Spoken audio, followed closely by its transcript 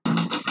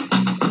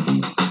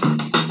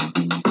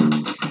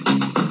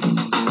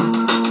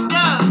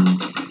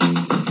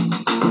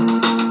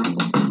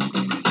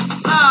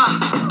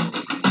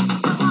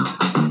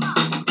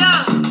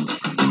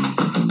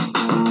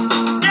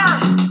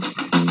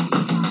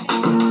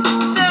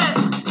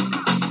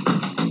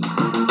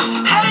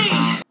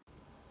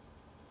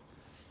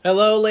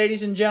Hello,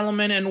 ladies and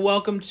gentlemen, and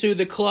welcome to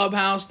the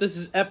Clubhouse. This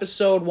is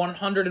episode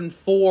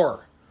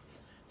 104.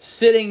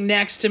 Sitting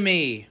next to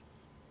me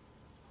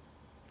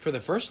for the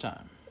first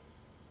time.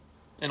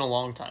 In a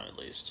long time, at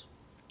least.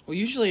 Well,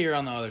 usually you're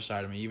on the other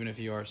side of me, even if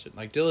you are sitting.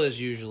 Like, Dill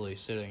is usually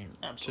sitting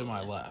Absolutely.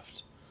 to my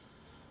left.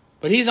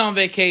 But he's on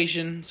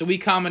vacation, so we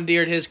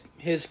commandeered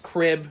his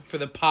crib for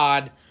the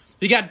pod.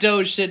 We got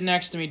Doge sitting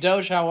next to me.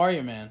 Doge, how are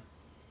you, man?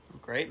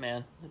 Great,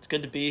 man. It's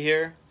good to be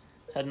here.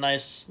 Had a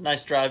nice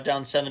drive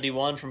down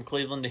 71 from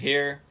Cleveland to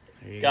here.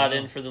 Got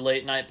in for the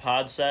late night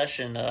pod sesh,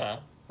 and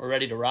we're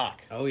ready to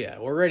rock. Oh, yeah.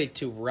 We're ready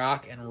to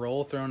rock and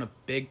roll. Throwing a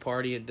big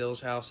party at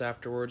Dill's house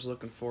afterwards.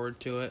 Looking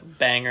forward to it.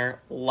 Banger.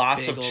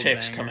 Lots Big of old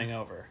chicks banger. coming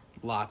over.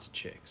 Lots of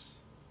chicks.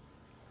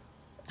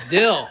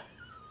 Dill.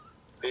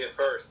 Be it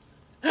first.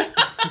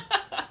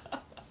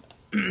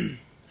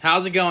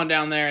 How's it going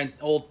down there in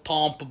old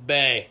Tampa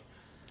Bay?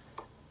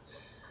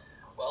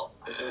 Well,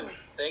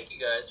 thank you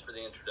guys for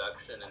the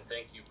introduction, and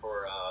thank you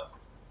for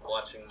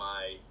watching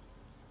my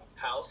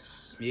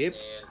house. Yep.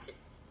 And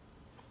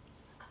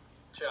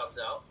shouts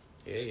out.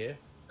 Yeah.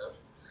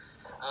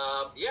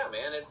 Yeah,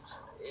 man.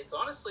 It's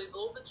honestly it's a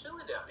little bit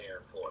chilly down here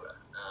in Florida.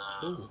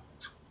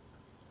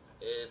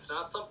 It's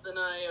not something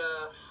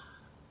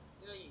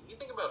you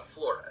think about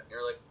Florida, and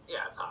you're like,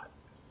 yeah, it's hot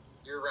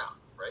year round,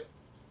 right?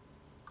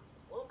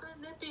 A little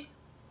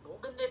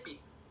bit nippy,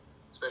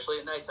 especially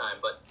at nighttime.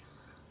 But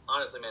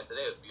honestly, man,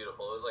 today was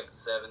beautiful. It was like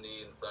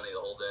 70 and sunny the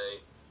whole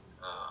day.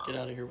 Get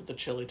out of here with the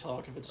chilly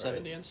talk if it's Right.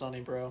 70 and sunny,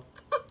 bro.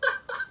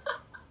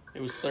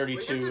 It was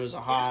 32 as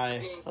a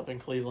high up in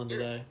Cleveland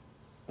today.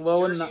 Low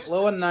You're and used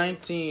low to and being-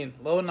 19.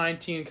 Low and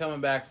 19 coming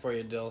back for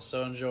you, Dill.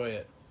 So enjoy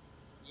it.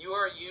 You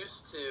are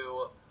used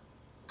to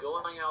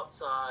going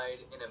outside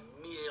and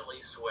immediately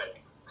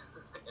sweating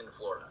in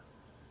Florida.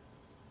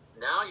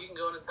 Now you can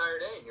go an entire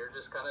day and you're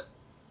just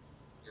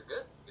you're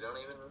good. You don't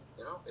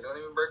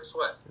even break a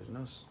sweat.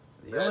 There's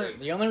no. Ready.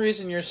 The only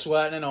reason you're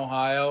sweating in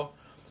Ohio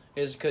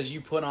is because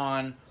you put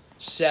on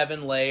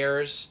 7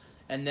 layers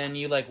and then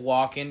you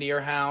walk into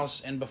your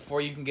house and before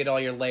you can get all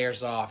your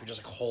layers off, you're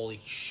just like,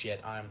 holy shit,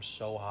 I'm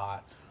so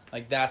hot.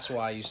 That's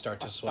why you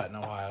start to sweat in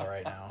Ohio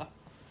right now.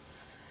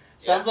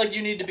 Sounds like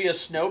you need to be a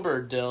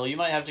snowbird, Dill. You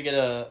might have to get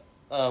a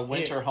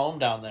winter home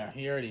down there.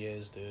 He already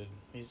is, dude.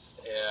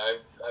 He's Yeah,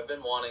 I've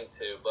been wanting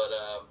to, but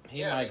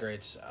he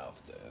migrates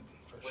south, dude.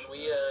 for When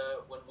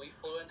sure. we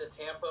flew into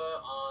Tampa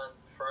on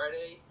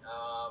Friday,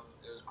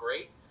 it was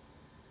great.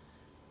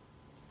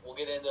 We'll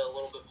get into a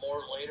little bit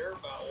more later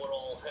about what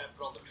all's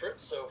happened on the trip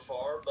so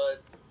far,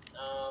 but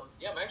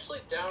I'm actually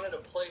down at a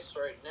place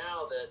right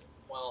now that,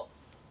 well,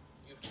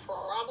 you've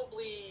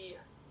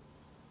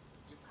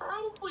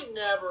probably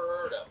never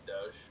heard of,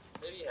 Doge.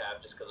 Maybe you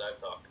have, just because I've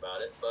talked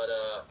about it, but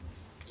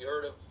you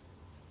heard of.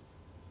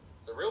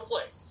 It's a real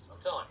place. I'm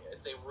telling you,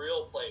 it's a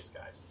real place,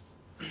 guys.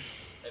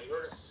 Have you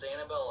heard of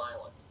Sanibel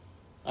Island?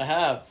 I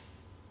have.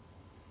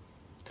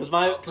 Because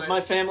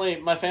my family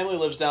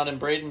lives down in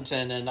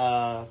Bradenton,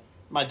 and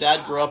my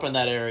dad grew up in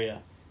that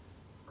area.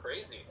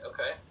 Crazy.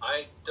 Okay.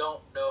 I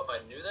don't know if I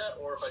knew that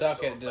or if I Suck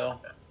just it, don't Dill.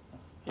 remember that.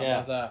 How Yeah.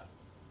 about that?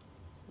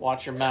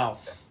 Watch your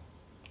mouth.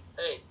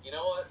 Hey, you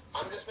know what?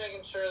 I'm just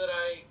making sure that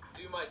I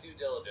do my due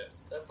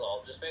diligence. That's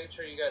all. Just making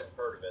sure you guys have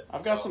heard of it.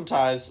 I've got some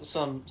ties,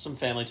 some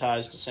family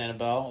ties to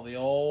Sanibel. Oh, the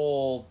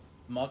old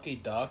mucky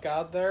duck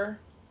out there?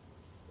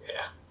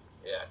 Yeah.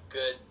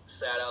 Good.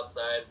 Sat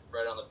outside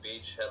right on the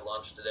beach. Had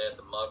lunch today at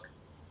the Muck.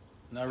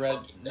 No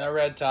Mucky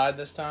red tide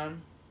this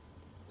time?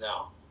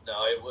 No,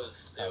 it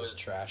was. That it was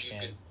trash you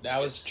can. could- That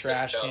you was could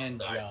trash pick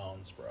can up the-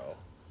 Jones, bro.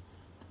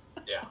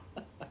 Yeah.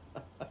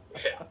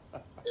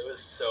 It was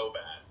so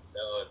bad.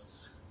 That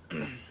was.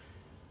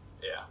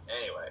 Yeah.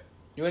 Anyway.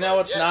 You know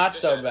what's Yeah, not it's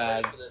so good, guys.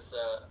 bad? Ready for this,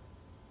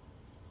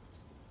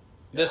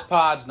 This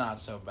pod's not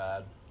so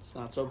bad. It's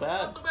not so it's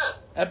bad. not so bad.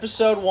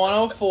 Episode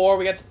 104.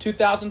 We got the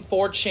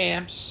 2004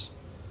 champs.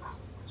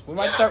 We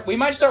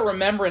might start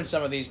remembering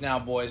some of these now,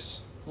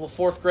 boys. A little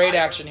fourth grade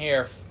action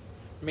here.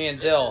 For me and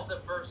This Dill. is the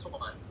first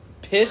one.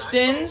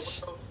 Pistons, When I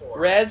saw 104,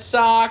 Red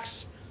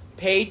Sox,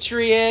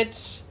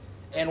 Patriots,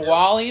 and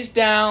while he's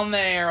down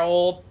there,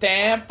 old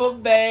Tampa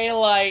Bay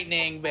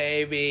Lightning,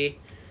 baby.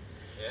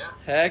 Yeah.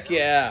 Heck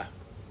yeah.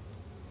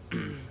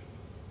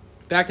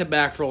 Back to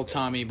back for old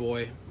Tommy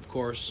boy, of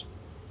course.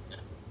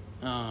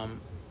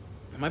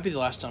 It might be the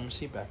last time we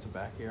see back to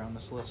back here on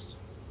this list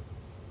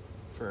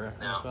for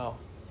No. NFL.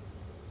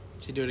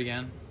 Should he do it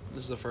again?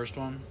 This is the first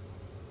one.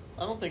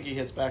 I don't think he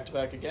hits back to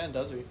back again,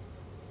 does he?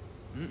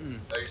 Mm-mm.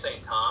 Oh, you're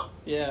saying Tom?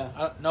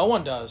 Yeah. No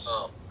one does.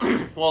 Oh.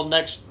 Well,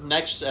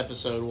 next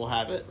episode we'll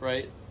have it,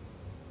 right?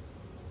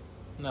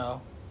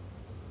 No.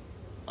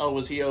 Oh,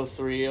 was he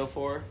 03,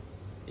 04?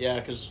 Yeah,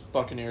 because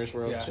Buccaneers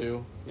were Yeah.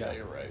 02. Yeah. Yeah,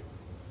 you're right.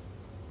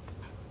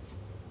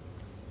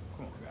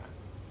 Come on,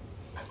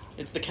 guy.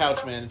 It's the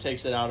couch, man. It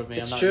takes it out of me.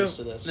 It's I'm not true. used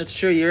to this. It's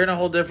true. You're in a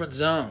whole different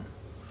zone.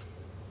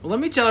 Well, let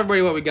me tell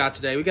everybody what we got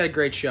today. We got a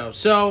great show.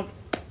 So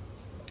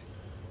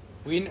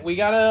we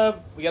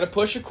gotta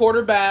push a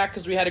quarter back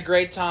because we had a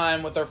great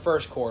time with our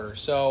first quarter.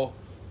 So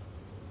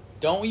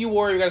don't you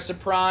worry. We got a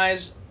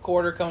surprise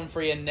quarter coming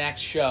for you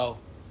next show.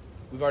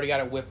 We've already got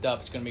it whipped up.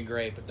 It's going to be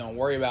great, but don't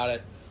worry about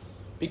it.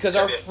 Because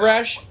our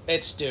fresh...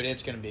 It's going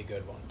to be a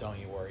good one. Don't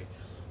you worry.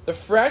 The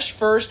fresh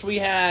first we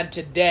had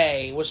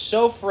today was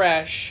so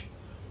fresh,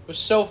 was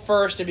so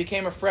first, it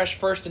became a fresh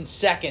first and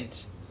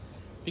second.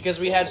 Because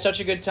we had such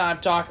a good time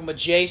talking with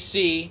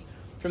JC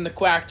from the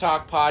Quack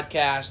Talk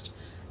Podcast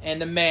and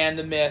the man,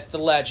 the myth, the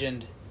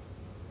legend,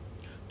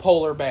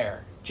 Polar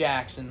Bear,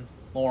 Jackson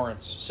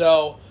Lawrence.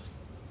 So...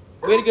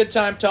 we had a good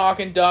time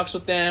talking Ducks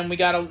with them. We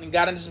got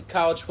into some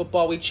college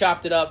football. We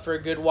chopped it up for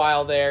a good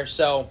while there.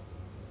 So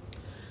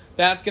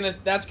that's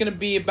gonna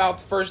be about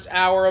the first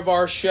hour of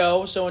our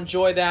show. So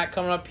enjoy that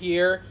coming up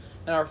here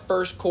in our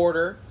first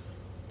quarter.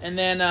 And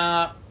then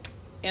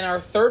in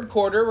our third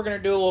quarter, we're gonna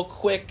do a little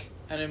quick.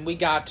 And then we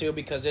got to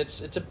because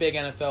it's a big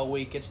NFL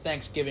week. It's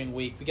Thanksgiving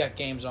week. We got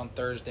games on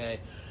Thursday.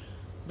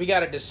 We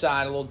got to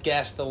decide a little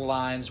guess the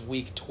lines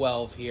week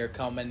 12 here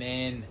coming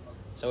in.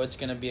 So it's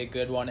going to be a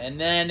good one. And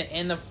then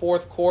in the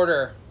fourth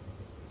quarter,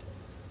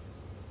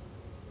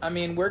 I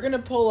mean, we're going to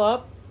pull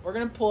up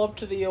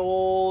to the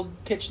old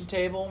kitchen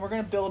table, and we're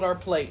going to build our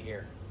plate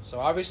here. So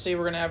obviously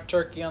we're going to have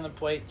turkey on the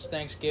plate. It's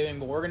Thanksgiving,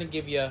 but we're going to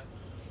give you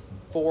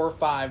 4 or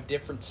 5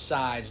 different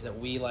sides that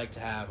we like to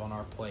have on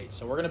our plate.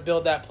 So we're going to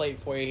build that plate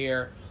for you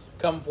here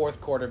come fourth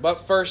quarter. But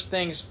first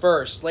things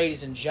first,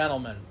 ladies and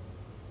gentlemen.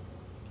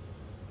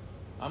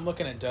 I'm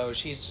looking at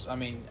Doge.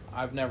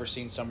 I've never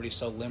seen somebody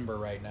so limber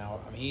right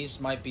now. I mean,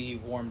 he's might be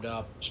warmed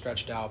up,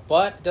 stretched out,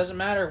 but it doesn't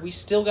matter. We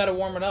still got to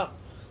warm it up.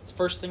 It's the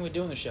first thing we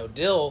do in the show.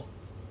 Dill,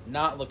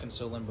 not looking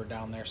so limber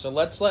down there. So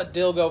let's let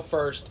Dill go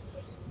first.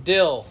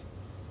 Dill,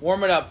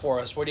 warm it up for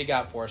us. What do you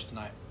got for us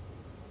tonight?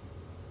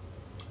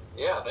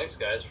 Yeah, thanks,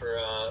 guys, for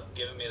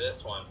giving me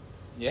this one.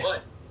 Yeah.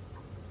 But,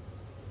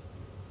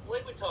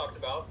 like we talked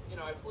about,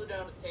 I flew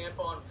down to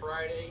Tampa on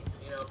Friday,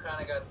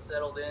 kind of got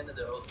settled into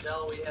the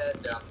hotel we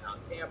had downtown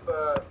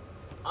Tampa.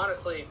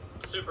 Honestly,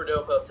 super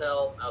dope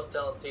hotel. I was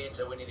telling Teej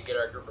that we need to get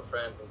our group of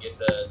friends and get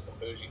to some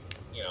bougie,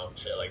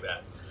 shit like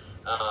that.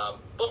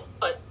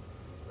 But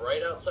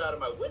right outside of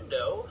my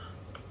window,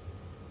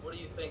 what do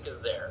you think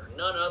is there?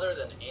 None other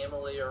than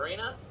Amalie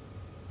Arena,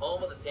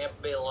 home of the Tampa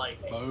Bay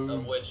Lightning, Boom.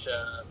 of which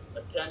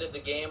attended the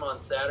game on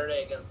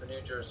Saturday against the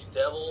New Jersey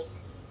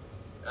Devils.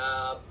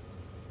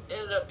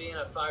 Ended up being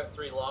a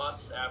 5-3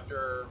 loss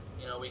after,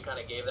 we kind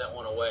of gave that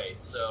one away.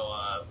 So,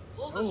 a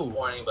little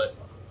disappointing, but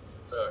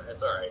it's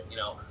all right.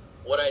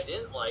 What I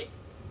didn't like,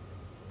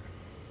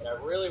 and I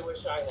really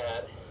wish I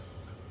had,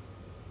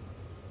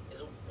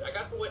 is I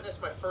got to witness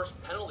my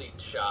first penalty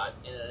shot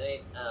in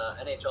an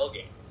NHL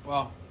game.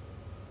 Well,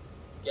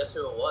 guess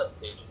who it was,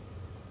 Teej?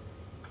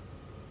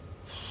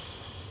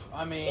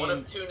 I mean... one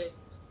of 2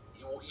 names.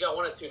 You got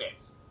one of 2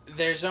 names.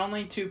 There's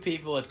only 2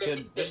 people it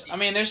could...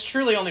 There's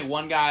truly only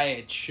one guy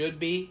it should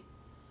be.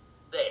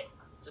 Say it.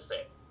 Just say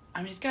it. I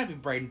mean, it's got to be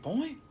Braden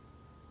Point.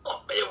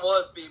 Oh, it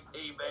was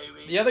BP,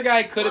 baby. The other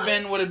guy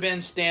would have been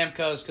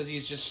Stamkos because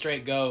he's just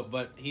straight GOAT,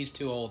 but he's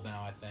too old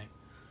now, I think.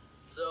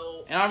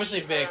 So... and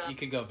obviously Vic, you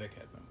could go Vic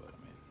Hedman, but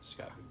it's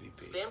got to be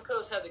BP.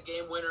 Stamkos had the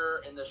game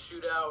winner in the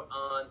shootout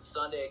on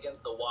Sunday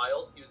against the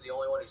Wild. He was the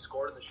only one who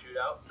scored in the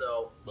shootout,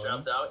 so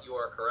shouts out. You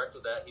are correct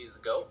with that. He's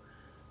the GOAT.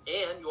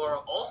 And you are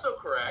also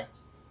correct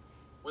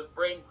with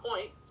Braden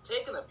Point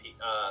taking the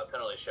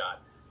penalty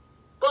shot.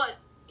 But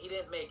he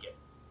didn't make it.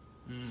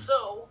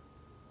 So,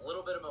 a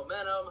little bit of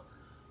momentum.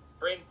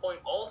 Braden Point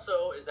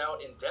also is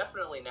out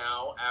indefinitely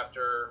now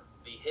after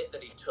the hit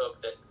that he took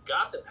that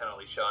got the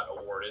penalty shot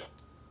awarded.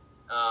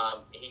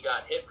 He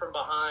got hit from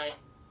behind,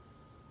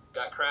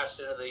 got crashed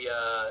into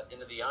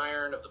the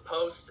iron of the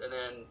post, and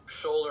then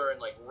shoulder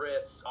and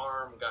wrist,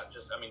 arm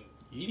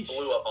he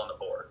blew up on the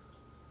board.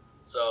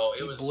 So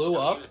he was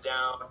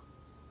down.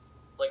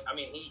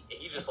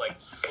 He just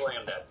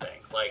slammed that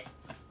thing.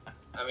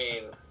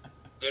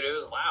 Dude, it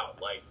was loud.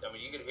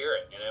 You could hear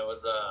it, and it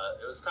was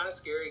kind of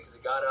scary because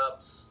he got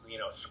up,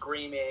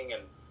 screaming,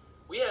 and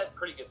we had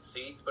pretty good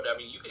seats, but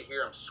you could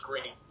hear him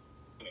screaming,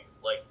 it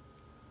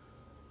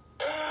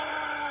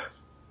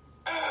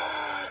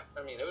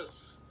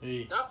was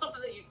not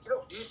something that you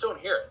just don't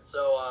hear it.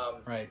 So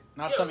right,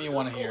 not something you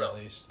want to hear, at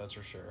least. That's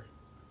for sure.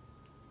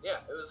 Yeah,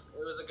 it was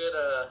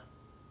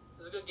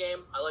a good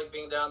game. I like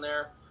being down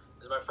there.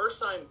 It was my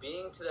first time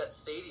being to that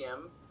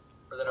stadium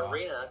or that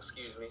arena,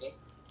 excuse me,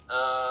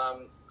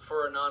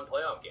 for a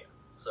non-playoff game.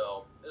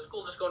 So it was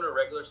cool just going to a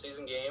regular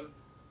season game.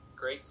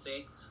 Great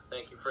seats.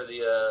 Thank you for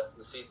the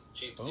seats,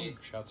 cheap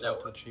seats. Shouts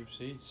out to the cheap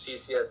seats.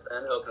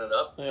 TCSN hooking it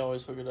up. They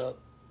always hook it up.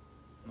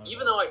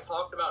 Even though I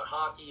talked about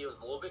hockey, it was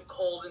a little bit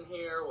cold in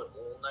here with a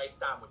little nice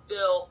time with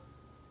Dill.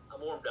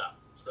 I'm warmed up.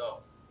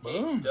 So,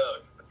 Teej,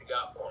 Doge, what you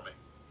got for me?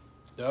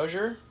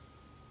 Dozier?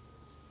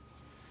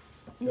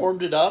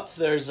 Warmed it up.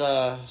 There's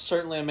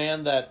certainly a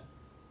man that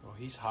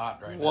he's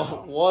hot right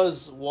now.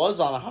 Was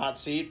on a hot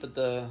seat, but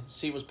the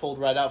seat was pulled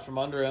right out from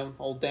under him.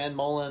 Old Dan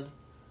Mullen,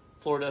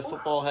 Florida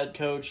football head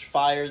coach,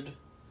 fired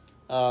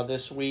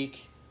this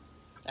week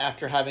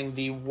after having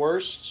the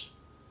worst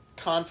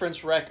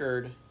conference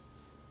record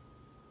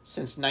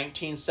since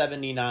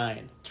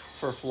 1979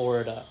 for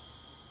Florida.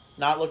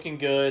 not looking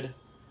good.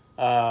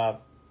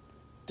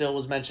 Dill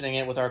was mentioning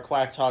it with our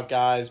Quack Talk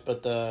guys,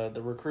 but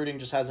the recruiting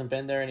just hasn't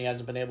been there, and he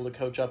hasn't been able to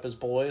coach up his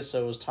boys.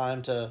 So it was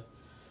time to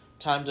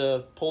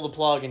pull the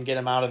plug and get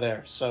him out of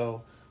there.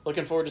 So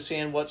looking forward to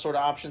seeing what sort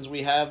of options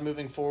we have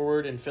moving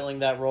forward and filling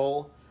that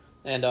role,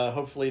 and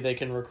hopefully they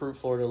can recruit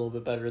Florida a little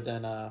bit better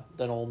than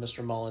old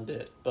Mr. Mullen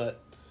did.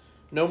 But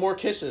no more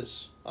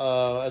kisses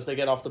as they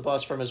get off the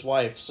bus from his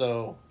wife.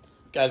 So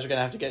guys are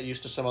gonna have to get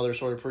used to some other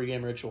sort of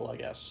pregame ritual, I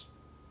guess.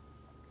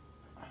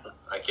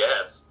 I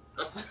guess.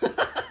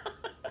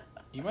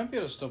 You might be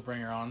able to still bring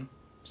her on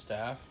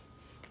staff.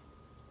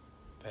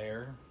 Pay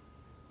her,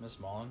 Miss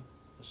Mullen,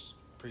 just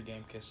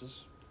pregame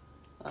kisses.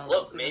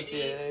 Look, maybe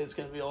NCAA is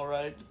going to be all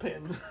right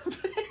paying her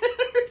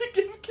to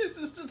give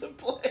kisses to the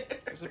players.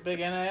 It's a big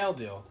NIL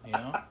deal, you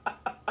know.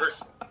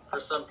 For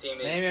some team,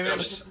 name,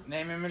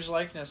 image,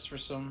 likeness for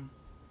some.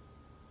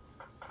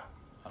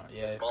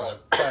 Yeah,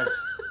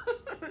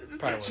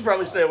 probably should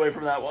probably stay away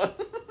from that one.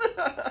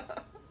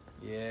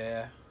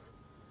 Yeah.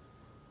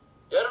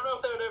 Yeah, I don't know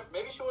if they would ever...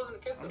 Maybe she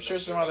wasn't kissing. I'm sure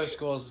some other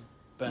schools...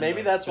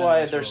 Maybe that's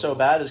why they're so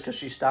bad, is because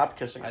she stopped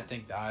kissing. I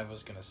think I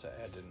was going to say.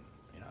 I didn't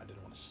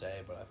want to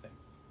say, but I think...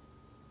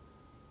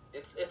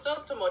 It's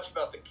not so much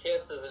about the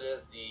kiss as it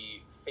is the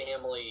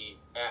family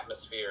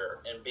atmosphere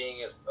and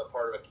being as a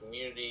part of a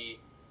community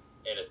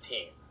and a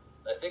team.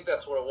 I think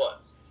that's what it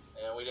was.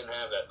 And we didn't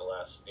have that the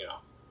last,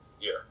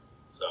 year.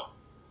 So...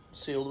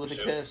 Sealed with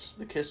a kiss.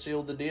 The kiss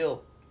sealed the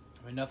deal.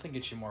 I mean, nothing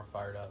gets you more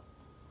fired up.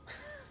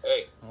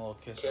 Hey, a little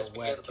kiss, a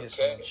wet kiss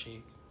on the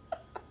cheek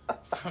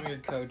from your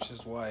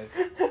coach's wife.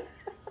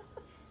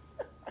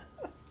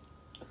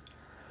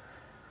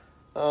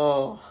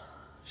 Oh,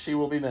 she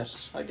will be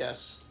missed, I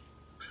guess.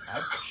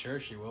 I'm sure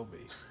she will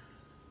be.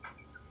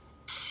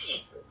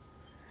 Jesus.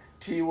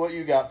 T, what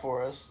you got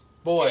for us?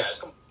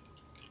 Boys.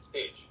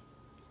 Teej.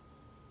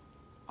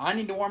 I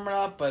need to warm it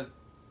up, but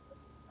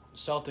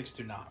Celtics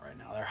do not right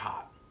now. They're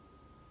hot.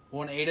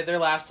 Won 8 of their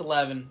last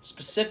 11.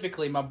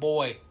 Specifically, my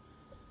boy,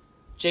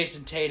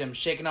 Jason Tatum,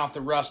 shaking off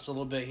the rust a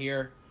little bit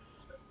here.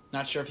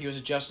 Not sure if he was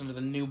adjusting to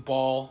the new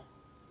ball.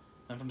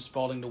 And from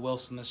Spalding to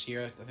Wilson this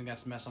year. I think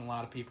that's messing a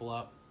lot of people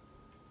up.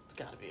 It's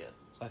got to be it.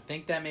 So I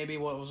think that may be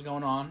what was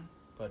going on,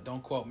 but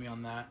don't quote me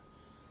on that.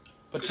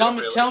 But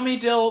tell me,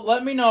 Dill,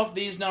 let me know if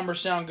these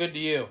numbers sound good to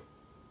you.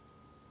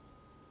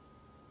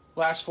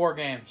 Last 4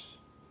 games.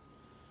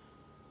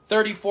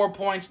 34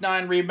 points,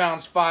 9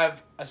 rebounds,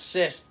 5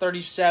 assists.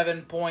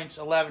 37 points,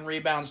 11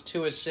 rebounds,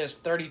 2 assists.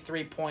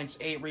 33 points,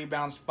 8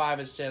 rebounds, 5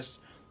 assists.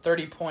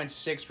 30 points,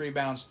 6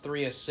 rebounds,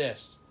 3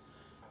 assists.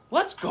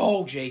 Let's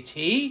go,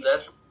 JT.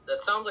 That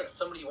sounds like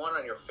somebody you want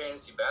on your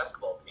fantasy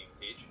basketball team,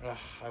 Teej. Ugh,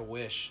 I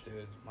wish,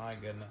 dude. My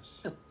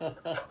goodness.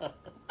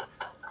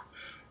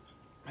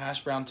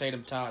 Hash Brown,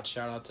 Tatum, Tots.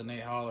 Shout out to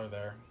Nate Holler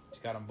there. He's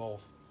got them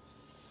both.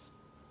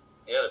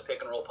 Yeah, the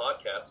Pick and Roll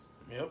podcast.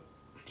 Yep.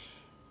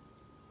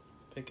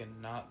 Picking,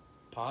 not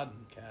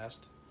podcast.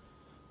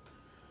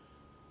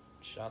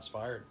 Shots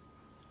fired.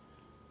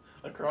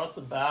 Across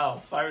the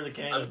bow. Fire the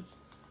cannons.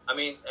 I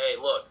mean, hey,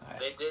 look.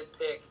 They did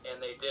pick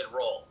and they did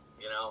roll,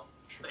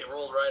 They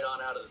rolled right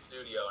on out of the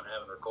studio and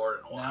haven't recorded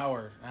in a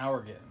while. Now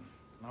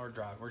we're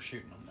driving. We're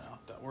shooting them now.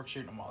 We're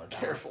shooting them while they're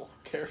down.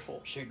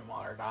 Careful. Shooting them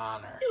while they're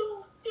down there.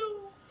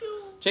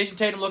 Jason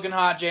Tatum looking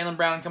hot. Jaylen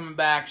Brown coming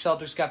back.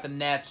 Celtics got the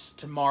Nets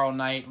tomorrow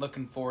night.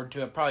 Looking forward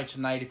to it. Probably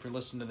tonight if you're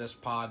listening to this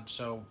pod.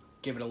 So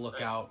give it a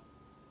look out.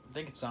 I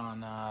think it's on.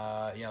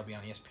 It'll be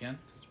on ESPN.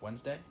 It's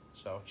Wednesday,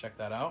 so check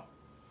that out.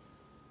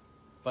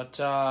 But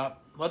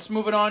let's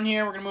move it on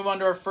here. We're going to move on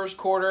to our first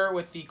quarter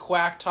with the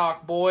Quack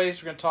Talk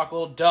boys. We're going to talk a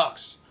little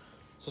Ducks.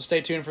 So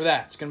stay tuned for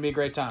that. It's going to be a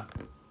great time.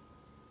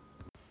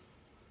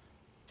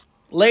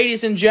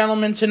 Ladies and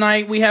gentlemen,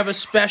 tonight we have a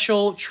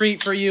special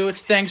treat for you.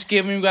 It's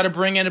Thanksgiving. We've got to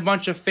bring in a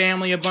bunch of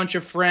family, a bunch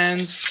of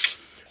friends.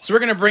 So we're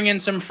going to bring in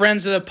some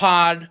friends of the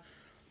pod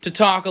to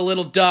talk a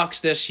little Ducks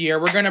this year.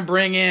 We're going to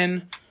bring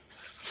in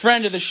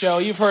friend of the show.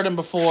 You've heard him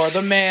before.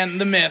 The man,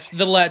 the myth,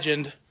 the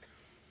legend.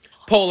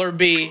 Polar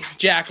B,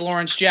 Jack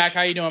Lawrence. Jack,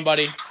 how you doing,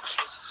 buddy?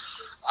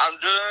 I'm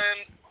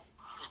doing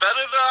better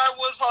than I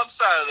was on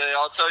Saturday,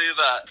 I'll tell you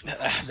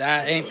that.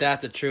 That ain't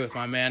the truth,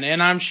 my man.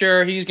 And I'm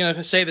sure he's going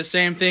to say the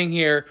same thing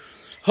here.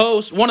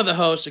 One of the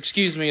hosts,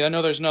 excuse me. I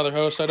know there's another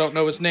host. I don't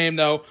know his name,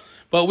 though.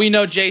 But we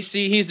know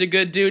JC. He's a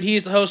good dude.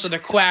 He's the host of the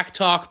Quack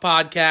Talk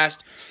Podcast.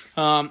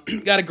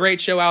 Got a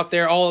great show out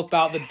there all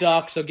about the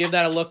Ducks. So give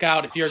that a look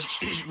out if you're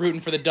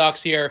rooting for the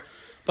Ducks here.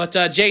 But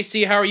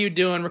JC, how are you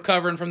doing?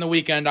 Recovering from the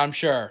weekend, I'm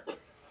sure.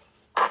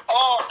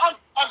 Oh,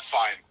 I'm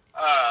fine.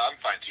 I'm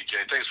fine,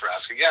 TJ. Thanks for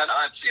asking. Yeah, no,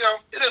 it's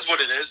it is what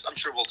it is. I'm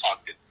sure we'll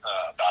talk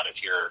about it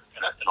here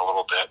in a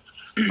little bit.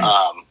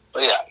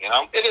 But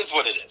yeah, it is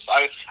what it is.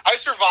 I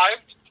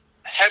survived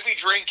heavy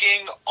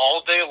drinking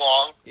all day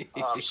long,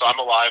 so I'm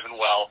alive and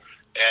well,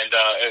 and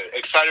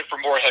excited for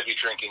more heavy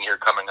drinking here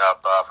coming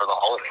up for the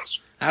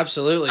holidays.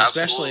 Absolutely.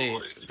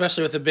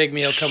 Especially with the big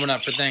meal coming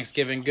up for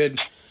Thanksgiving. Good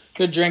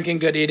drinking,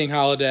 good eating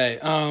holiday.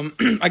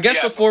 I guess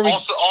before we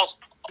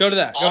go to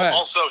that, go ahead.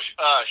 Also,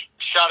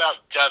 shout out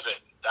Devin.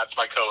 That's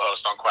my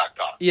co-host on Quack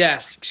Talk.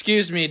 Yes.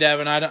 Excuse me,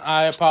 Devin.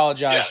 I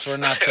apologize for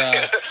not...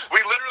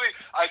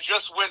 I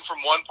just went from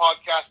one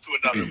podcast to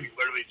another. We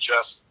literally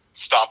just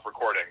stopped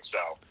recording, so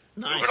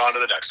Nice. moving on to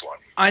the next one.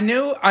 I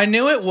knew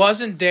it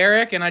wasn't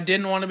Derek, and I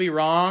didn't want to be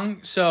wrong,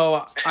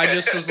 so I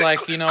just was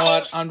like, you know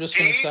what? I'm just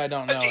going to say I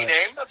don't know a D it.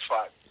 name, that's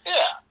fine. Yeah.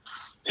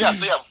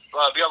 So be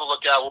on the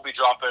lookout. We'll be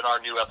dropping our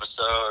new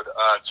episode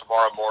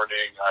tomorrow morning,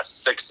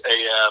 6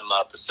 a.m.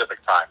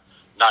 Pacific time,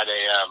 9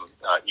 a.m.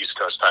 East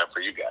Coast time for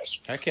you guys.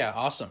 Heck yeah,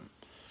 awesome.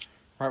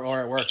 Right while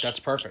we're at work, that's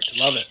perfect.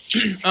 Love it.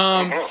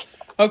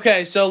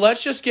 Okay, so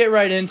let's just get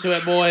right into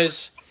it,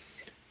 boys.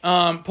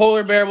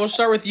 Polar Bear, we'll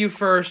start with you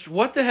first.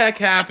 What the heck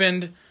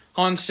happened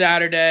on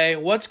Saturday?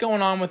 What's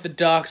going on with the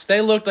Ducks? They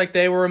looked like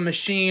they were a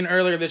machine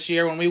earlier this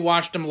year when we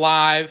watched them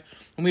live,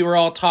 when we were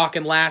all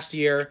talking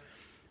earlier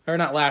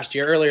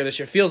this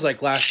year. Feels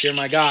like last year,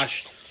 my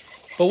gosh.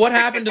 But what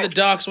happened to the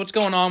Ducks? What's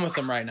going on with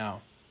them right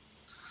now?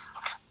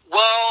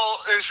 Well,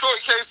 in short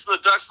case, the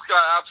Ducks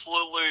got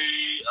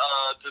absolutely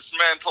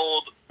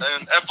dismantled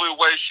in every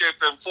way,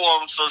 shape, and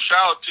form, so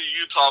shout out to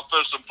Utah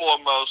first and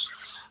foremost.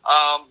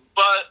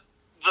 But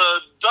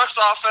the Ducks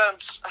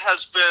offense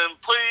has been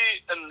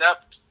pretty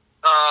inept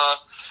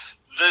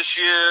this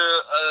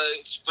year.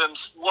 It's been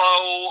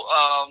slow,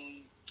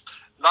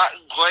 not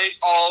great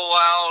all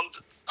around.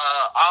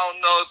 I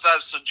don't know if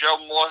that's a Joe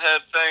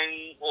Moorhead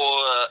thing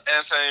or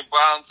Anthony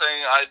Brown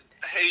thing. I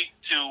hate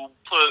to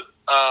put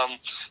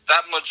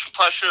that much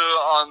pressure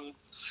on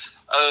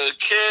a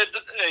kid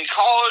in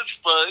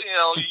college, but,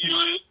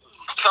 you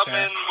come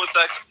in with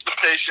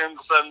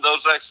expectations, and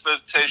those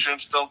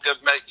expectations don't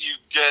get met. You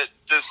get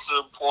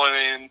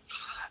disappointing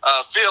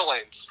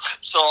feelings.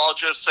 So I'll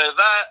just say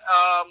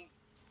that.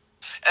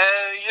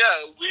 And,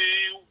 yeah, we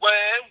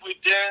went. We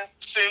didn't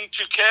seem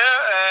to care,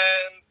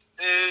 and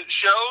it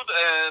showed,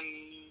 and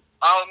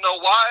I don't know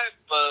why,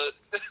 but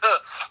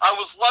I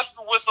was left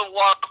with a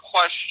lot of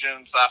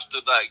questions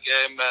after that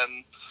game,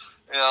 and,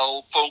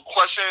 from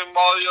questioning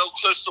Mario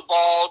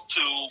Cristobal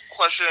to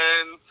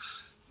questioning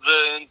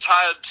the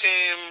entire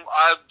team,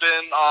 I've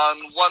been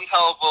on one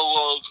hell of a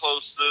roller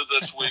coaster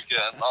this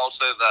weekend. I'll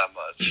say that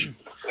much.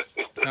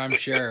 I'm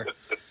sure.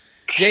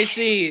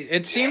 JC,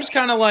 it seems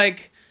kind of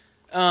like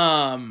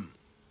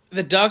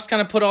the Ducks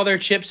kind of put all their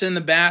chips in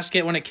the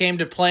basket when it came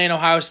to playing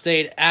Ohio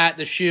State at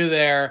the shoe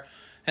there,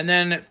 and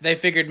then they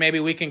figured maybe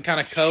we can kind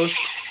of coast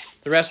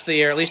the rest of the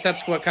year. At least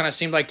that's what kind of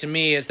seemed like to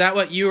me. Is that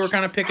what you were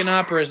kind of picking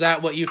up, or is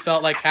that what you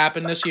felt like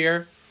happened this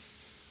year?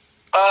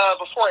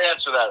 Before I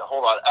answer that,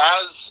 hold on.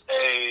 As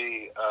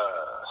a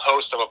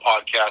host of a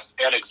podcast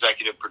and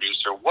executive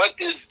producer, what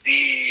is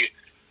the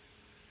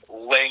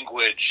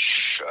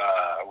language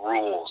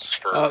rules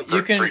for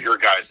your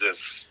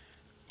guys'?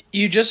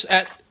 You just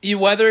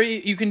whether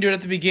you can do it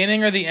at the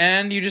beginning or the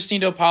end, you just need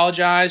to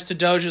apologize to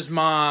Doge's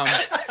mom.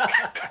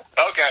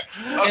 Okay,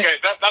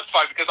 that's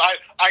fine, because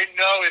I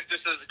know if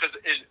this is, because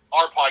in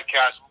our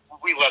podcast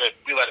we let it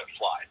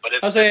fly. But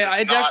if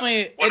it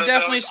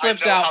definitely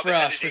slips out for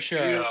us for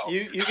sure.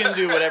 You can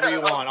do whatever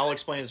you want. I'll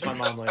explain it to my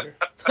mom later.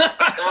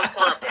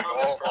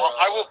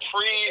 I will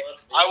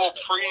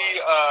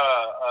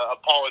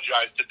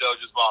apologize to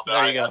Doge's mom.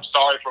 There you go. I'm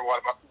sorry for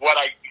what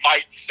I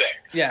might say.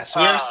 Yes,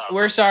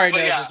 we're sorry,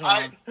 Doge's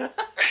mom. But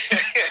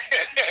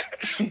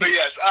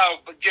yes,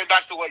 but get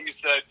back to what you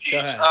said,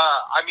 Teej.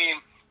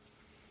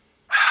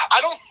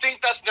 I don't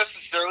think that's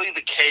necessarily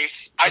the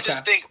case. I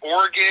just think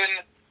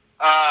Oregon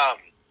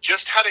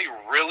just had a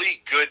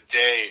really good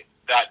day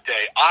that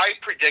day. I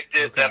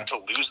predicted them to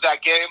lose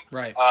that game,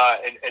 right?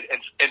 And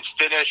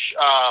finish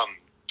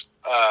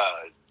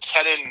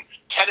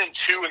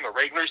 10-2 in the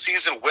regular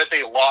season with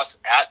a loss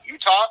at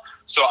Utah.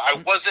 So I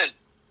wasn't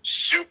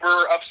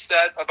super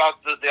upset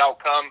about the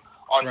outcome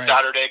on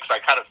Saturday, because I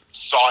kind of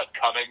saw it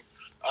coming.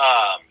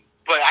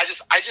 But I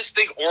just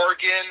think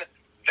Oregon,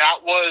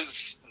 that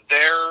was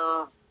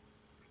their.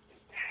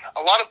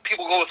 A lot of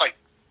people go with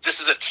this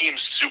is a team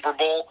Super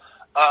Bowl.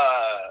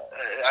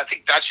 I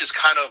think that's just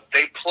kind of,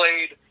 they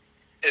played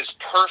as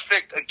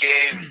perfect a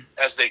game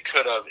as they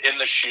could have in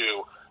the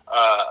shoe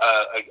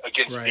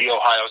against the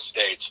Ohio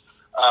State.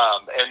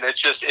 And it's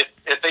just,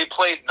 if they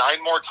played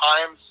 9 more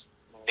times,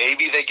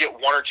 maybe they get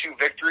 1 or 2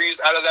 victories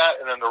out of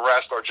that, and then the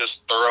rest are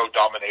just thorough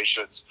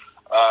dominations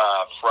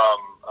from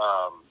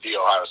the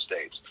Ohio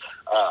State.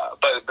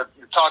 But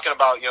you're talking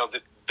about,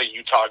 the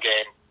Utah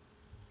game.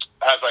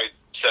 As I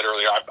said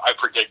earlier, I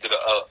predicted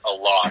a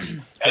loss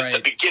at the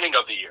beginning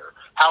of the year.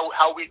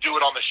 How we do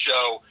it on the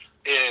show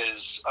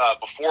is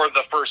before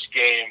the first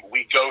game,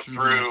 we go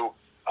through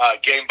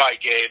game by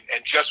game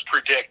and just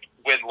predict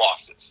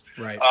win-losses.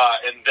 Right.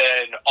 And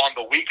then on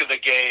the week of the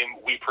game,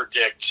 we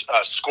predict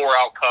score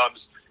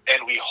outcomes,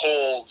 and we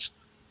hold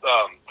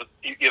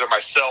either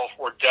myself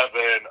or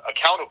Devin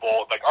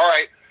accountable. Like, all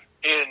right,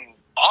 in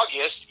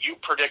August, you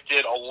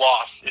predicted a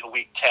loss in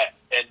week 10,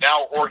 and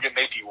now Oregon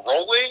may be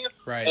rolling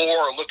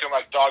or looking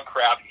like dog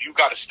crap. You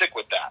got to stick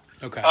with that.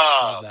 Okay,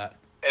 love that.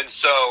 And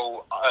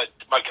so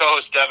my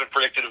co-host Devin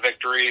predicted a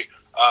victory.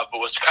 but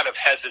was kind of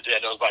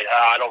hesitant. It was like,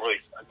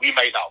 we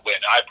may not win.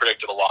 I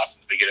predicted a loss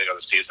at the beginning of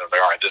the season. I was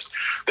like, all right,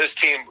 this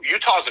team,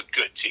 Utah's a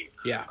good team.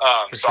 Yeah.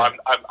 So sure.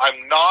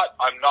 I'm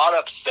not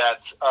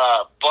upset.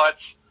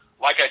 But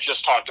like I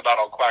just talked about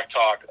on Quack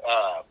Talk,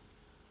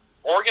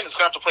 Oregon is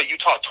going to have to play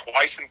Utah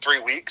twice in 3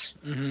 weeks.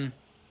 Mm-hmm.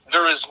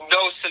 There is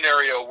no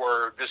scenario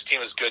where this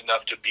team is good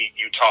enough to beat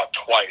Utah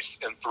twice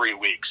in 3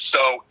 weeks.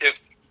 So if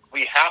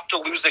we have to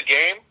lose a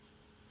game,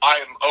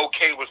 I'm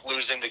okay with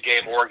losing the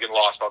game Oregon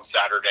lost on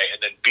Saturday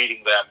and then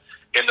beating them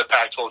in the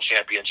Pac-12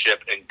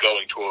 championship and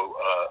going to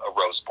a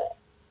Rose Bowl.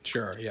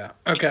 Sure, yeah.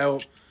 Okay,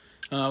 well,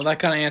 that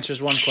kind of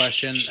answers one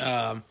question.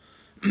 I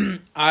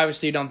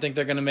obviously don't think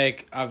they're going to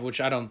make,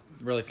 which I don't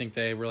really think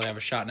they really have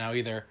a shot now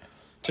either,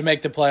 to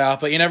make the playoff.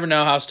 But you never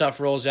know how stuff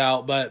rolls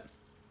out. But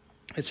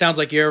it sounds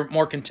like you're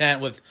more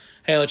content with,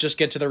 hey, let's just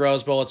get to the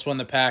Rose Bowl. Let's win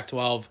the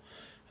Pac-12.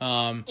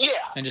 And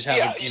just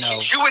have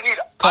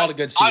call it a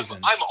good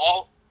season. I'm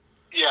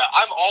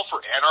all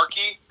for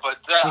anarchy, but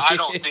I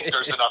don't think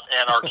there's enough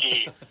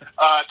anarchy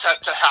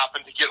to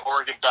happen to get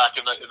Oregon back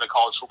in the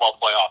college football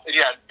playoff.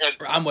 And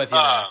I'm with you.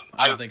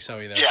 I don't think so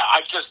either. Yeah,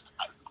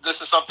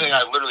 this is something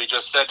I literally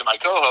just said to my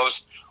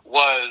co-host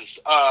was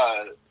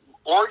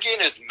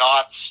Oregon is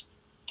not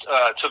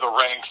to the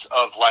ranks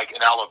of like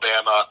an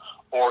Alabama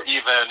or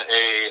even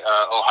a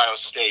Ohio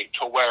State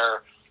to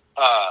where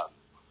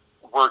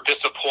we're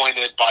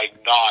disappointed by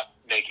not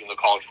making the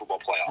college football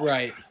playoffs.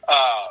 Right.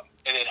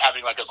 And then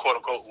having like a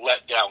quote-unquote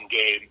letdown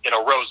game in a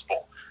Rose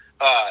Bowl.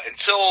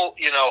 Until,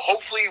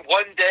 hopefully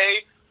one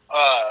day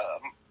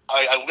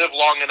I live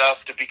long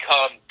enough to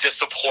become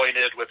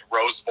disappointed with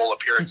Rose Bowl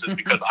appearances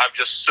because I'm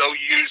just so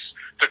used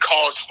to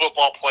college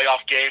football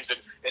playoff games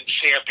and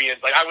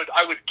champions. Like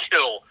I would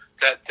kill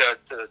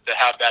to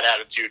have that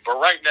attitude. But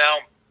right now,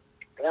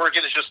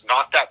 Oregon is just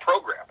not that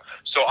program.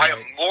 So I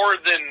am more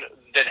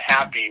than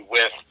happy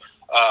with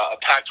a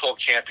Pac-12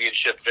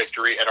 championship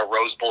victory and a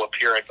Rose Bowl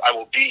appearance. I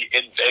will be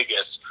in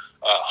Vegas,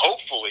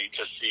 hopefully,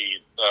 to see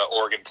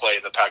Oregon play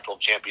in the Pac-12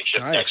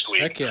 championship next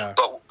week. Heck yeah.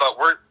 But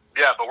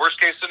worst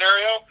case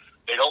scenario,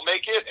 they don't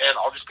make it, and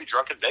I'll just be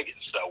drunk in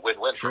Vegas. So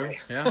win-win for me.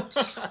 Yeah.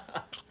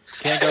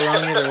 Can't go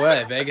wrong either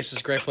way. Vegas is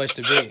a great place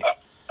to be.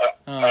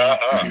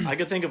 I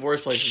could think of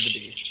worse places to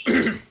be.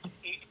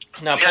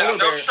 Now,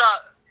 no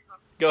shot.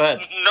 Go ahead.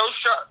 No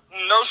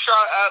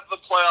shot at the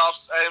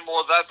playoffs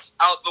anymore. That's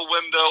out the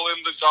window,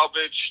 in the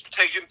garbage,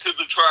 taken to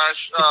the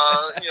trash.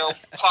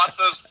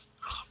 Processed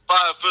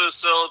by a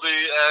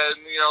facility, and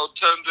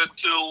turned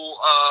into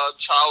a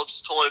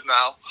child's toy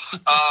now.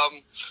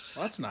 Well,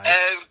 that's nice.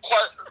 And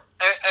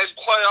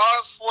quite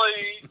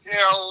honestly,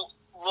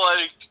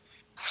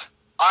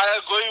 I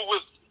agree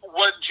with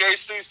what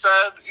JC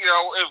said.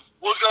 If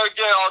we're gonna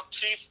get our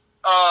teeth,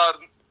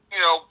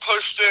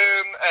 pushed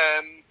in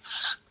and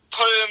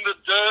put in the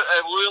dirt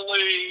and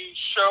really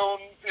shown,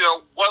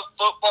 what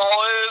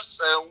football is,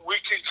 and we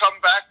can come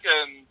back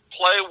and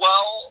play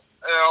well,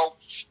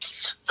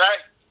 that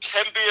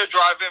can be a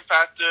driving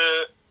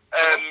factor,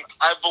 and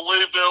I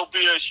believe it'll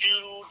be a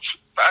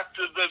huge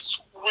factor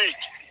this week.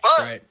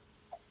 But,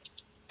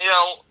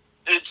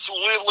 it's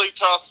really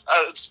tough.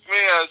 It's me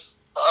as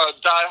a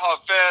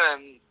diehard fan,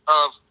 and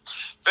a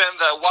fan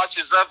that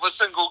watches every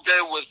single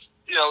game with,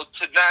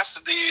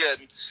 tenacity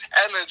and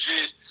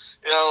energy,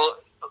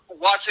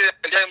 watching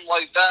a game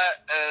like that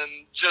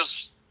and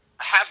just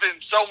having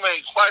so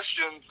many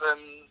questions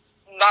and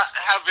not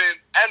having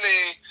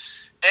any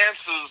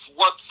answers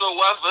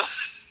whatsoever,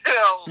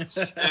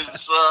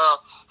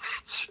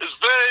 is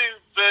very,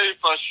 very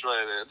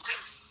frustrating.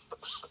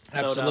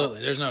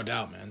 Absolutely. There's no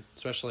doubt, man.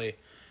 Especially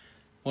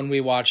when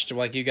we watched,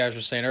 like you guys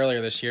were saying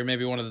earlier this year,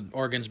 maybe one of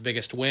Oregon's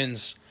biggest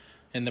wins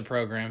in the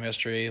program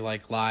history,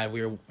 like live.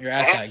 We were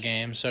at that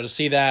game, so to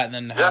see that and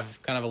then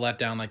have kind of a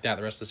letdown like that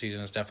the rest of the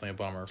season is definitely a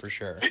bummer for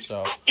sure.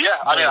 So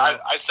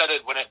I said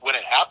it when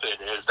it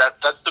happened is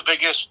that's the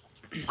biggest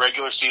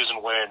regular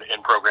season win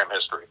in program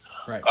history.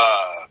 Right.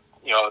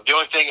 The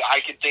only thing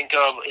I could think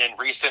of in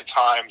recent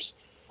times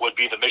would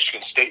be the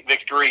Michigan State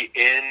victory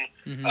in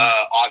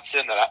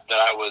Autzen that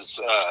I was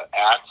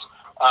at.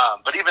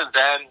 But even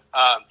then,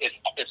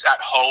 it's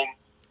at home.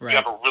 Right. You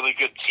have a really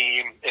good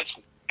team.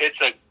 It's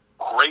a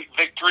great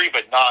victory,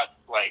 but not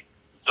like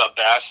the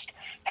best.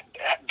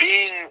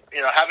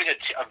 Having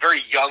a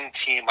very young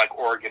team like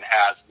Oregon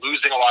has,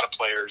 losing a lot of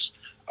players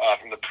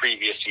from the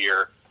previous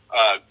year,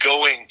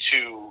 going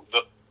to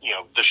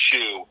the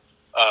shoe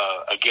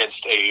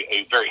against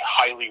a very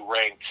highly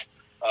ranked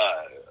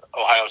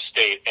Ohio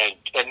State,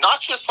 and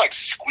not just like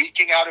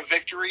squeaking out a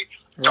victory,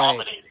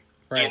 dominating.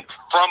 Right.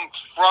 From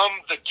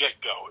the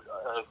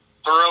get-go,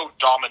 thorough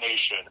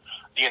domination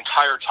the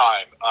entire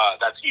time.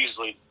 That's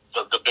easily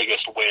the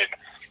biggest win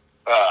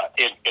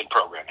in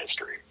program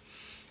history.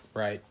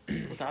 Right.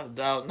 Without a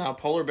doubt. Now,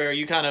 Polar Bear,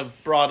 you kind of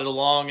brought it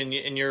along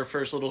in your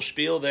first little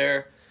spiel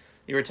there.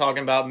 You were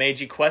talking about made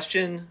you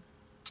question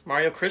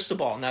Mario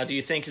Cristobal. Now, do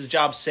you think his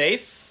job's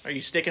safe? Are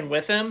you sticking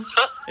with him?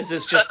 Is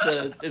this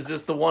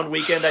the one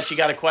weekend that you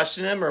got to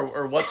question him,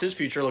 or what's his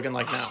future looking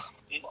like now?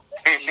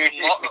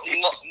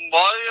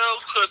 Mario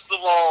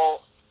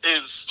Cristobal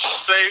is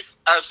safe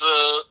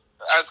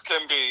as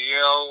can be. You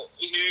know,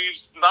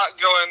 he's not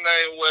going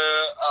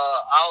anywhere.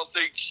 I don't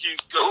think he's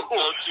going to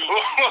go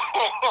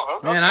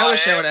to. Man, I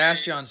wish I would have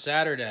asked you on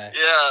Saturday.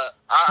 Yeah,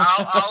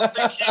 I don't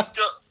think he's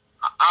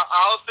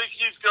I don't think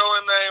he's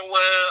going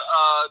anywhere.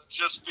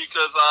 Just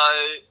because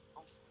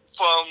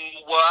from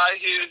what I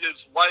hear,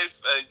 his wife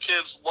and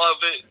kids love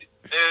it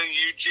in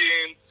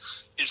Eugene.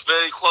 He's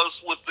very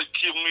close with the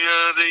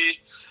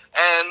community.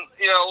 And,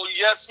 you know,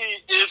 yes,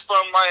 he is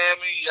from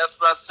Miami. Yes,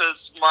 that's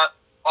his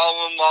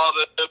alma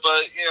mater.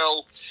 But, you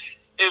know,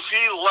 if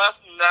he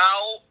left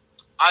now,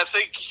 I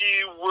think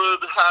he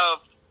would have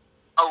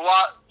a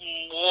lot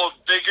more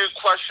bigger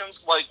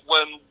questions, like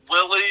when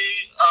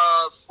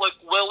Slick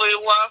Willie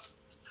left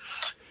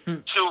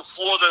to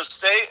Florida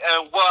State.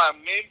 And what I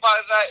mean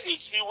by that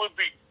is he would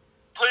be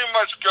pretty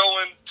much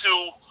going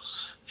to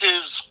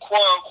his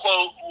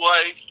quote-unquote,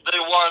 like they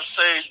want to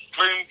say,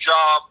 dream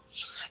job.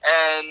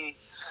 And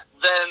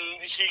then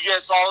he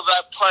gets all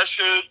that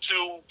pressure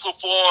to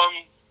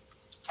perform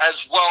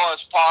as well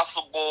as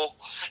possible.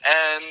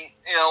 And,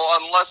 you know,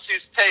 unless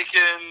he's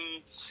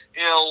taken,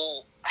 you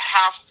know,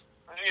 half,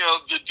 you know,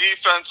 the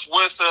defense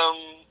with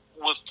him,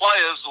 with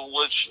players,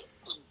 which,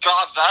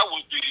 God, that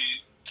would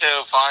be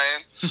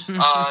terrifying. You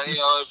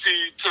know, if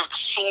he took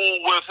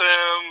Sewell with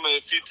him,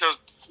 if he took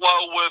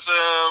Flo with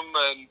him,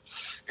 and,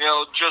 you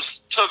know,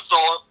 just took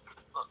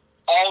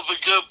all the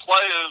good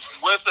players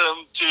with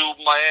him to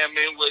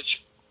Miami,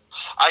 which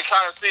I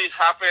kind of see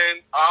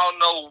happening. I don't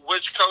know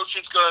which coach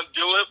is going to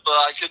do it, but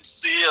I could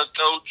see a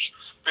coach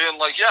being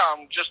like, yeah,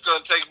 I'm just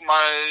going to take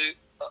my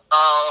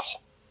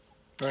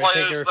players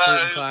take your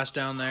recruiting class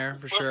down there,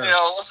 for sure. You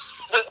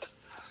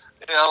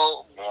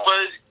know,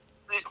 but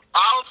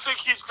I don't think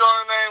he's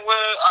going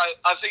anywhere.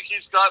 I think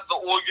he's got the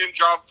Oregon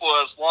job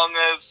for as long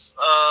as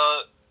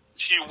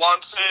he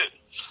wants it.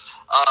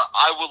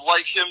 I would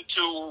like him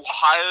to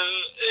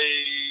hire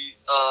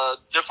a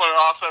different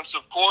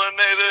offensive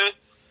coordinator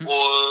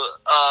or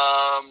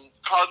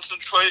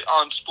concentrate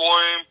on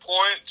scoring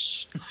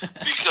points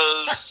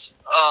because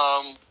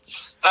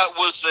that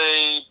was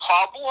a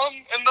problem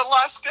in the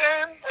last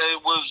game.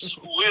 It was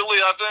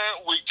really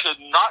evident we could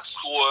not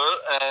score,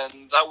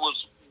 and that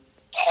was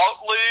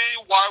partly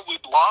why we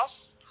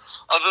lost.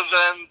 Other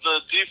than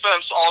the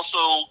defense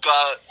also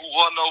got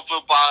run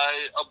over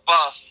by a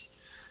bus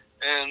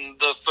in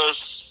the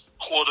first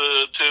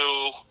quarter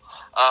to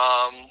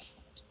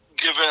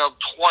giving up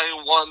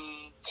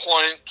 21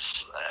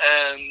 points.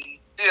 And,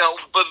 you know,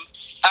 but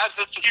as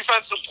a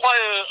defensive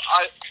player,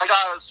 I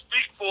got to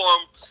speak for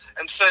him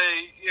and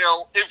say, you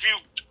know, if you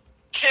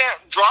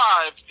can't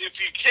drive, if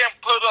you can't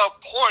put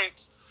up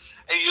points,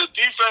 and your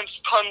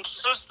defense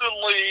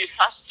consistently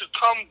has to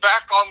come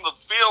back on the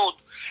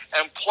field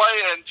and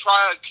play and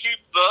try to keep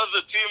the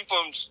other team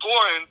from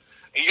scoring,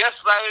 and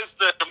yes, that is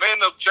the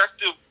main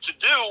objective to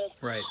do,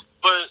 right?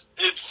 But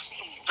it's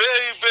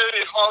very,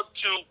 very hard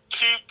to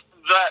keep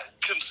that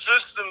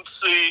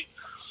consistency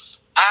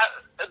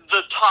at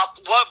the top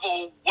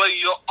level where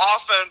your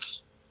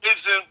offense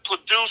isn't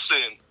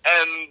producing.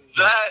 And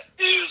that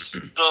is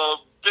the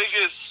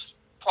biggest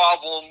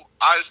problem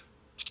I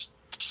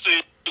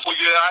see.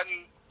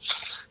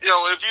 You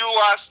know, if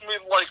you asked me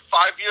like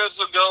 5 years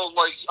ago,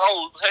 like,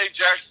 oh, hey,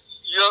 Jack,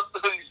 you're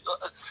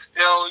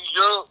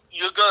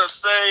gonna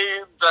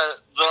say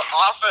that the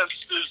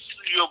offense is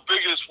your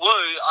biggest worry,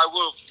 I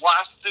would have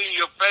laughed in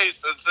your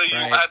face and say you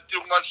had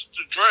too much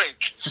to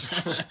drink.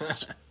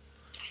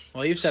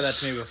 Well, you've said that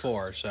to me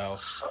before, so.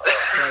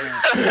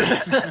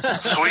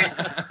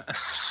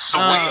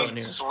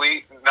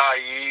 Sweet,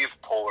 naive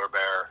polar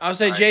bear. I would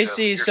say,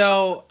 JC, you're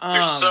so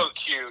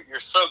cute. You're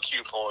so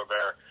cute, polar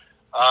bear.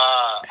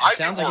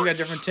 Sounds like you got a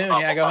different tune.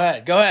 Yeah,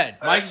 go ahead.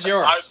 Mike's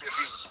yours. I'd be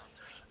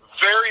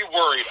very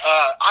worried.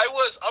 I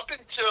was, up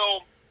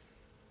until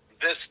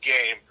this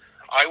game,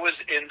 I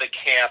was in the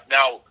camp.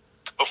 Now,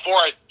 before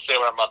I say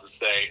what I'm about to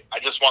say, I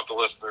just want the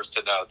listeners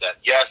to know that,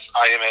 yes,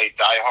 I am a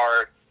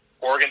diehard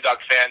Oregon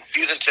Duck fan,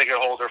 season ticket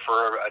holder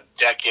for a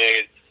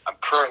decade. I'm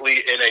currently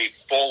in a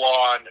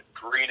full-on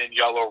green and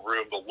yellow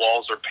room. The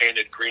walls are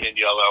painted green and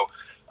yellow.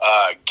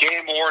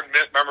 Game-worn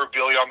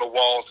memorabilia on the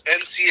walls.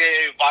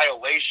 NCAA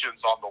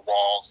violations on the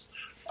walls.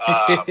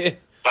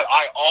 But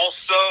I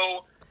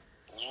also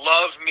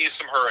love me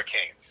some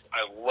Hurricanes.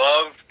 I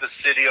love the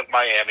city of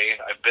Miami.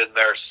 I've been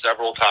there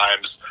several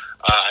times.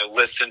 I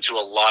listen to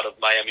a lot of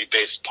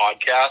Miami-based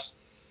podcasts.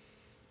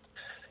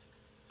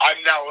 I'm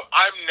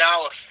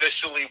now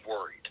officially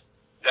worried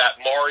that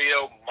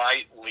Mario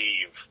might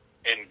leave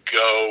and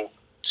go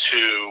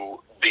to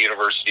the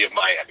University of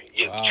Miami.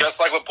 Wow. Just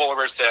like what Polar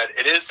Bear said,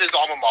 it is his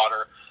alma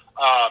mater.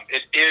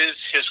 It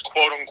is his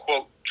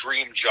quote-unquote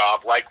dream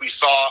job, like we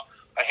saw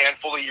a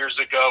handful of years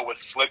ago with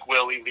Slick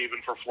Willie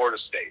leaving for Florida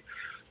State.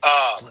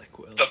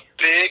 The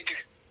big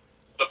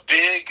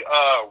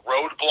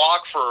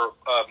roadblock for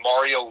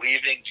Mario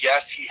leaving,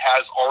 yes, he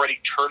has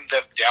already turned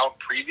them down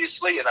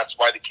previously, and that's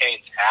why the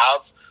Canes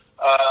have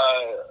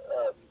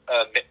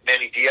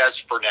Manny Diaz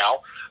for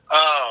now.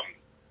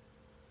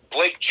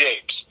 Blake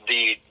James,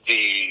 the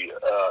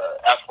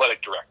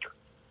athletic director,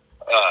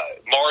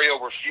 Mario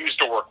refused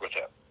to work with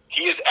him.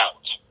 He is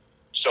out.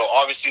 So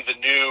obviously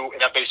and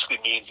that basically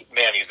means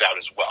Manny's out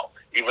as well.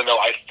 Even though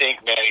I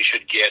think Manny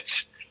should get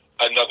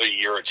another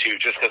year or two,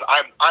 just because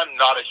I'm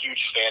not a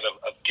huge fan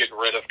of getting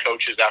rid of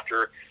coaches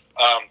after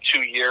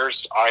 2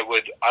 years. I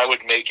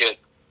would make it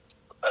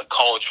a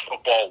college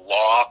football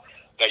law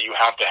that you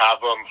have to have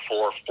them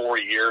for 4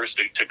 years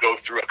to go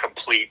through a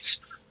complete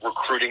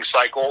recruiting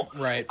cycle.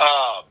 Right.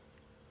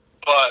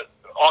 But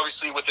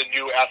obviously with the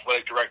new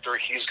athletic director,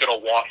 he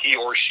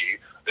or she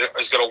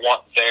is going to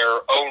want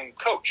their own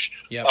coach.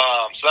 Yep.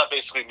 So that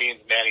basically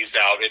means Manny's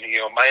out, and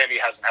Miami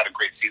hasn't had a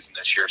great season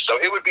this year, so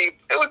it would be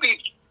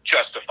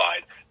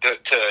justified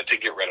to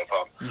get rid of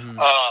him. Mm-hmm.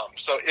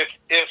 So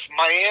if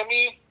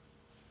Miami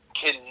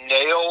can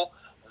nail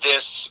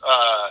this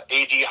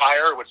AD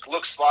hire, which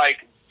looks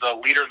like the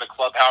leader in the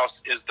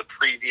clubhouse is the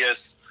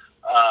previous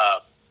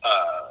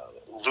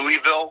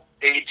Louisville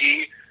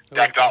AD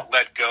that got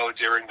let go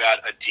during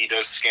that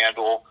Adidas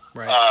scandal.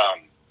 Right.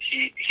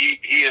 He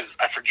is,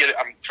 I forget it,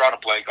 I'm drawing a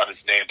blank on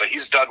his name, but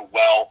he's done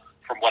well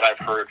from what I've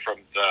heard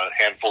from the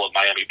handful of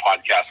Miami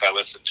podcasts I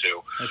listen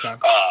to. Okay.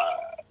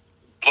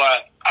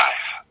 But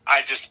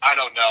I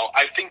don't know.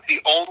 I think the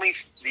only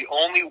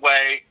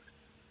way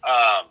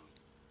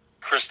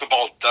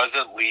Cristobal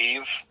doesn't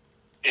leave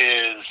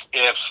is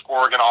if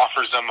Oregon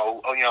offers him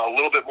a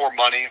little bit more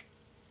money,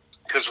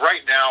 because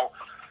right now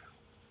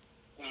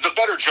the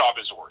better job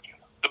is Oregon.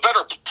 The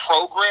better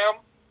program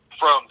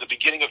from the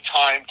beginning of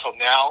time till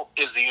now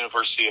is the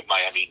University of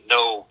Miami.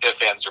 No ifs,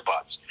 ands, or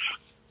buts.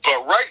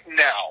 But right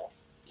now,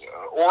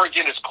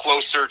 Oregon is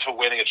closer to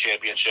winning a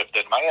championship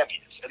than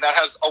Miami is, and that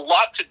has a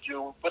lot to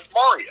do with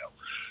Mario.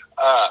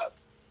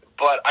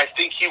 But I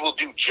think he will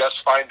do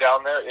just fine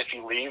down there if he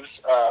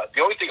leaves.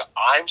 The only thing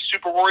I'm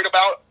super worried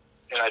about,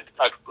 and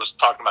I was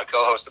talking to my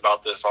co-host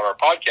about this on our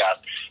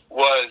podcast,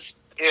 was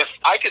if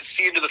I could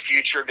see into the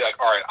future and be like,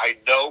 all right, I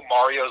know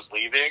Mario's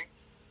leaving.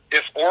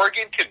 If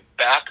Oregon can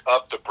back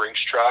up the Brinks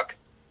truck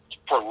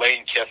for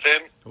Lane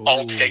Kiffin,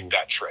 I'll take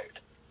that trade.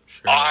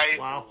 Sure. I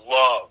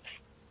love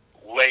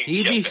Lane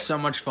He'd Kiffin. be so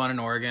much fun in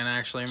Oregon,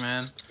 actually,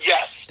 man.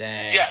 Yes.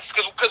 Dang. Yes,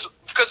 because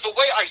the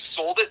way I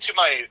sold it to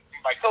my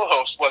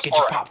co-host was, Get all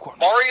your right, popcorn.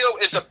 Mario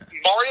is a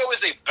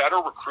better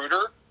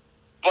recruiter,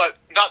 but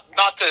not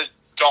the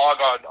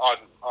dog on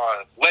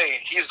Lane.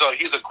 He's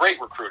a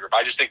great recruiter, but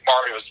I just think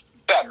Mario's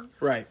better.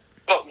 Right.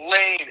 But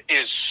Lane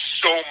is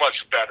so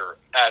much better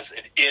as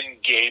an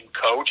in-game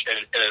coach and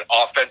an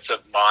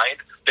offensive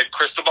mind than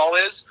Cristobal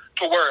is,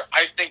 to where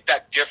I think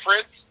that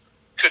difference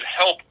could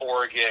help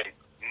Oregon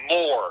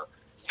more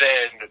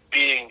than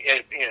being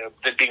a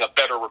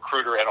better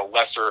recruiter and a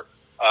lesser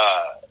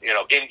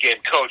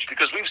in-game coach,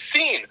 because we've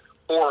seen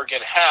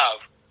Oregon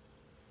have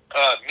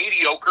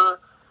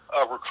mediocre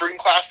recruiting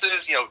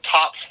classes,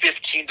 top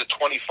 15 to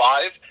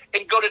 25,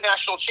 and go to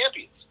national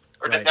champions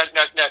or Right.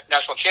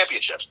 national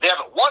championships. They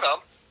haven't won them,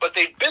 but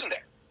they've been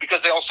there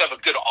because they also have a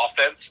good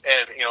offense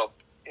and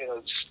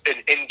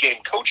an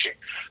in-game coaching.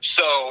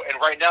 So, and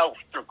right now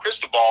through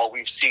Cristobal,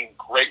 we've seen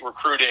great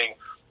recruiting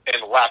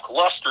and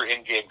lackluster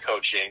in-game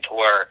coaching, to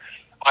where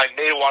I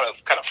may want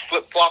to kind of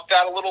flip-flop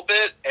that a little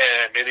bit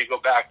and maybe go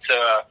back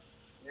to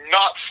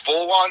not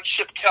full-on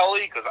Chip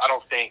Kelly, because I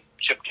don't think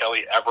Chip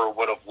Kelly ever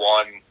would have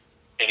won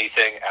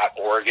anything at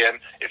Oregon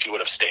if he would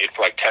have stayed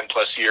for like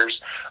 10-plus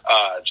years,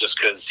 just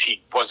because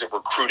he wasn't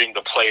recruiting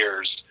the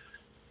players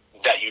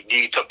that you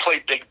need to play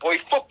big boy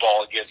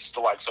football against the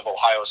likes of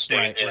Ohio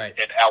State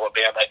and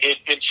Alabama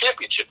in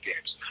championship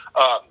games.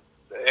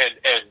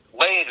 And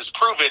Lane has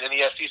proven in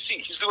the SEC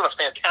he's doing a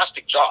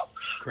fantastic job.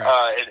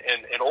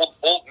 And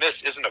Old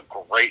Miss isn't a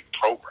great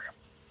program.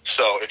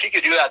 So if he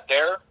could do that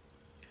there,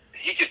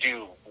 he could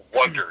do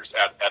wonders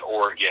at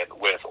Oregon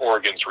with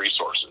Oregon's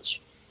resources.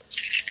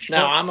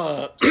 Now I'm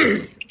a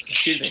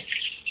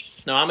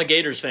I'm a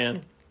Gators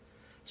fan.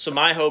 So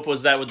my hope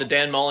was that with the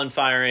Dan Mullen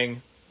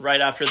firing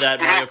right after that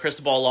Mario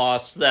Cristobal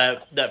loss,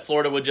 that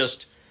Florida would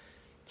just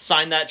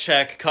sign that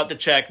check, cut the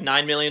check,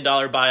 $9 million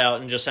buyout,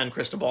 and just send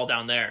Cristobal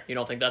down there. You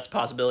don't think that's a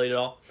possibility at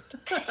all?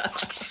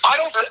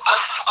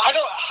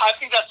 I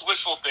think that's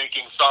wishful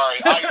thinking. Sorry,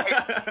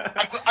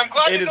 I'm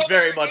glad. It is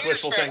very much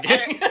wishful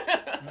thinking.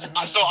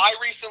 So I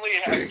recently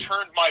had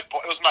turned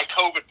it was my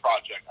COVID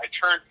project. I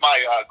turned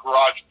my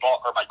garage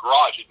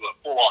into a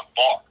full-on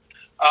bar.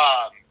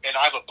 And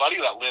I have a buddy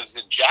that lives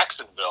in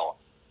Jacksonville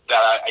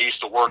that I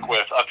used to work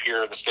with up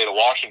here in the state of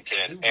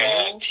Washington,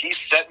 and he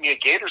sent me a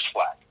Gators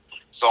flag.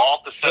 So I'll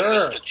have to send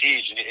this to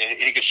Teej, and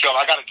he can show him.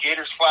 I got a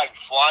Gators flag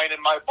flying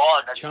in my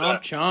bar next to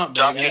Duncan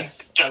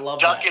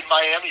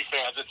Miami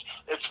fans.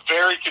 It's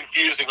very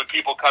confusing when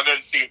people come in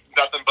and see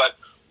nothing but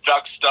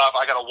Duck stuff.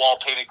 I got a wall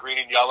painted green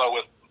and yellow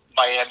with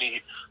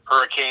Miami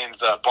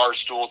Hurricanes bar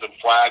stools and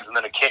flags, and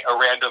then a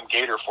random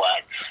Gator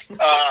flag.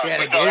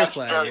 Gator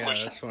flag. Yeah,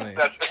 that's funny.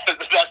 That's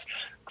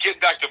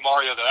getting back to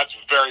Mario, though. That's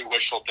very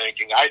wishful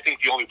thinking. I think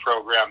the only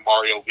program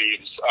Mario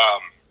leaves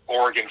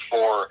Oregon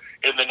for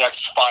in the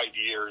next 5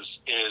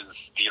 years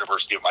is the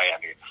University of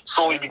Miami,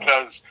 solely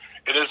because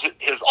it is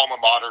his alma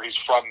mater. He's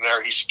from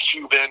there. He's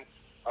Cuban.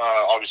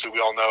 Obviously, we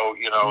all know,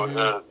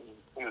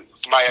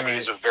 Miami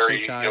is a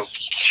very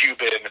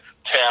Cuban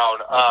town.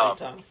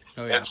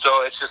 And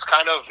so it's just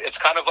kind of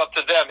up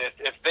to them.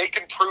 If they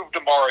can prove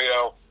to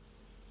Mario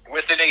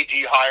with an AD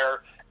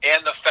hire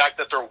and the fact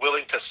that they're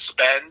willing to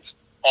spend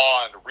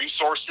on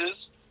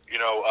resources,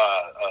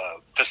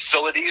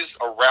 facilities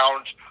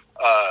around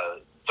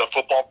the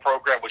football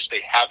program, which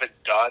they haven't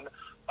done,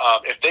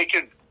 if they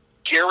can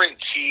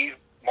guarantee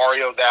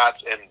Mario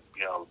that and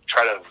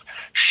try to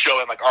show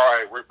him like, all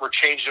right, we're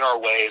changing our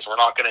ways. We're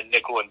not going to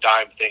nickel and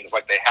dime things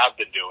like they have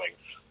been doing.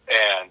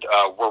 And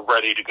we're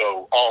ready to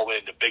go all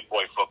into big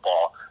boy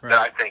football. Then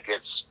I think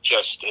it's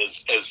just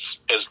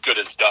as good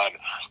as done.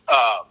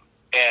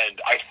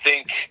 And I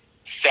think,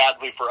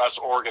 sadly for us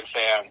Oregon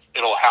fans,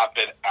 it'll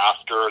happen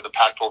after the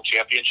Pac-12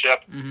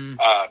 championship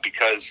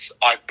because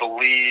I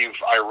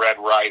believe I read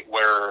right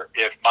where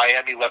if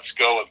Miami lets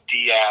go of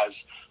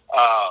Diaz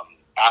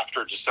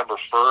after December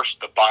 1st,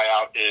 the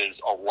buyout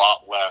is a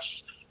lot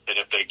less than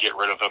if they get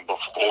rid of him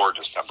before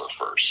December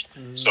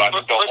 1st. So I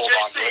think they'll hold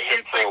on to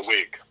him for a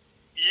week.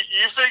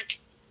 You think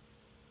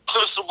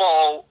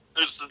Cristobal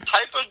is the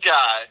type of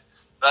guy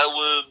that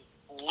would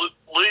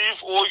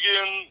leave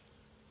Oregon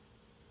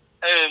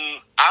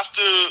and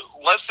after,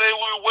 let's say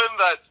we win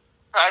that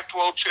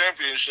Pac-12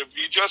 championship,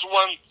 he just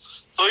won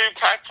 3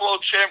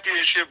 Pac-12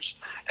 championships,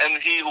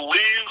 and he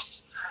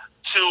leaves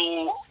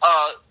to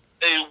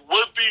a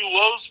would-be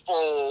Rose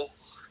Bowl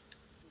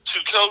to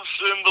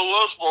coach in the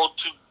Rose Bowl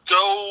to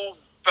go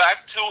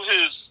back to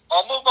his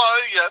alma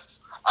mater,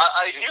 yes.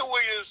 I hear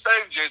what you're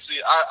saying, JC.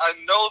 I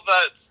know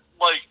that,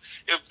 like,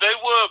 if they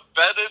were a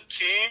better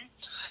team,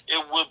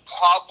 it would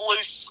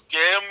probably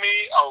scare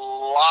me a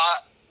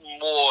lot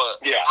more.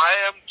 Yeah.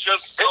 I am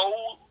just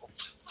so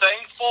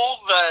thankful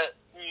that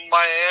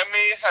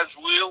Miami has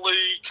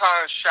really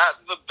kind of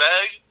shot the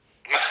bed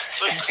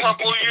the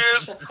couple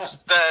years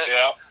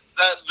that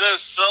they're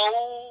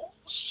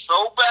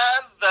so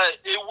bad that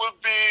it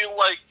would be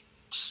like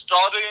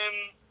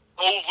starting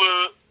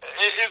over.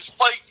 It's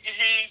like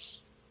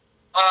he's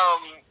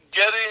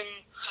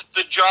getting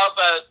the job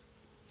at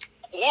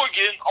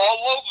Oregon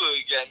all over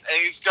again, and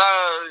he's got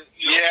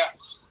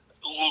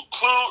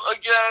recruit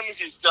again.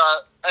 He's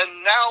got,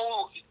 and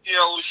now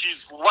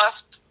he's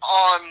left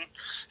on.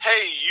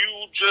 Hey,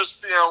 you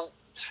just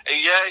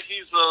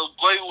he's a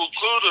great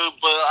recruiter,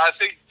 but I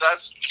think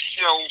that's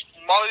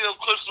Mario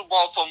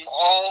Cristobal. From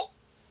all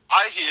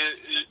I hear,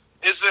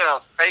 isn't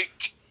a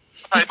fake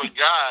type of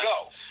guy.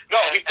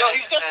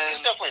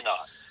 He's definitely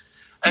not.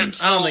 And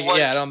so, I don't think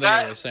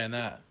anyone's saying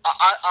that.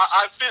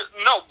 I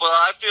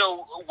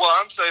feel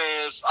what I'm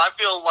saying is I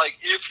feel like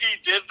if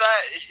he did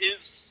that,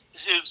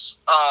 his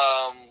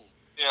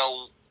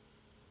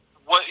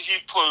what he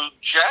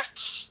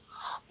projects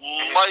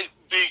might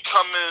be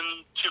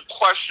coming to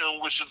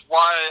question, which is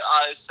why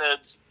I said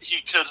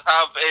he could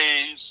have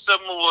a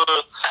similar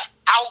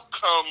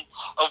outcome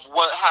of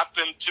what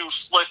happened to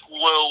Slick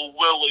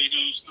Willie,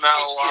 who's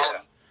now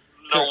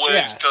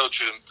he's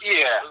coaching.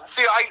 Yeah.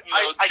 See, I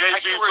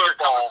get where you're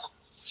coming from.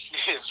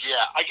 Yeah,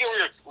 I get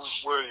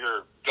where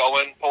you're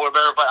going, Polar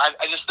Bear, but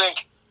I just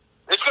think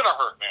it's gonna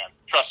hurt, man.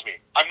 Trust me.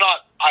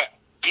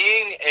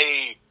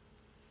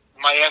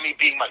 Miami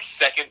being my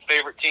second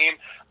favorite team,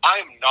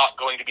 I'm not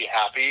going to be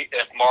happy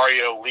if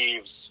Mario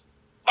leaves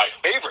my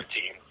favorite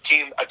team,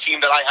 a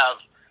team that I have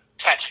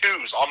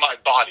tattoos on my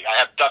body. I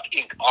have duck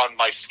ink on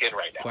my skin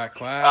right now. Quack,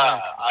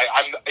 quack.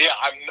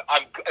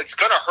 It's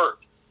gonna hurt.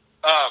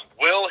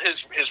 Will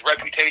his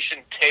reputation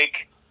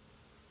take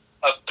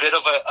a bit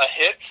of a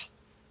hit?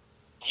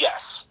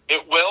 Yes,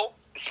 it will.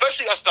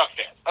 Especially us Duck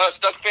fans. Us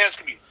Duck fans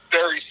can be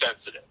very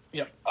sensitive.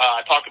 Yep.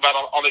 I talked about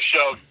on the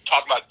show,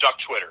 talking about Duck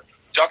Twitter.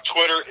 Duck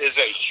Twitter is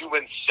a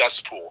human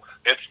cesspool.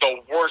 It's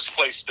the worst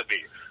place to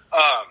be.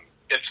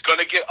 It's going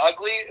to get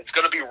ugly. It's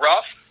going to be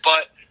rough.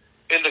 But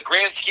in the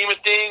grand scheme of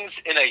things,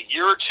 in a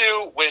year or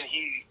two, when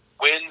he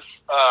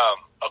wins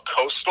a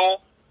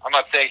Coastal, I'm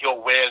not saying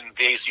he'll win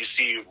the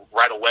ACC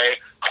right away.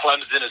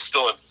 Clemson is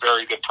still a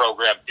very good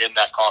program in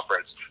that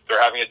conference.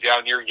 They're having a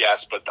down year,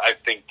 yes, but I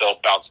think they'll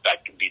bounce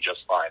back and be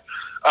just fine.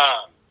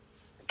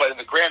 But in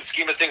the grand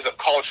scheme of things of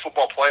college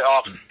football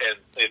playoffs and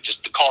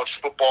just the college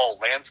football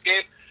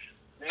landscape,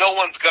 no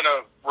one's going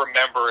to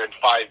remember in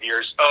 5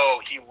 years,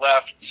 he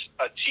left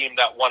a team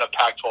that won a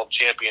Pac-12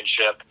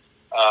 championship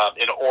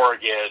in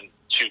Oregon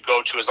to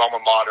go to his alma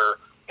mater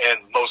and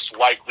most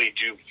likely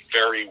do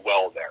very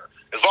well there.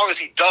 As long as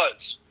he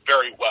does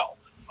very well.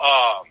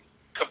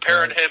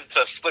 Comparing him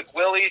to Slick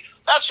Willie,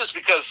 that's just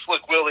because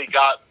Slick Willie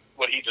got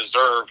what he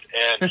deserved,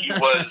 and he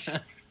was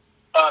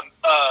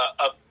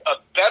a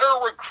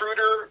better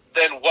recruiter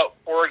than what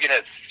Oregon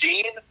had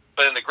seen,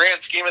 but in the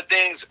grand scheme of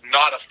things,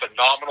 not a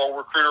phenomenal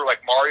recruiter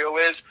like Mario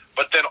is,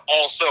 but then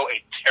also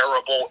a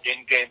terrible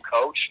in-game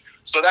coach.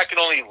 So that can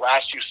only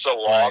last you so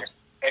long. Right.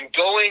 And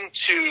going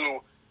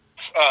to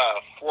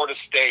Florida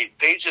State,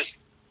 they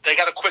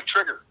got a quick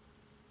trigger.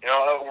 You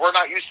know, we're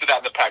not used to that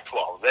in the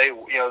Pac-12.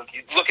 You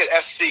look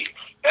at SC.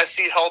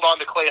 SC held on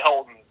to Clay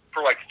Helton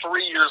for like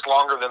 3 years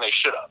longer than they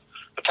should have.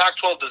 The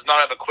Pac-12 does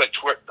not have a quick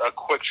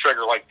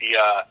trigger like the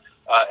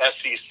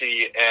SEC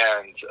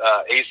and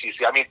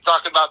ACC. I mean,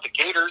 talking about the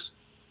Gators,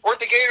 weren't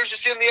the Gators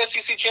just in the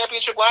SEC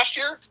championship last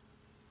year?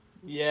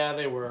 Yeah,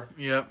 they were.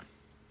 Yep.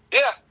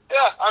 Yeah.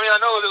 I mean, I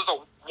know it was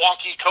a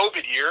wonky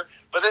COVID year,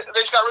 but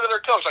they just got rid of their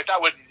coach. Like,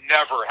 that would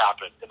never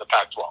happen in the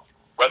Pac-12.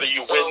 Whether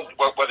you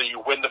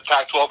win the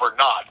Pac-12 or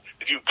not,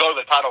 if you go to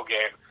the title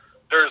game,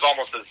 there's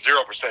almost a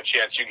 0%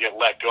 chance you get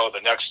let go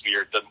the next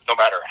year, no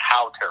matter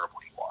how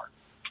terrible you are.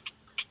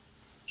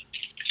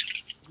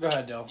 Go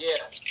ahead, Del.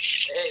 Yeah.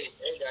 Hey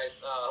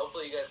guys.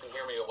 Hopefully you guys can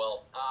hear me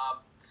well.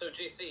 So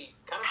JC,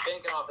 kind of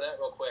banking off of that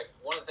real quick,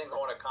 one of the things I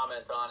want to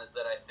comment on is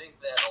that I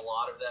think that a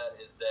lot of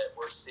that is that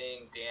we're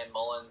seeing Dan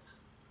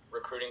Mullen's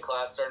recruiting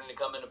class starting to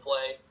come into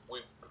play.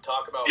 We've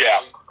talked about weak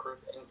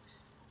recruiting.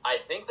 I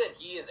think that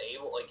he is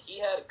able, like, he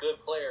had good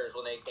players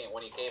when he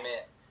came in.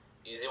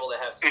 He's able to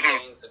have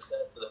sustained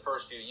success for the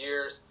first few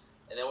years,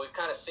 and then we've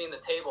kind of seen the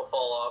table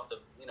fall off the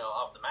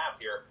map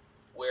here,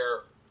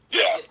 where he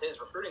gets his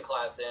recruiting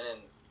class in, and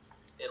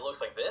it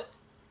looks like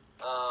this.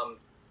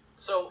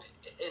 So,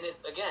 and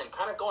it's, again,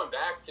 kind of going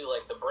back to,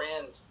 like, the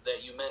brands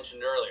that you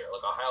mentioned earlier,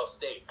 like Ohio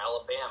State,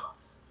 Alabama.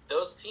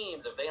 Those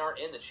teams, if they aren't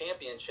in the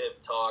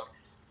championship talk,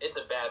 it's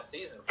a bad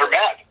season for them.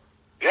 They're bad.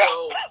 Yeah.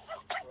 So,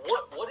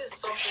 what is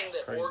something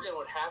that Oregon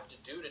would have to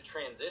do to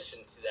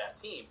transition to that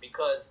team?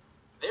 Because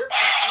they're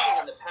competing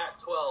in the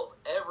Pac-12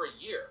 every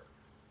year.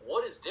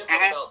 What is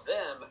different about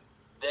them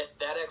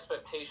that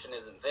expectation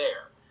isn't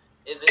there?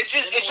 Is it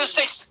just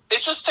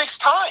takes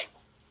time.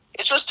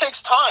 It just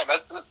takes time.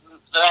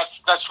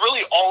 That's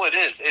really all it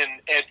is,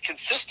 and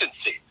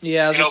consistency.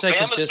 Yeah, I was going to say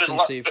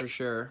consistency for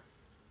sure.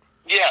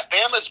 Yeah,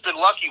 Bama's been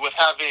lucky with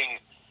having,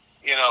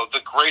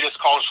 the greatest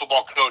college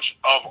football coach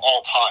of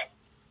all time,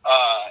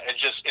 and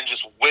just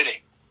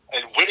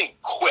winning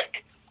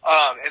quick.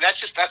 And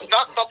that's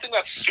not something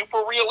that's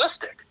super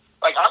realistic.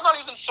 Like, I'm not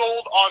even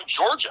sold on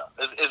Georgia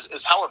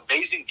is how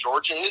amazing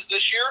Georgia is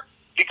this year,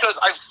 because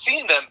I've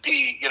seen them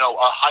be, a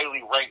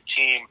highly ranked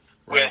team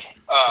with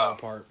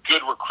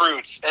good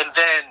recruits, and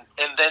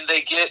then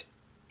they get,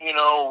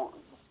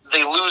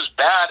 they lose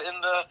bad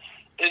in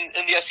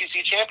the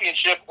SEC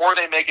championship, or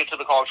they make it to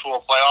the college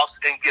football playoffs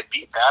and get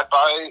beat bad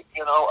by,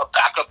 a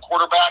backup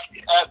quarterback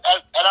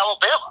at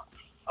Alabama.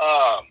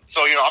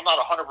 So, I'm not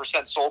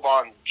 100% sold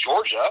on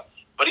Georgia,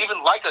 but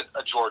even like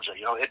a Georgia,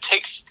 it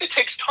takes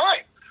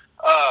time.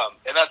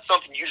 And that's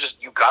something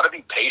you got to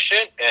be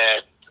patient.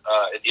 And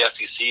in the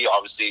SEC,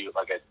 obviously,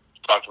 like I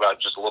talked about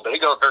just a little bit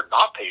ago, they're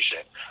not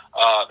patient.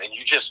 And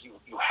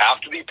you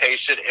have to be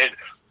patient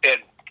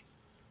and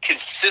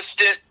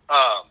consistent,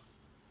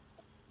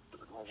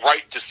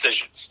 right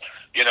decisions,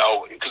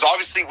 because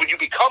obviously when you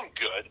become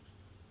good,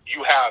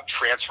 you have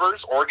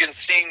transfers. Oregon's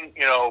seeing,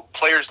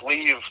 players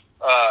leave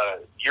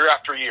year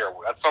after year.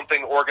 That's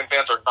something Oregon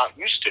fans are not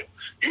used to.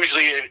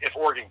 Usually if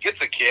Oregon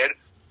gets a kid,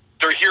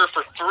 they're here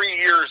for 3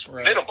 years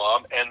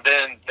minimum, and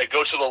then they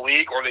go to the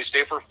league or they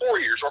stay for 4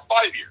 years or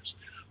 5 years.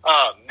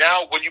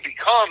 Now when you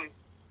become,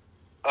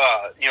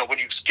 when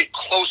you get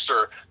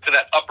closer to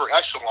that upper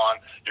echelon,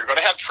 you're going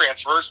to have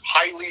transfers,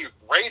 highly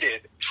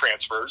rated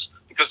transfers,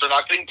 because they're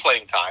not getting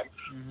playing time.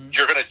 Mm-hmm.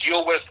 You're going to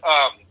deal with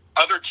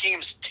other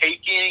teams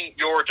taking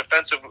your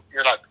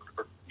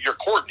your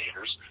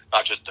coordinators,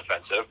 not just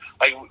defensive.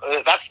 Like,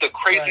 that's the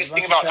craziest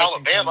thing about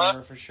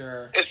Alabama. For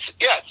sure. It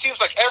seems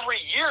like every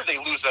year they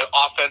lose an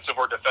offensive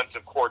or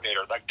defensive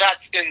coordinator. Like,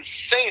 that's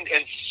insane,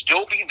 and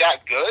still be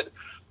that good.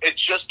 It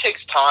just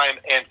takes time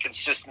and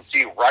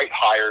consistency, right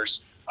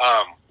hires,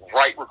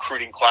 right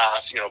recruiting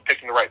class,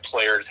 picking the right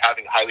players,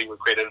 having highly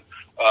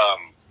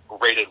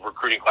rated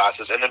recruiting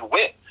classes, and then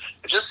win.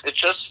 It just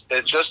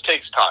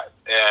takes time.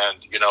 And,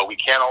 we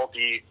can't all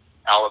be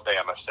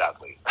Alabama,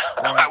 sadly.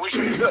 I wish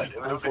we could.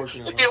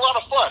 It'd be a lot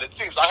of fun. It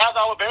seems. I have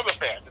Alabama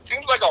fans. It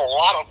seems like a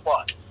lot of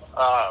fun.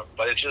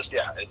 But it's just,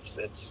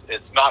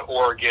 it's not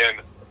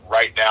Oregon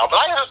right now. But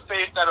I have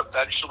faith that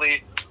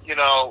eventually,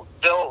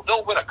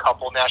 they'll win a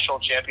couple national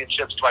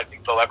championships. Do I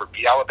think they'll ever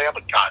beat Alabama?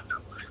 God, no.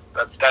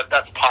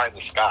 That's pie in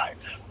the sky.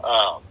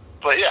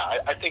 But yeah,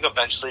 I think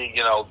eventually,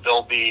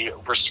 they'll be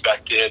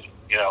respected,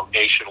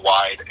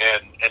 nationwide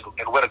and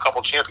win a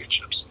couple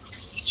championships.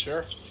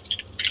 Sure.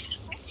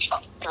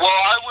 Well,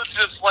 I would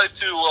just like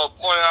to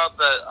point out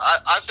that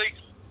I think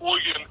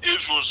Oregon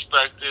is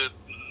respected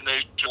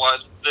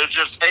nationwide. They're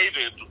just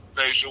hated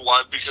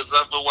nationwide because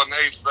everyone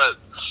hates that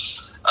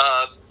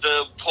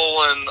they're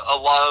pulling a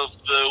lot of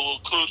the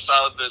recruits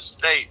out of the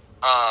state.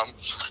 I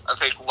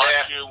think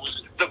last year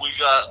we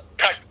got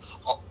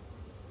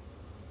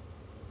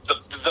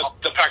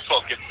the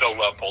Pac-12 gets no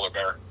love, Polar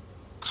Bear.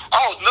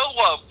 Oh, no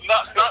love,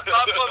 not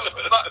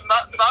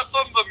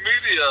from the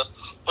media,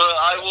 but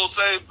I will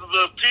say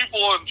the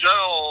people in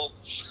general,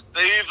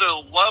 they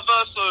either love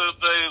us or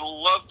they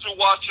love to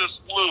watch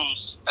us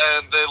lose,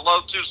 and they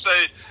love to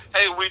say,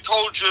 "Hey, we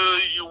told you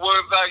you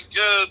weren't that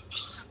good."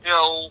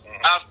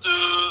 after,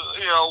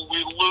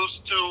 we lose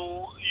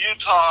to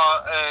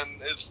Utah,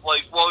 and it's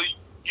like, well,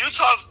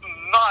 Utah's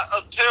not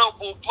a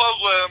terrible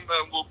program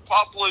and will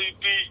probably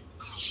beat,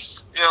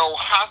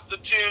 half the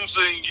teams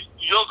in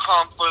your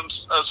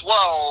conference as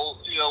well.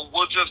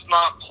 We're just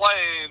not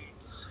playing,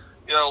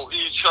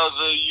 each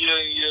other year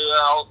in, year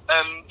out.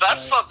 And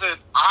that's something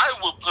I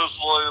would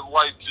personally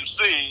like to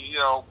see.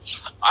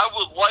 I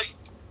would like,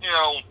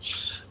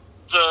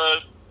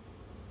 the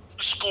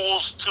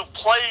schools to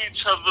play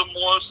each other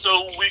more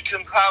so we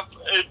can have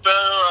a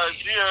better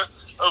idea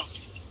of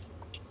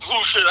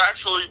who should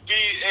actually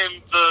be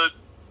in the,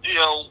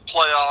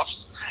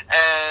 playoffs.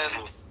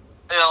 And,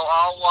 I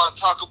don't want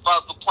to talk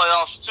about the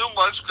playoffs too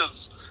much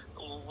because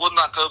we're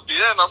not going to be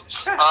in them.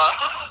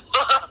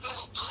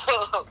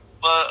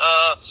 But,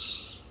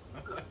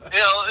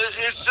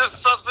 it's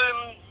just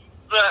something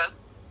that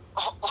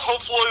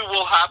hopefully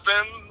will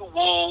happen.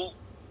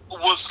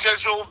 We're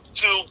scheduled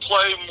to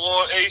play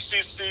more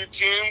ACC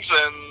teams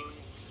and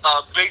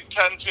Big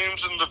Ten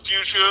teams in the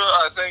future,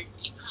 I think.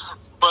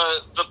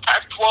 But the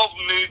Pac-12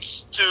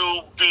 needs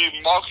to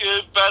be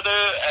marketed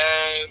better,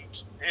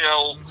 and,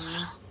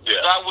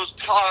 that was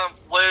kind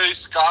of Larry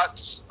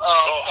Scott's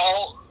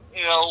fault.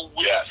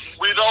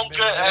 We don't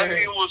get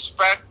any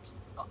respect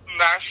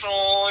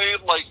nationally.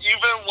 Like,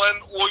 even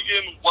when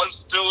Oregon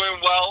was doing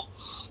well,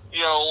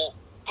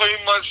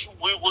 pretty much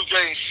we were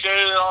getting shit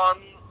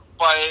on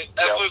by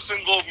every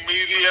single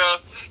media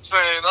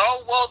saying,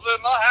 oh, well,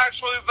 they're not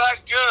actually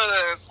that good.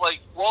 And it's like,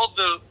 well,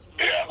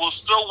 we'll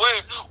still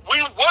win.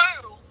 We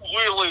weren't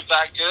really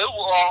that good.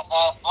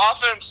 Our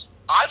offense,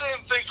 I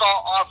didn't think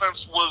our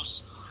offense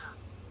was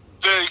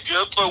very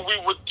good, but we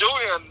were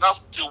doing enough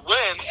to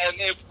win.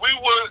 And if we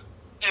were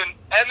in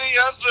any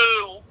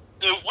other,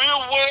 if we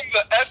were in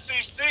the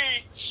SEC,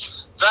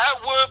 that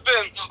would have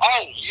been,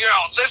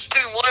 this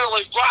team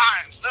really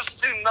grinds. This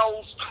team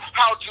knows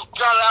how to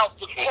gut out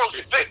the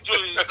close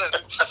victories. And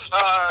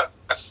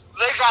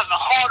they got the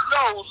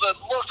hard nose and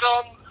look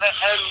on,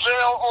 and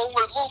they'll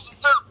only lose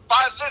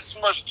by this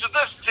much to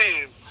this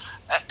team.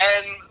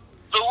 And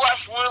the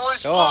ref really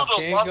screwed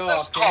them on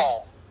this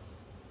call.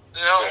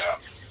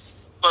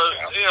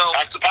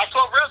 But,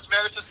 Pac-12 refs,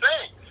 man, it's a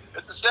saying.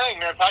 It's a saying,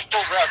 man. Pac-12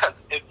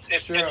 refs,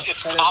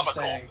 it's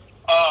comical.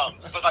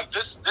 But, like,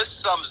 this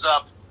sums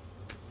up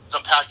the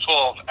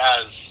Pac-12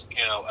 as,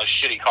 a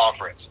shitty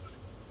conference.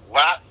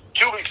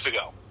 2 weeks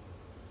ago,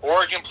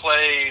 Oregon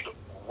played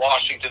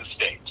Washington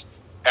State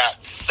at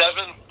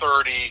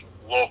 7:30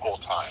 local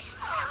time,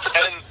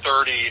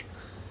 10:30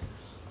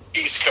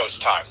 East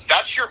Coast time.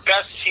 That's your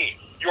best team.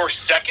 Your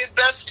second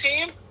best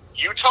team,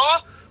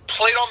 Utah,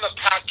 played on the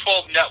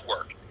Pac-12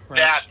 network. Right.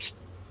 That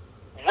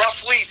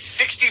roughly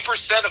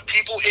 60% of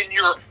people in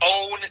your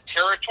own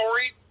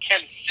territory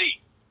can see.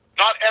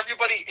 Not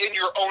everybody in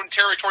your own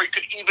territory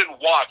could even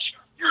watch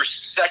your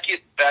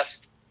second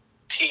best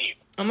team.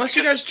 Unless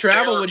you guys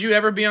travel, would you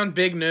ever be on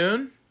Big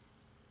Noon?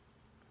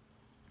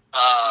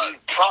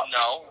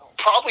 No.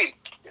 Probably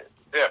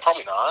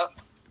not.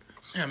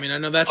 Yeah, I mean, I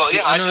know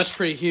that's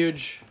pretty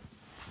huge.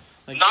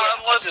 Like, not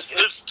unless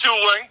it's two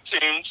ranked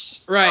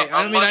teams. Right.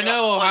 I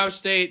know Ohio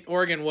State,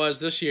 Oregon was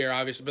this year,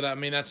 obviously, but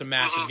that's a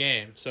massive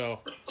game. So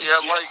yeah,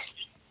 like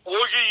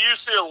Oregon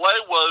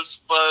UCLA was,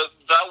 but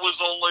that was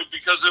only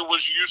because it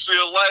was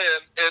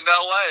UCLA in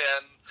LA,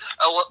 and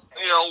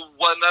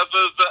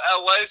whenever the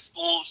LA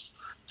schools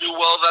do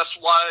well, that's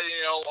why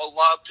a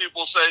lot of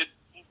people say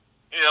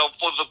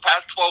for the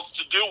Pac-12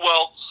 to do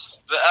well,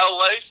 the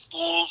LA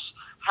schools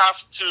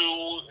have to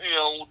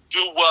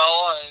do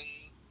well, and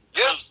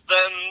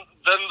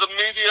then the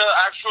media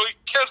actually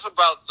cares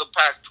about the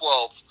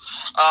Pac-12.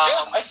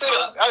 I say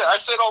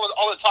it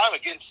all the time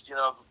against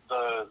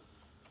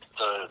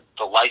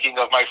the liking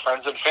of my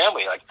friends and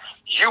family. Like,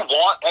 you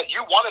want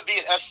to be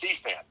an SC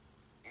fan.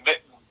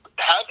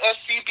 Have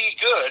SC be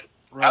good.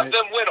 Right. Have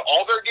them win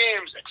all their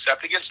games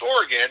except against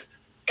Oregon,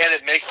 and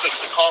it makes the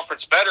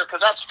conference better because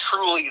that's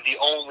truly the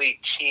only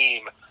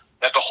team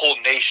that the whole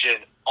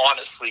nation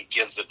honestly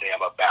gives a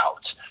damn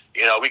about.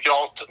 We can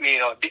all,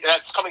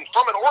 that's coming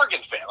from an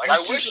Oregon fan. Like,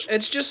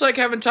 it's just like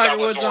having Tiger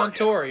Woods on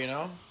tour,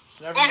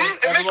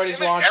 Everybody's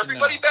watching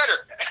everybody now.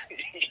 Better.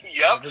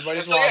 Yep.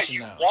 Everybody's watching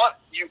now.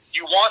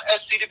 You want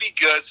SC to be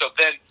good, so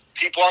then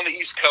people on the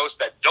East Coast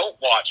that don't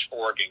watch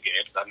Oregon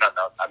games, I'm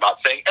not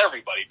saying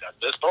everybody does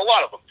this, but a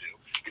lot of them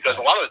do, because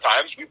a lot of the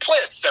times we play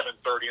at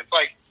 7:30. It's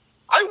like,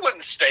 I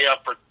wouldn't stay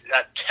up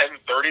at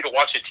 10:30 to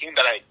watch a team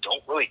that I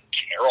don't really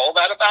care all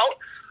that about.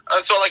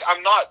 And so, like,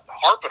 I'm not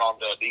harping on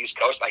the East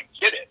Coast. I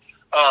get it.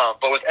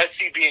 But with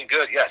SC being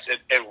good, yes,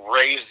 it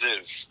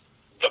raises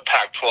the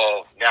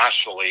Pac-12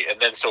 nationally. And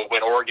then so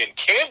when Oregon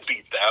can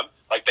beat them,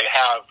 like they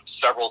have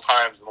several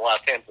times in the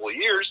last handful of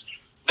years,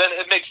 then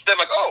it makes them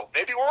like, oh,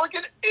 maybe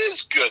Oregon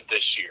is good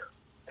this year.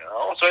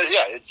 So,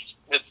 yeah, it's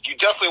you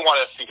definitely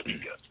want SC to be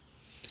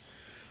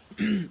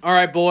good. All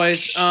right,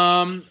 boys.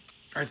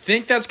 I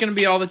think that's going to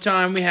be all the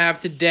time we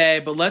have today,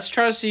 but let's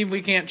try to see if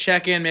we can't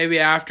check in maybe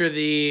after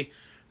the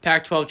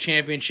Pac-12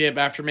 championship,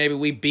 after maybe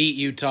we beat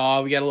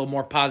Utah. We got a little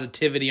more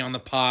positivity on the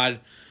pod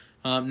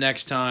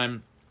next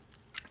time.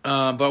 But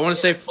I want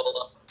to say,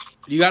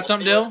 you got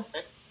something, Dill?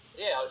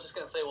 Yeah, I was just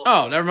gonna say.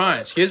 Oh, never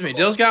mind. Excuse me.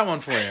 Dill's got one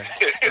for you.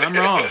 I'm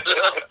wrong.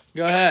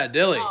 Go ahead,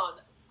 Dilly.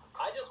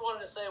 I just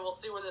wanted to say we'll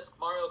see where this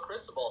Mario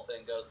Cristobal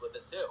thing goes with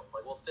it too.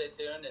 Like we'll stay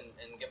tuned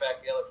and get back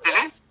together for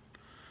that.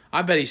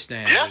 I bet he's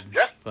staying.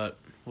 Yeah. But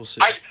we'll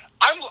see.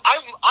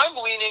 I'm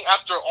leaning,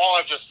 after all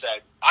I've just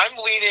said, I'm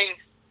leaning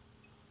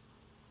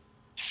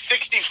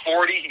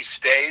 60-40 he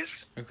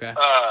stays. Okay.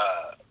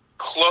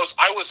 Close.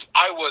 I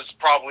was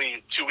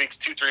probably 3 weeks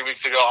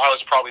ago, I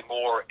was probably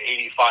more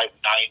 85-90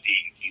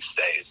 he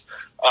stays.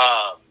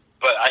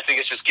 But I think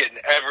it's just getting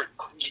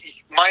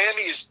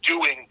Miami is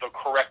doing the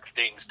correct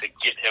things to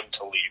get him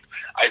to leave.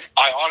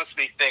 I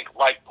honestly think,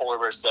 like Polar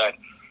Bear said,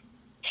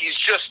 he's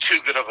just too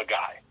good of a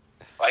guy.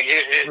 Like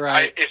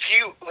right. If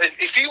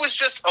he was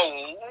just a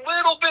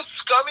little bit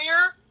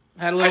scummier,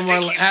 had a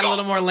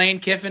little more Lane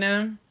Kiffin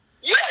in him.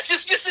 Yeah,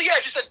 just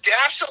a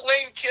dash of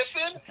Lane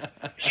Kiffin,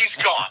 he's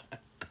gone.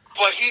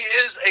 But he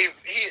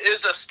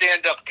is a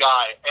stand-up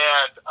guy,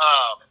 and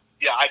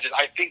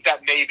I think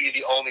that may be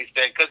the only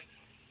thing, because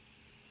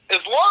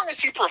as long as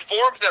he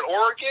performs at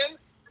Oregon,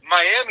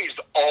 Miami's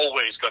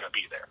always going to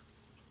be there.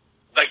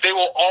 Like, they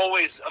will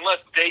always,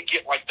 unless they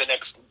get like the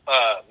next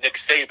Nick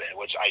Saban,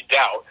 which I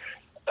doubt.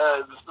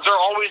 They're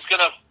always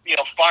going to,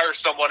 fire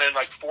someone in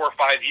like 4 or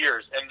 5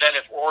 years, and then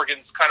if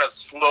Oregon's kind of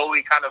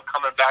slowly kind of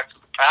coming back to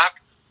the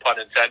pack, pun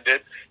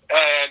intended,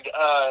 and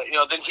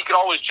then he could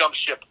always jump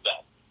ship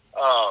then.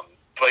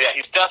 But yeah,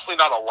 he's definitely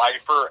not a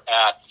lifer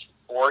at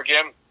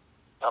Oregon.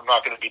 I'm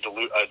not going to be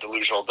a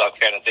delusional Duck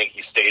fan and think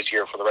he stays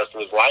here for the rest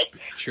of his life.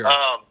 Sure.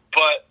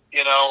 But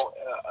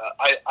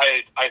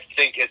I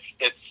think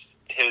it's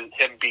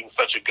him being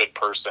such a good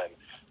person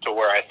to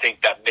where I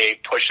think that may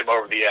push him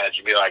over the edge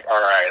and be like, all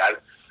right,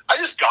 I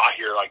just got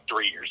here like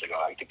 3 years ago.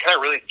 Like, to kind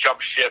of really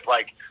jump ship,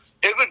 like,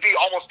 it would be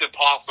almost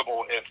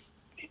impossible if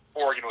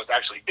Oregon was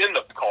actually in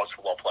the college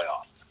football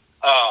playoff.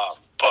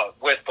 But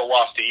with the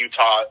loss to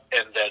Utah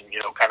and then,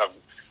 kind of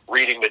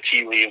reading the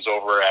tea leaves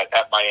over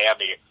at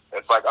Miami,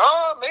 it's like,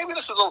 maybe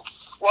this is a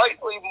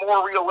slightly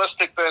more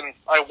realistic than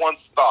I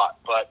once thought.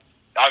 But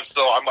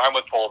I'm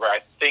with Polar. I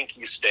think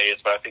he stays,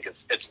 but I think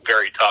it's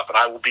very tough, and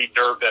I will be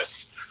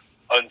nervous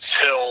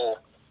until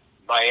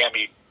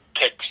Miami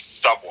picks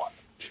someone.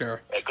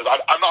 Sure. Because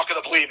I'm not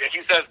going to believe if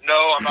he says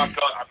no. I'm not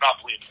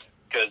believing it,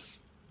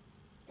 because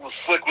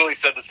Slick Willie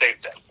said the same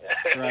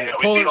thing. Right.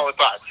 We see it all the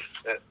time.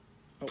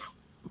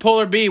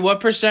 Polar B,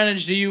 what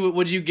percentage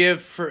would you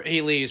give for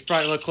he leaves?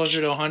 Probably a little closer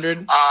to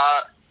 100.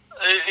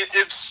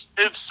 It's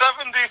 70-30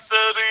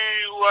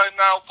 right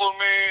now for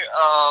me.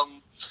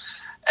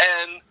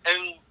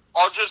 And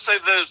I'll just say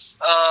this: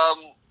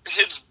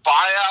 his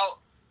buyout,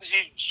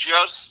 he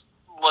just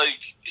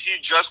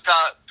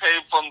got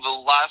paid from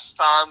the last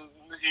time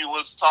he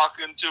was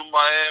talking to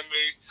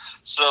Miami.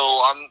 So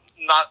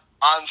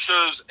I'm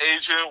sure his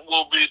agent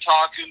will be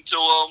talking to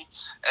him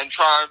and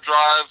trying to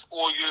drive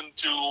Oregon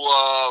to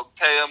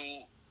pay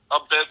him a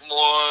bit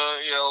more,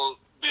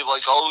 be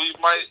like, oh, he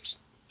might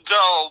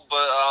go,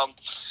 but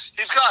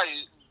he's got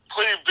a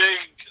pretty big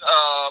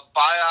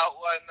buyout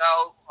right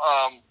now.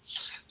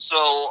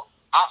 So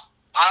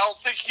I don't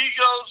think he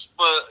goes,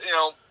 but,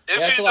 if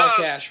that's he a lot does,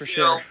 of cash for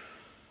sure.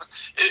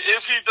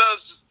 If he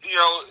does,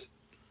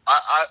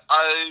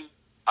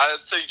 I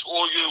think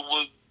Oregon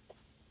would,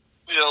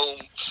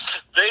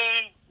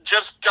 they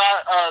just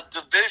got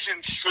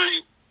Division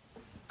Street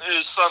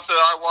is something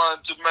I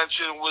wanted to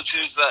mention, which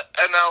is the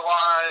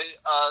NLI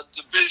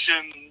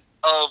division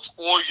of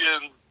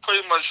Oregon,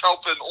 pretty much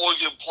helping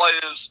Oregon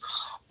players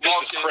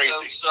market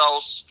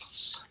themselves.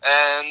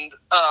 And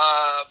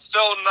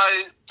Phil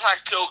Knight,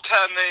 Pat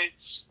Kilkenny,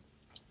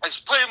 it's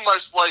pretty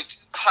much like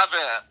having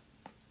an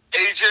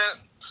agent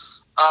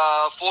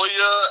for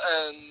you,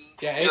 and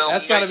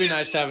that's got to be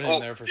nice having him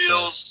there for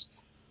sure.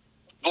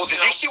 Well, did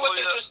you see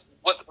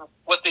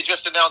what they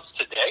just announced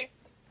today?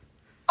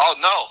 Oh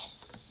no!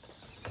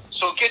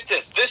 So get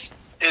this. This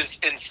is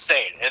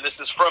insane, and this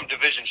is from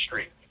Division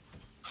Street.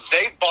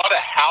 They bought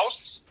a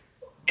house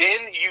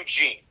in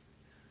Eugene,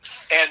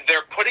 and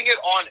they're putting it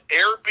on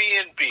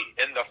Airbnb.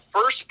 And the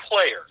first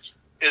player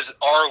is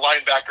our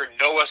linebacker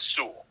Noah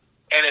Sewell,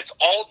 and it's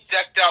all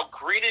decked out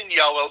green and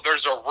yellow.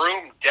 There's a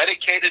room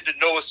dedicated to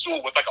Noah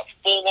Sewell with like a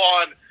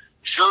full-on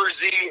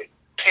jersey,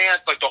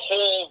 pants, like the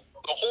whole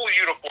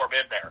uniform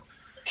in there.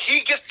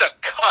 He gets a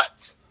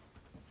cut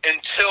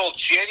until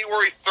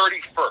January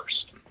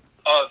 31st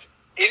of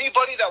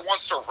anybody that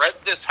wants to rent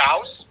this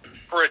house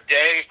for a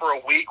day, for a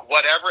week,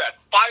 whatever, at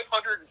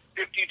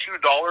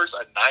 $552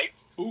 a night.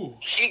 Ooh.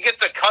 He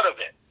gets a cut of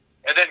it.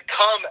 And then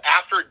come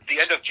after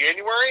the end of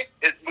January,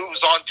 it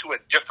moves on to a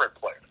different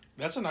player.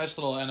 That's a nice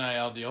little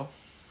NIL deal,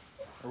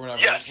 or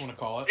whatever yes. you want to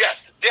call it.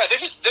 Yes. Yeah, they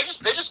just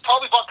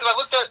probably bought, because I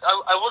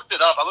looked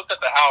it up. I looked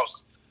at the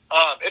house.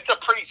 It's a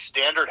pretty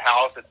standard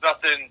house. It's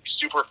nothing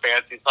super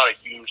fancy. It's not a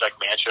huge like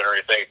mansion or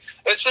anything.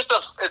 It's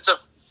a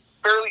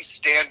fairly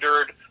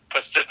standard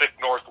Pacific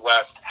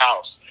Northwest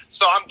house.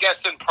 So I'm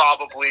guessing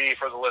probably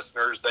for the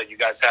listeners that you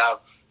guys have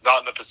not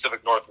in the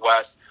Pacific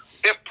Northwest,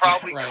 it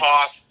probably Right.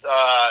 cost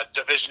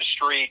Division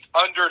Street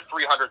under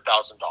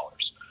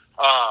 $300,000.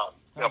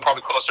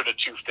 Probably closer to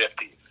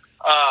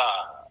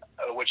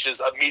 $250,000, which is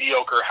a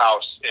mediocre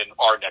house in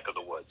our neck of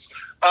the woods.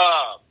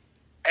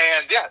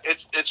 And yeah,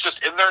 it's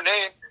just in their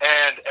name.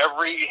 And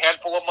every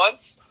handful of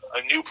months,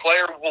 a new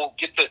player will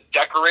get to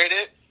decorate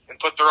it and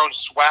put their own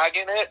swag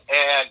in it,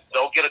 and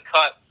they'll get a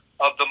cut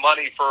of the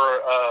money for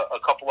a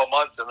couple of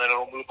months, and then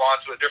it'll move on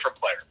to a different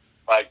player.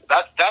 Like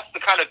that's the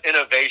kind of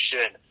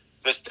innovation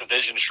this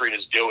Division Street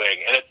is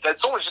doing, and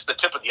that's only just the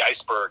tip of the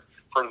iceberg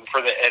for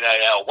the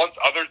NIL. Once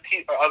other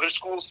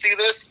schools see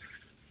this,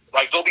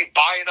 like they'll be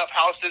buying up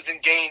houses in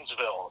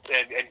Gainesville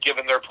and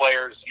giving their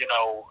players,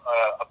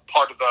 a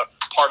part of the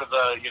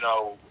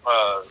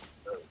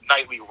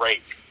nightly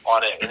rate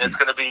on it, and it's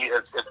gonna be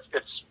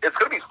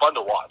fun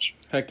to watch.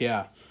 Heck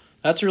yeah.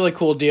 That's a really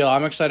cool deal.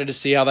 I'm excited to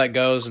see how that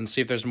goes and see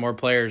if there's more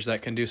players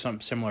that can do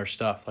some similar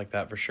stuff like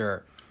that for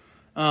sure.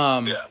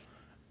 Yeah.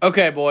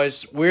 Okay,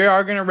 boys, we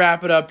are going to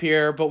wrap it up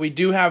here, but we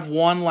do have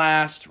one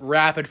last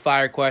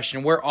rapid-fire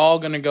question. We're all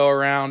going to go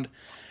around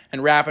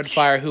and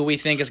rapid-fire who we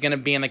think is going to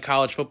be in the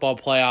college football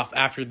playoff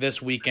after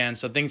this weekend.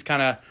 So things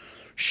kind of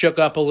shook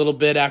up a little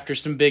bit after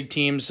some big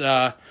teams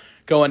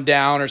going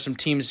down or some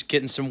teams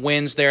getting some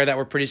wins there that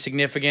were pretty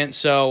significant.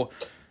 So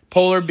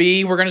Polar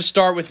B, we're going to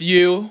start with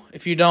you,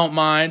 if you don't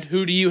mind.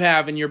 Who do you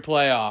have in your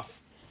playoff?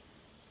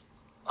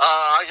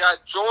 I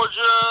got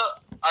Georgia,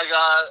 I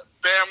got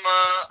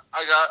Bama,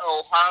 I got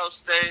Ohio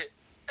State,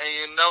 and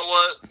you know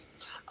what?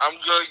 I'm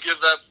going to give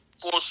that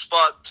fourth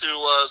spot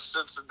to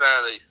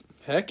Cincinnati.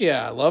 Heck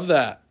yeah, I love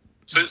that.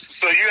 So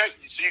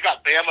you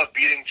got Bama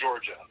beating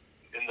Georgia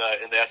in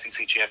the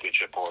SEC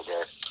championship, Polar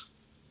Bear.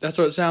 That's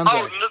what it sounds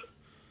like.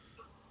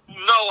 No,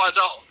 I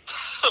don't.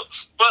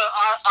 But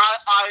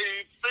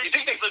I think, You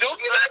think they still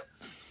get it?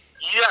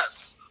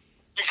 Yes,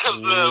 because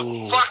the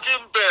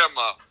fucking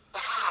Bama.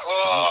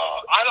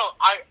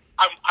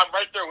 I'm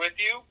right there with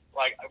you.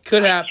 Like,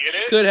 Could I get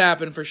it,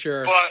 happen for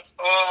sure. but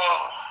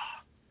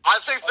I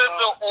think they're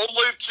the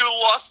only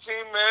two-loss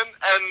team in,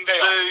 and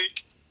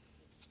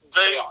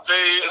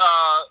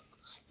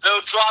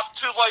they'll drop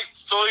to like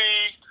 3.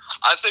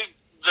 I think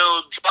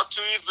they'll drop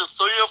to either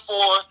 3 or 4,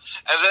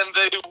 and then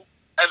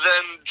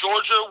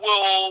Georgia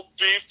will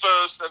be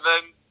first, and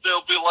then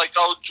they'll be like,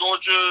 oh,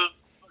 Georgia,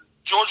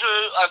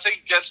 I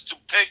think gets to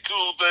pick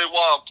who they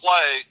want to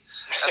play,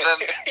 and then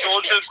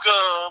Georgia's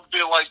gonna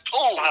be like,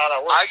 oh,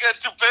 I get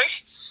to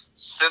pick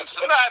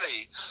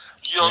Cincinnati.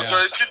 You're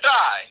going to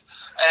die.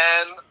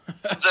 And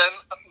then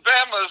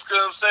Bama's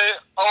going to say,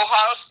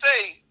 Ohio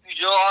State,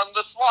 you're on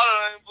the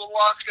slaughtering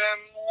block,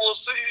 and we'll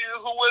see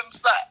who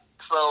wins that.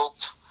 So,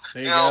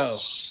 there you go.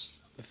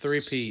 The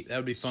three-peat. That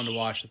would be fun to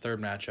watch, the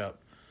third matchup.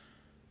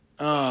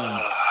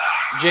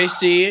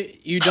 JC,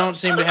 you don't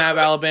seem to have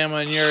Alabama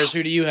in yours.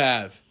 Who do you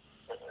have?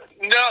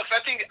 No,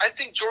 'cause I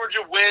think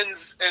Georgia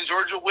wins, and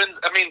Georgia wins.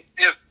 I mean,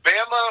 if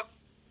Bama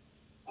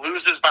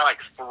loses by like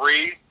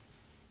 3,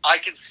 I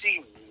could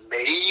see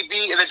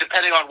maybe, and then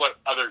depending on what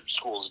other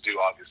schools do,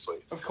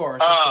 obviously. Of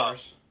course, of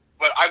course.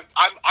 But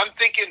I'm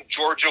thinking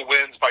Georgia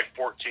wins by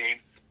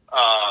 14,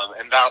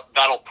 and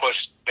that'll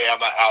push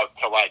Bama out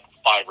to like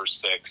 5 or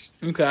 6.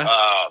 Okay.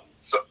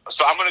 So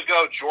I'm gonna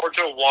go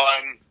Georgia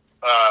 1,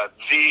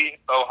 the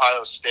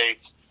Ohio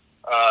State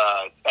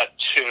at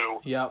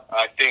 2. Yep.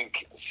 I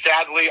think,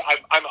 sadly,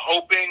 I'm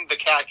hoping the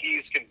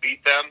Khakis can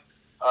beat them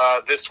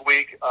this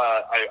week.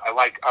 I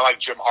like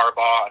Jim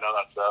Harbaugh. I know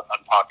that's an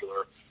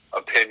unpopular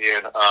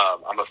opinion.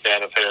 I'm a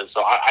fan of his,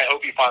 so I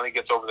hope he finally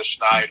gets over the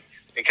schneid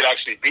and can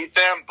actually beat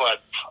them.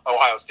 But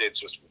Ohio State's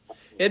just.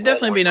 It'd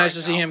definitely be nice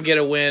to see him get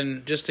a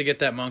win just to get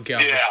that monkey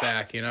off his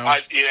back, you know?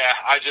 I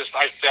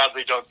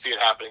sadly don't see it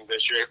happening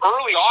this year.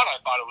 Early on, I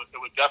thought it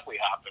would definitely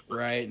happen.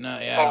 Right. No,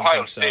 yeah,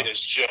 Ohio State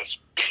is just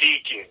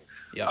peaking.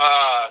 Yep.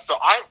 So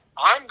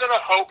I'm going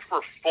to hope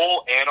for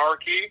full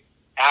anarchy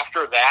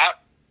after that,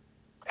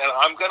 and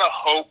I'm going to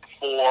hope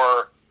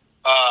for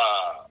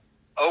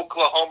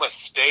Oklahoma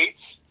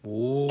State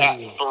at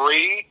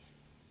 3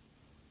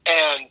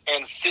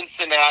 and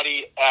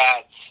Cincinnati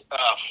at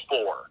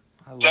 4.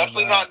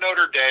 Definitely not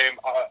Notre Dame.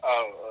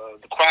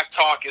 The Quack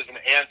Talk is an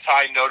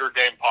anti-Notre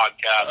Dame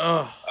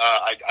podcast.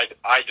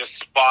 I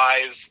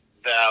despise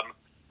them.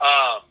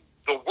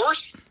 The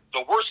worst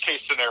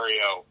case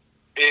scenario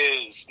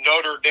is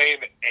Notre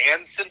Dame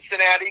and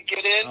Cincinnati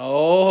get in.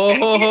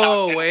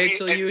 Wait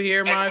till you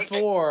hear my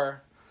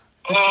 4.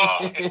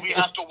 And we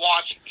have to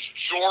watch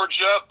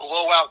Georgia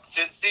blow out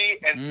Cincy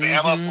and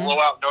Bama blow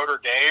out Notre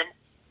Dame.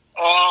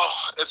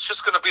 It's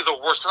just going to be the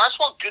worst. And I just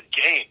want good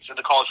games in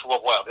the college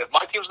football playoff. If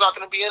my team's not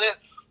going to be in it,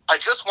 I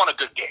just want a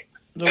good game.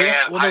 The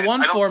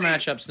 1-4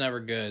 matchup's never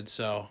good,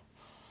 so.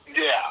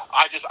 Yeah,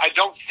 I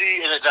don't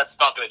see, and that's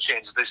not going to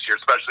change this year,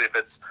 especially if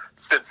it's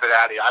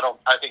Cincinnati.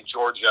 I think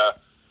Georgia,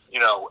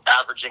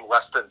 averaging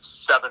less than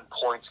 7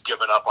 points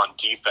given up on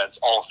defense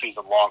all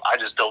season long. I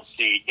just don't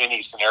see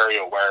any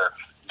scenario where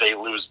they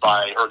lose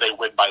by or they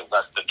win by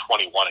less than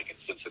 21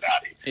 against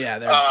Cincinnati. Yeah,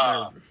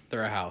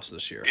 they're a house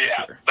this year.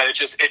 Yeah, for sure. But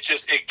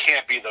it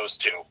can't be those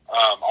two.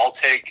 I'll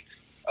take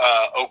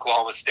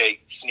Oklahoma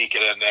State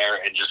sneaking in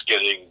there and just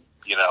getting,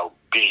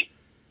 beat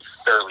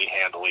fairly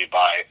handily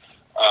by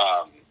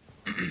Ohio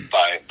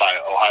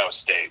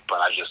State.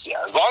 But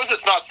as long as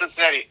it's not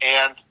Cincinnati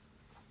and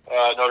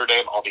Notre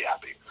Dame, I'll be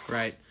happy.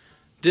 Right.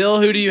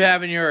 Dill, who do you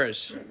have in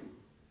yours?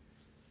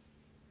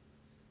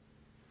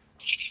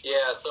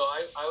 Yeah, so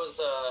I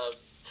was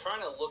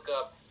trying to look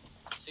up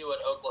to see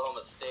what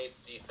Oklahoma State's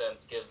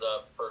defense gives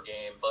up per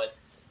game, but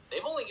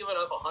they've only given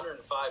up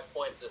 105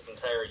 points this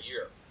entire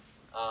year.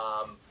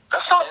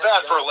 That's not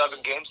bad for 11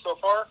 games so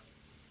far.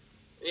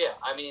 Yeah,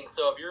 I mean,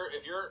 so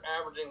if you're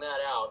averaging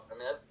that out, I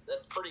mean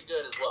that's pretty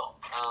good as well.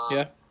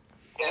 Yeah.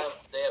 They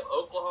have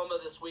Oklahoma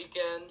this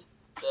weekend.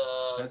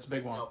 That's a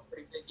big one.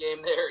 Pretty big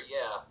game there.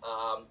 Yeah.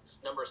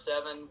 It's number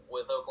 7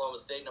 with Oklahoma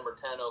State, number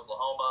 10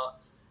 Oklahoma,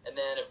 and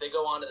then if they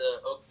go on to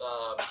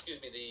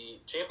the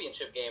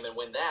championship game and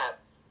win that,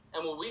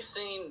 and when we've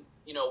seen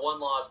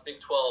one-loss Big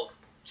 12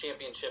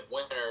 championship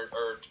winner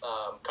or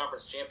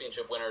conference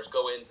championship winners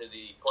go into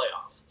the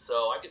playoffs,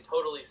 so I could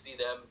totally see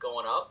them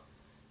going up.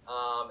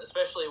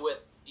 Especially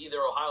with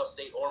either Ohio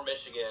State or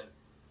Michigan,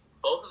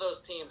 both of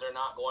those teams are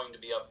not going to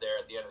be up there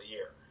at the end of the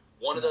year.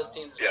 One of those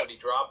teams is going to be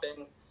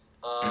dropping.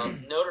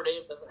 Notre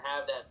Dame doesn't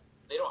have that.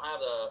 They don't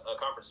have a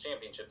conference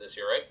championship this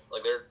year, right?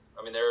 Like they're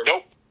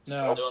nope.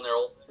 still doing their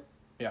old thing.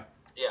 Yeah.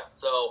 Yeah.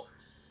 So,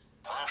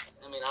 I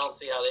don't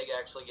see how they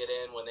actually get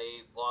in when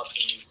they lost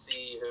to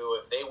UC, who,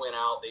 if they win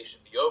out, they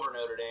should be over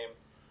Notre Dame.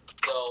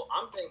 So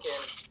I'm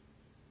thinking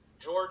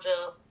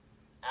Georgia,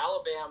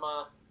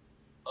 Alabama,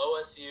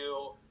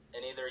 OSU,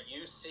 and either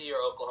UC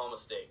or Oklahoma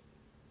State.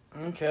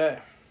 Okay.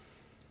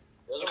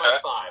 Those are my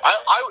 5.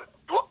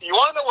 You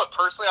want to know what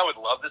personally I would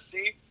love to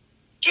see?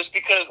 Just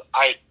because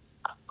I'm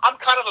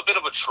kind of a bit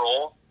of a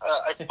troll.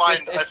 I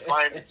find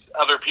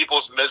other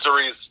people's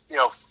miseries,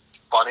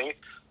 funny.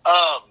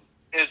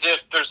 Is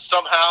if there's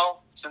somehow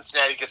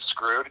Cincinnati gets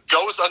screwed,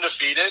 goes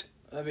undefeated,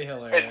 that'd be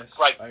hilarious.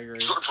 And I agree.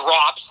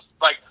 Drops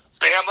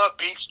Bama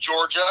beats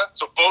Georgia,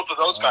 so both of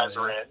those guys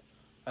are in.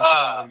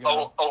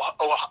 Ohio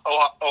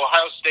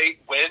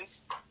State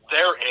wins,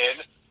 they're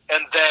in,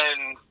 and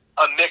then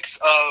a mix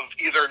of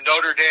either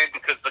Notre Dame,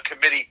 because the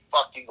committee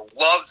fucking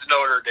loves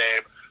Notre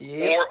Dame,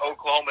 or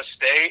Oklahoma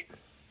State,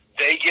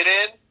 they get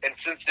in, and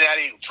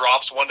Cincinnati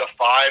drops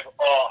 1-5.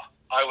 Oh,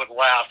 I would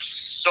laugh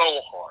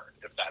so hard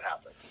if that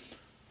happens.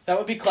 That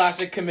would be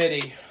classic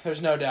committee.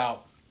 There's no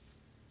doubt.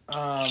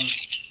 I'll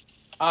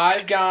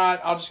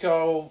just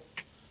go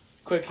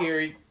quick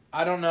here.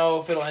 I don't know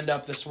if it'll end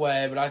up this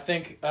way, but I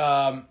think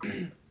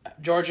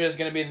Georgia is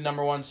going to be the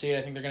number 1 seed.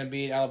 I think they're going to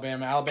beat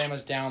Alabama.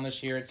 Alabama's down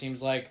this year. It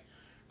seems like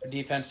their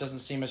defense doesn't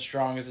seem as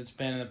strong as it's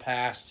been in the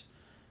past.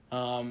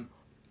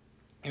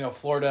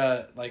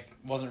 Florida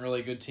wasn't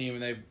really a good team,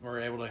 and they were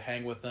able to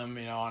hang with them,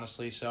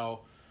 honestly. So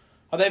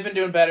they've been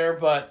doing better,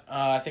 but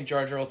I think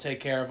Georgia will take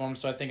care of them.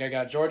 So I think I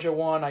got Georgia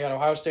 1. I got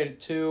Ohio State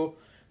at 2. I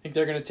think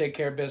they're going to take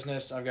care of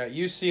business. I've got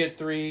UC at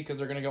 3 because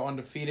they're going to go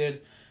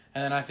undefeated.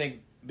 And then I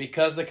think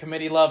because the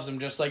committee loves them,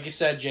 just like you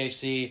said,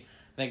 JC, I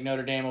think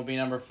Notre Dame will be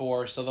number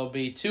 4. So there'll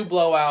be 2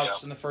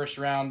 blowouts in the first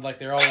round like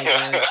there always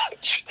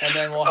is. And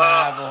then we'll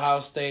have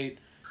Ohio State,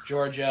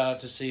 Georgia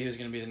to see who's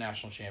going to be the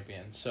national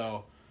champion.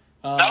 So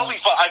that'll be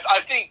fun. I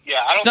think,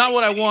 it's not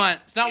what I want.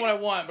 It's not what I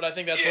want, but I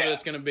think that's what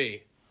it's going to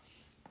be.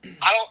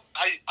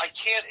 I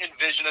can't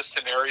envision a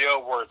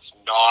scenario where it's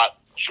not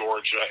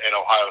Georgia and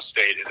Ohio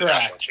State in the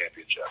national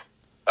championship.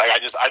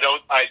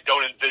 I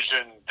don't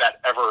envision that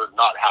ever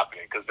not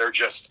happening because they're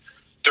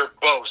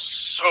both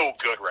so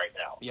good right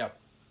now. Yep.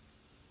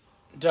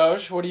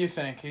 Doge, what do you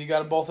think? You got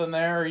them both in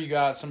there, or you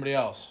got somebody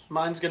else?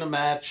 Mine's gonna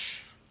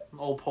match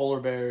old polar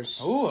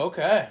bears. Ooh,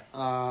 okay.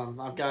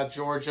 I've got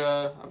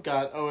Georgia. I've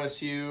got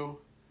OSU.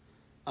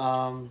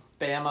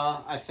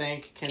 Bama, I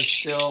think, can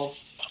still,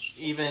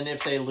 even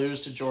if they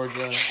lose to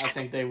Georgia, I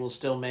think they will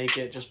still make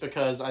it, just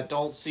because I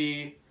don't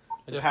see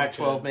the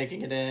Pac-12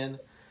 making it in.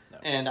 No.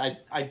 And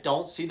I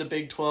don't see the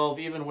Big 12,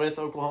 even with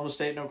Oklahoma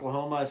State and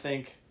Oklahoma. I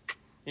think,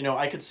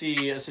 I could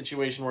see a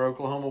situation where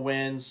Oklahoma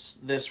wins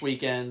this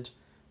weekend,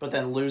 but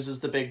then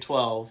loses the Big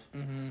 12.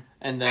 Mm-hmm.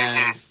 And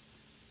then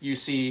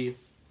UC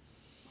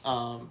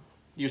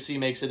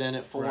makes it in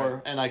at 4.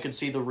 Right. And I could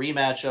see the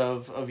rematch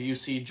of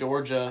UC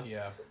Georgia,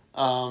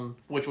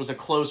 which was a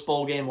close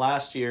bowl game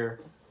last year,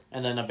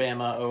 and then a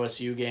Bama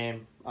OSU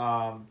game.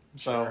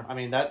 So, I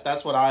mean,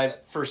 that's what I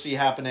foresee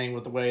happening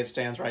with the way it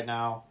stands right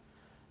now.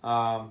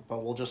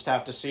 But we'll just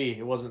have to see.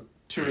 It wasn't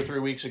 2 or 3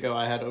 weeks ago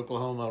I had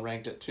Oklahoma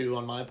ranked at 2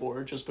 on my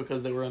board just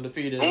because they were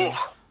undefeated.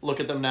 Look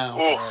at them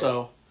now.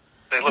 So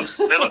they look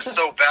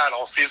so bad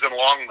all season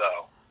long,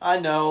 though. I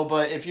know,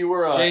 but if you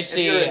were a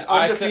JC,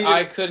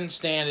 I couldn't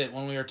stand it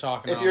when we were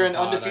talking. If you're an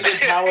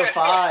undefeated Power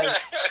 5,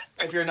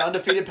 you've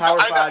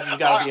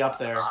got to be up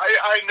there.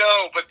 I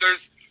know, but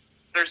there's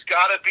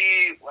got to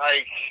be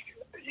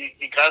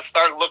you got to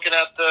start looking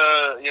at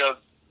the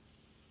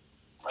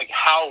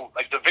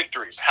the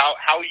victories,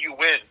 how you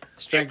win.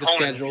 Strength of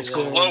schedule too.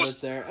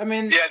 Close, there. I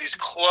mean, these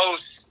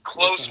close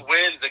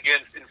wins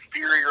against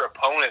inferior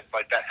opponents,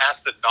 that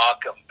has to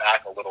knock them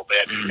back a little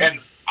bit. And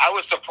I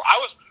was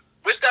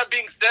with that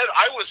being said,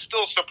 I was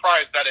still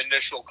surprised that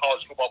initial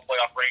college football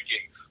playoff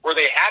ranking where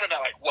they had them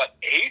at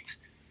 8?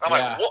 I'm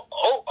like, I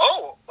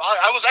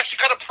was actually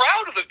kind of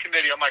proud of the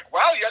committee. I'm like,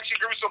 wow, you actually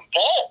grew some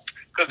balls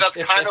because that's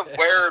kind of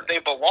where they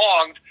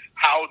belonged,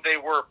 how they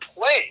were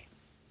playing.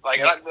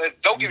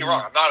 Don't get me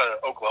wrong, I'm not an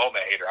Oklahoma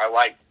hater. I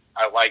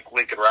like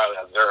Lincoln Riley.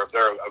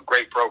 They're a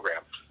great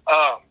program.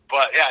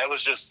 But yeah, I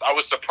was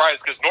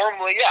surprised because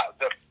normally,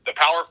 the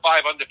Power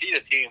 5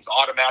 undefeated teams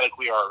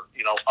automatically are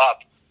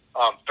up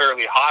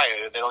fairly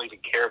high, and they don't even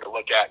care to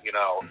look at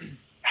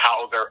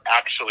how they're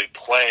actually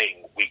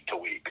playing week to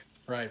week.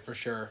 Right, for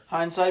sure.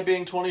 Hindsight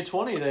being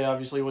 2020, they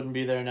obviously wouldn't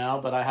be there now,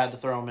 but I had to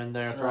throw them in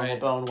there, throw them a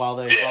bone while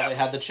they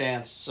had the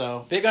chance.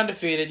 So big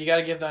undefeated, you got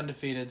to give the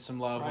undefeated some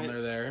love when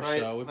they're there. Right.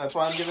 So that's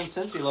why I'm giving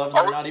Cincy love,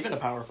 and they're not even a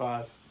Power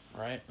 5.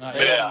 Right.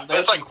 They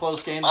had some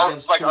close games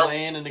against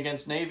Tulane and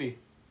against Navy.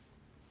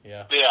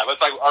 Yeah. Yeah, but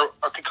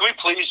can we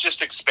please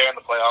just expand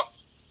the playoff?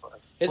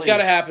 It's got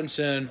to happen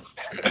soon.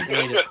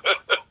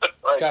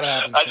 It's got to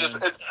happen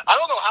soon. I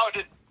don't know how it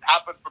didn't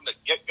happen from the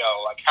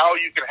get-go. How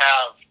you can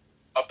have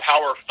a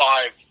Power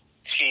 5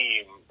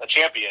 team, a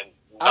champion,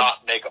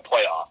 not make a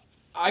playoff.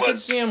 I could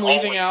see him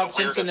leaving out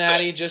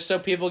Cincinnati just so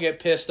people get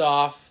pissed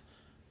off,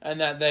 and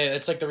that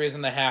it's the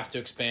reason they have to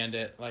expand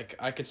it.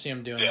 I could see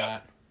him doing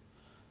that.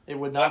 It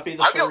would not be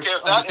the first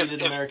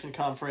undefeated American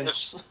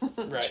Conference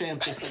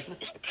champion.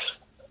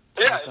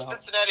 Yeah, if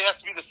Cincinnati has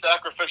to be the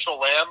sacrificial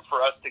lamb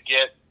for us to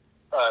get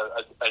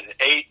an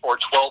 8 or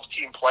 12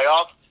 team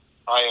playoff,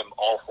 I am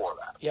all for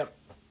that. Yep.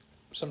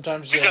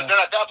 Sometimes because then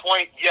at that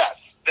point,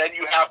 yes, then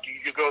you have to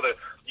you go the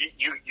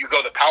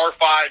Power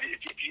 5.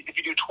 If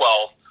you do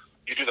 12,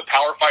 you do the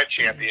Power 5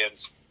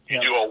 champions. You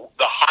do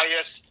the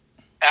highest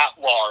at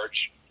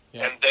large,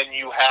 and then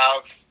you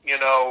have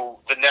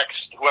the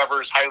next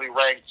whoever's highly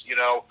ranked.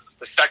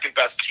 The second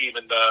best team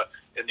in the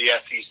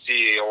SEC,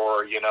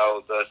 or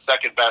the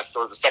second best,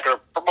 or the second,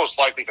 or most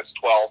likely if it's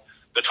 12,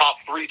 the top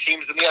 3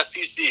 teams in the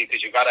SEC,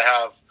 because you got to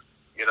have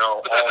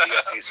all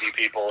the SEC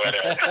people in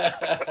it.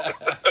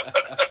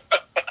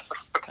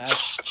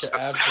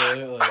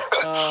 Absolutely.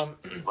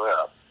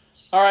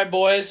 All right,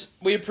 boys.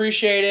 We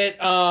appreciate it.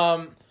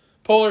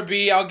 Polar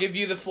B, I'll give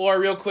you the floor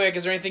real quick.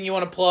 Is there anything you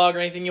want to plug or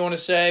anything you want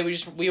to say?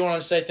 We want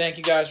to say thank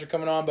you guys for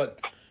coming on, but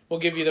we'll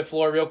give you the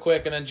floor real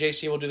quick, and then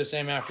JC will do the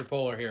same after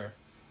Polar here.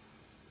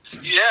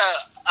 Yeah,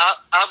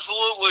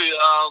 absolutely.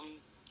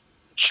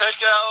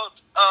 Check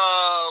out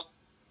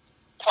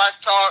Quack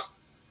Talk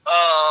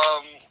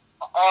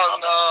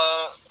on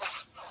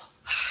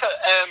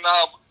and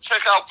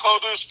check out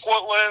Produce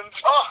Portland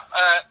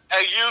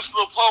and use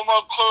the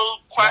promo code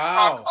Quack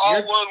Talk,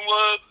 all one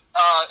word.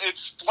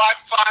 It's Black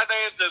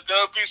Friday. They're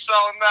going to be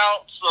selling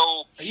out, so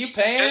are you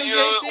paying get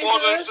JC your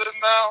orders for this?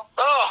 in now.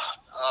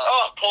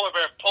 Polar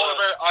Bear,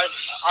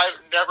 I've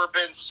never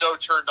been so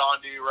turned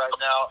on to you right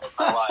now in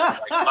my life.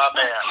 My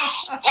man.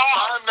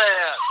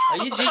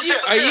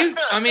 Are you?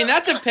 I mean,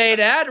 that's a paid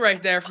ad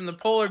right there from the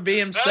Polar B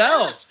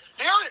himself.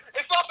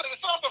 It's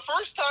not the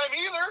first time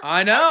either.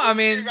 I know. I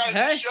mean,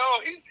 hey. Show.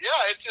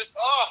 It's just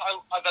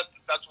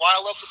that's why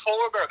I love the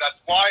Polar Bear.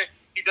 That's why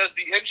he does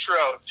the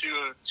intro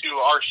to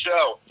our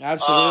show.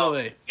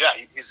 Absolutely.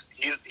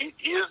 He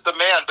is the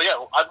man. But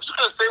yeah, I'm just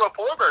gonna say what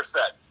Polar Bear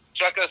said.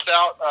 Check us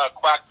out,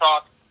 Quack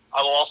Talk.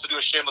 I will also do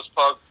a shameless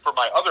plug for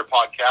my other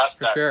podcast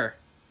For sure.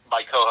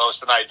 My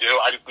co-host and I do.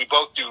 We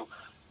both do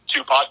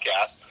 2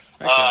 podcasts.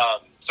 Okay.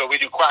 So we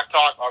do Quack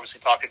Talk,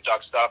 obviously talking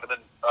Duck stuff, and then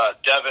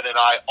Devin and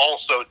I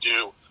also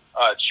do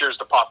Cheers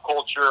to Pop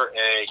Culture,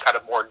 a kind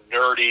of more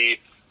nerdy,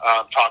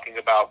 talking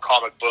about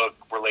comic book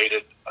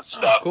related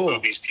stuff,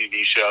 movies,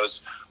 TV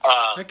shows.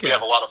 We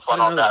have a lot of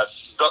fun on that.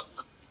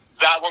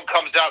 That one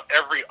comes out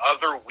every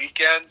other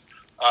weekend.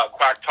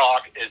 Quack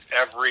Talk is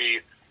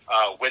every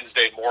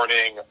Wednesday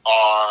morning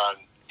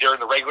during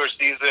the regular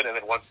season, and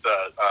then once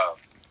the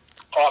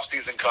off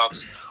season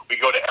comes, we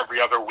go to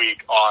every other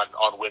week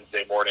on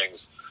Wednesday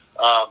mornings.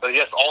 But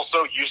yes,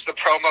 also use the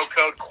promo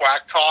code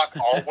Quack Talk,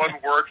 all one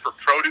word, for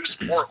Produce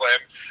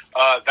Portland.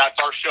 That's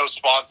our show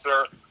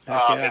sponsor.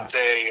 It's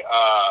a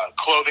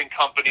clothing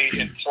company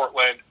in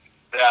Portland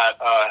that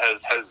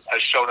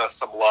has shown us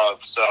some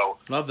love. So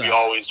we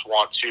always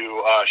want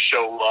to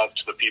show love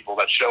to the people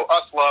that show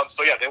us love.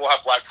 So yeah, they will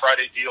have Black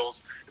Friday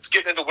deals. It's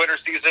getting into winter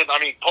season. I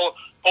mean,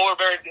 Polar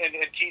Bear and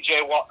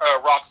TJ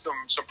rock some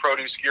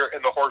produce gear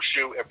in the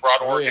Horseshoe in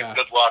Broad, Oregon. Yeah.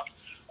 Good luck.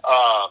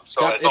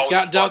 It's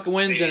got duck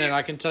wins in it,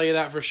 I can tell you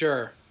that for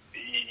sure.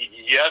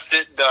 Yes,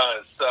 it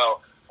does.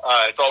 So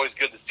it's always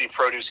good to see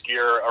produce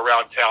gear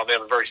around town. They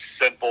have a very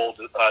simple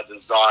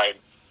design.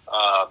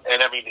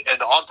 And I mean,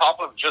 and on top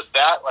of just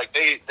that,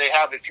 they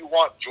have, if you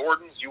want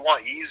Jordans, you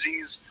want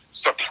Yeezys,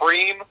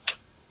 Supreme,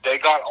 they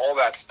got all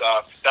that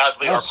stuff.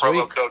 Sadly, our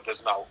promo code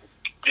does not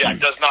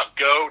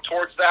go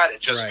towards that.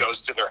 It just goes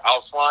to their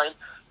house line.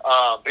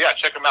 But yeah,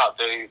 check them out.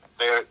 They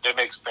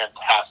make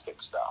fantastic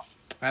stuff.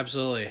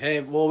 Absolutely. Hey,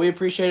 well, we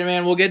appreciate it,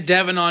 man. We'll get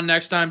Devin on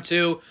next time,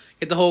 too.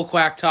 Get the whole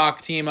Quack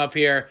Talk team up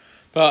here.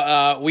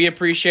 But we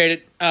appreciate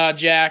it,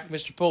 Jack,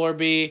 Mr. Polar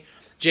B,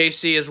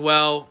 JC as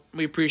well.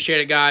 We appreciate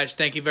it, guys.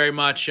 Thank you very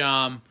much.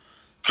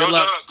 Go Good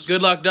luck. Ducks.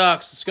 Good luck,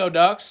 Ducks. Let's go,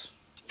 Ducks.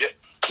 Yeah,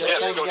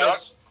 Thanks, go guys.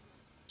 Ducks.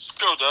 Let's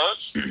go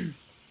Ducks.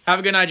 Have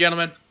a good night,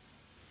 gentlemen.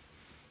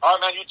 All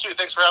right, man. You too.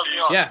 Thanks for having me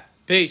on. Yeah.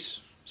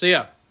 Peace. See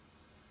ya.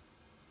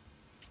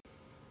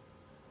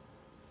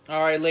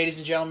 All right, ladies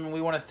and gentlemen,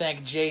 we want to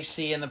thank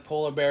JC and the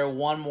Polar Bear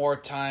one more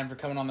time for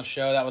coming on the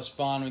show. That was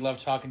fun. We love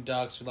talking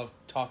Ducks. We love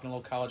talking a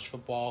little college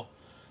football.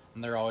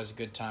 And they're always a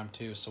good time,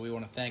 too. So we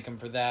want to thank them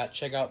for that.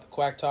 Check out the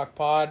Quack Talk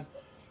Pod.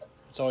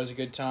 It's always a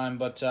good time.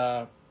 But,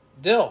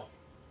 Dill,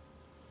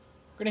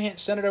 we're going to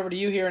send it over to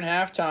you here in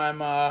halftime.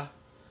 Got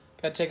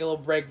to take a little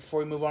break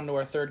before we move on to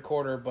our third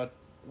quarter. But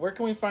where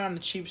can we find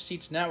the Cheap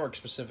Seats Network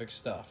specific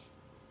stuff?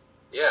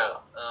 Yeah,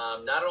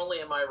 not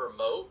only am I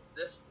remote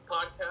this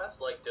podcast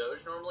like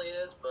Doge normally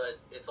is, but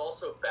it's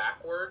also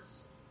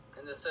backwards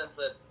in the sense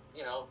that,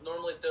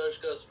 normally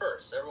Doge goes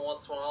first. Every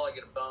once in a while I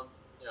get a bone,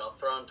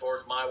 thrown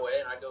towards my way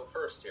and I go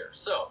first here.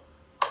 So,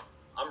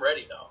 I'm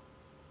ready though.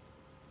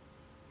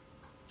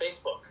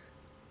 Facebook.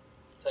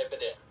 Type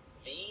it in.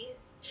 The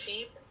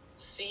Cheap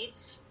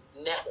Seats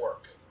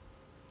Network.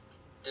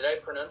 Did I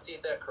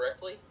pronunciate that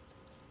correctly?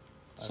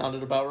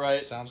 Sounded about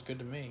right. Sounds good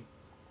to me.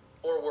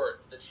 4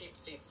 words. The Cheap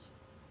Seats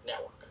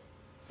Network.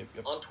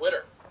 Yep. On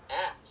Twitter,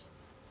 at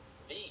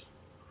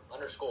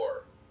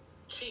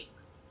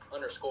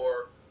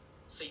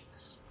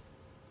 @the_cheap_seats.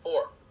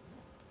 4.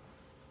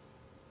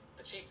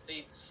 The cheap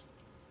seats,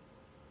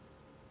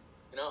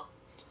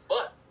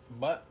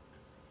 but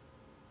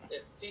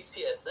it's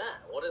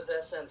TCSN. What does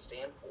SN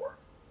stand for?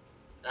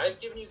 And I've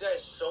given you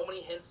guys so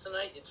many hints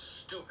tonight, it's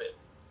stupid.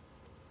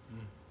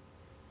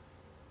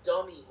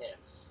 Dummy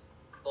hints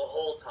the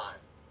whole time.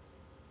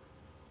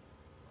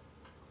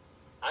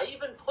 I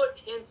even put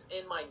hints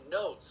in my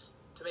notes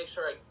to make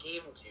sure I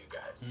gave them to you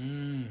guys.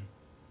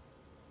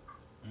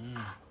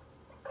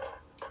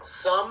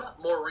 Some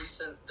more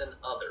recent than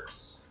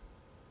others.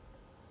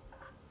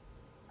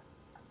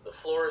 The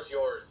floor is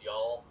yours,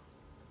 y'all.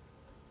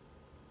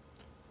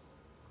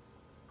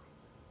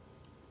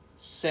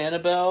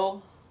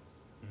 Sanibel,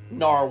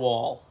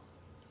 Narwhal.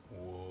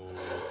 Whoa.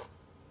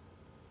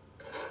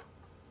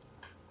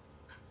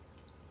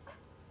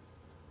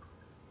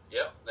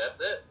 Yep, that's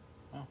it.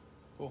 Oh,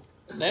 cool.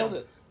 Nailed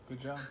it.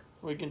 Good job.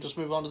 We can just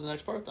move on to the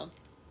next part then.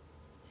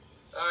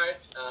 All right,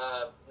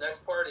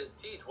 next part is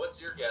Teej.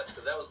 What's your guess?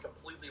 Because that was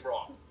completely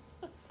wrong.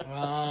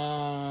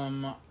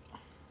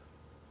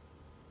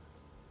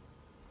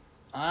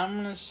 I'm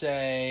going to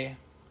say...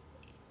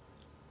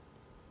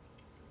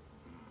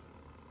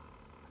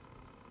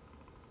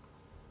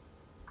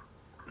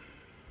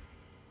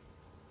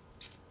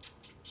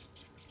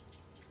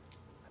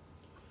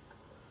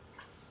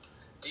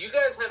 Do you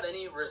guys have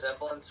any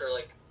resemblance or,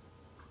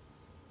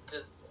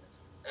 just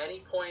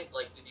any point,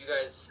 did you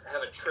guys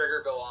have a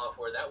trigger go off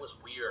where that was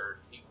weird?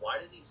 Why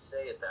did he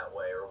say it that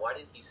way? Or why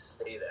did he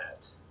say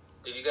that?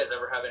 Did you guys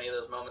ever have any of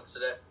those moments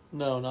today?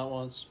 No, not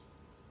once.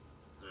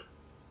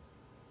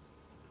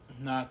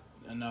 Not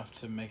enough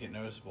to make it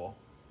noticeable.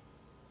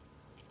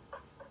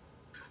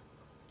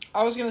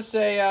 I was going to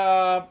say,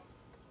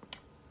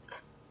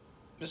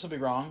 this will be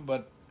wrong,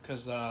 but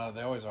because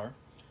they always are.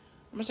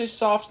 I'm going to say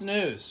soft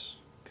news.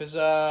 Because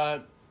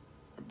our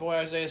boy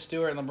Isaiah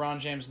Stewart and LeBron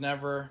James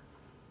never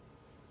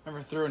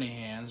threw any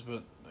hands,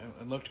 but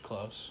it looked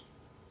close.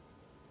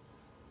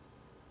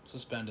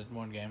 Suspended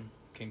 1 game.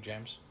 King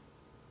James.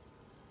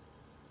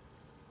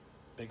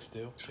 Big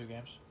Stu, 2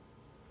 games.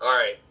 All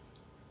right.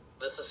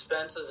 The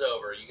suspense is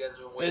over. You guys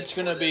have been waiting It's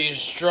going to for be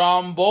this.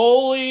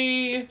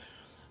 Stromboli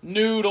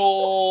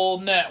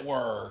Noodle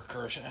Network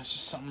or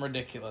just something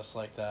ridiculous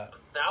like that.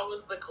 That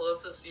was the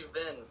closest you've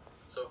been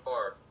so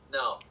far.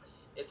 No.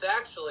 It's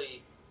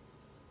actually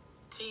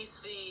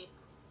TC...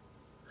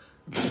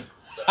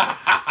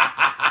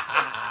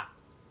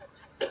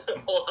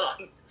 Hold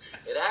on.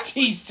 It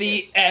actually...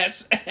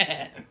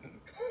 TCSN.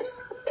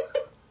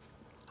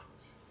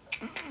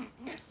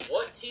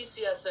 What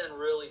TCSN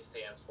really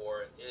stands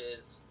for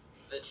is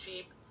the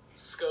cheap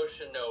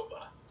Scotia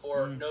Nova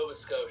for Nova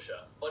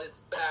Scotia, but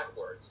it's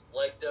backwards,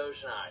 like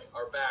Doge and I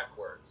are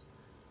backwards.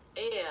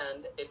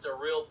 And it's a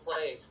real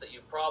place that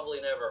you've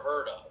probably never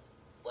heard of,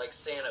 like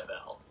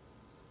Sanibel.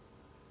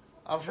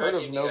 I've Try heard to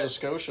of give you Nova guys-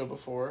 Scotia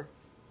before.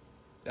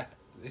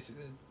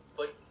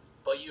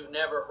 But you've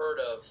never heard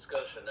of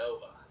Scotia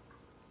Nova.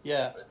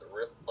 Yeah. But it's a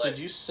real place. Did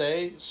you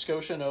say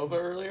Scotia Nova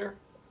earlier?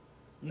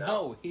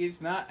 No,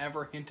 he's not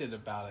ever hinted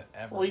about it,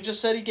 ever. Well, he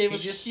just said he gave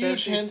us just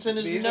huge says hints in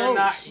his these notes. are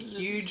not He's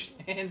just- huge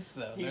hints,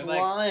 though. He's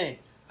They're lying.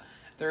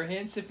 They're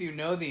hints if you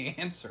know the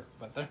answer,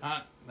 but they're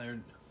not. They're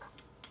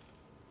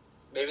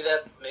Maybe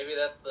that's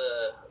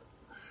the...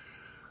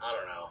 I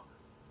don't know.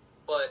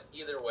 But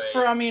either way...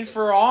 for it's-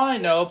 all I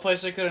know, a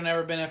place I could have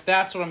never been. If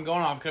that's what I'm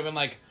going off, could have been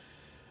like.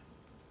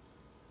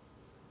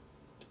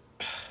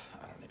 I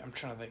don't know. I'm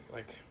trying to think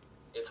like.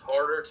 It's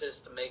harder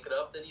to make it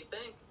up than you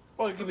think.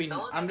 Well, it could be.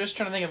 telling I'm you. just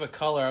trying to think of a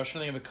color. I was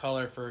trying to think of a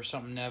color for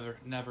something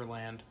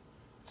Neverland.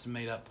 It's a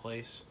made up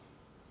place.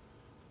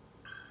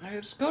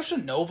 Like, Scotia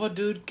Nova,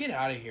 dude, get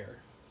out of here.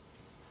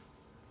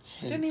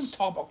 I didn't even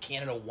talk about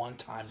Canada one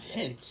time.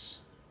 Hints.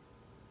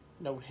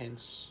 No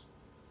hints.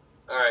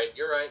 All right,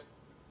 you're right.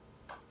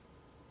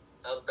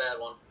 That was a bad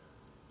one.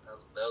 That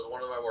was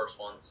one of my worst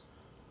ones.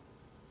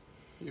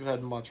 You've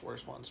had much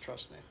worse ones,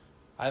 trust me.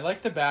 I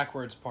like the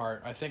backwards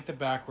part. I think the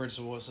backwards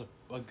was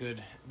a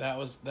good... That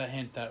was the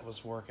hint that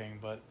was working,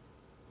 but...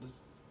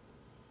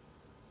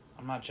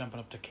 I'm not jumping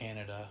up to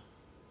Canada.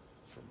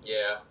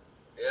 Yeah.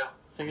 I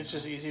think it's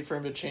just easy for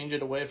him to change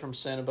it away from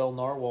Sanibel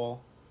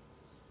Narwhal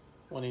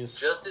when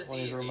he's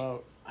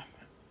remote.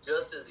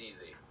 Just as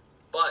easy.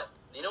 But,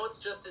 you know what's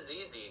just as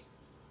easy?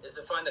 Is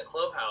to find the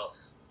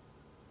Clubhouse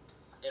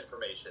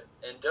information.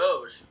 And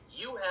Doge,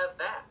 you have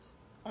that.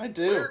 I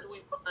do. Where do we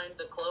find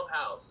the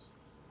Clubhouse?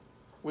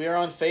 We are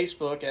on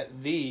Facebook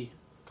at The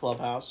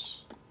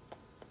Clubhouse.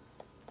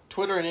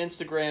 Twitter and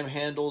Instagram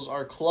handles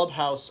are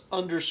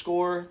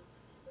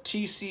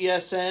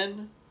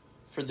Clubhouse_TCSN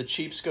for the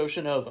cheap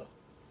Scotia Nova.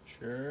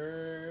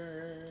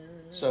 Sure.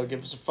 So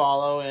give us a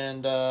follow,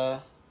 and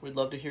we'd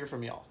love to hear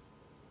from y'all.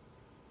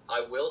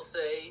 I will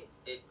say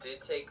it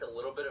did take a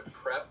little bit of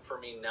prep for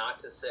me not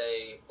to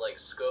say, like,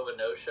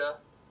 Scovanosha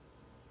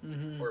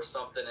or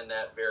something in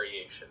that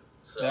variation.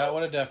 So that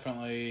would have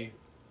definitely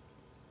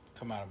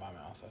come out of my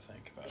mouth, I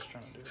think, if I was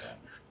trying to do that.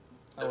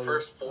 The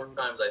first 4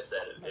 times I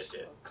said it, it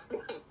did.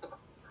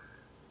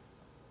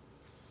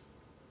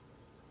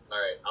 All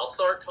right, I'll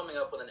start coming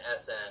up with an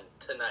SN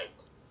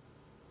tonight.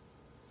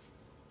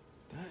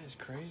 That is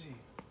crazy.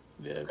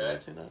 Yeah, have you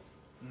not seen that?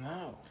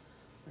 No.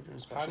 We're doing a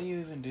special. How do you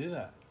even do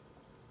that?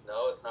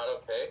 No, it's not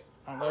okay.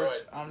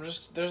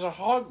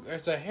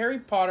 There's a Harry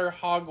Potter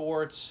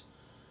Hogwarts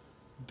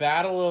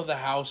Battle of the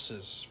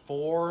Houses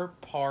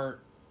 4-part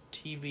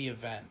TV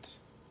event.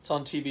 It's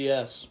on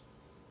TBS.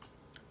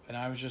 And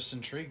I was just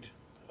intrigued.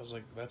 I was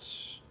like,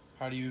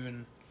 how do you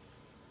even...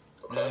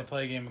 Do they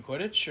play a game of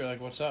Quidditch? Or,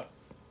 like, what's up?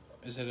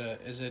 Is it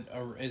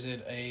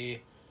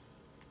a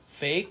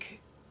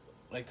fake,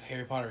 like,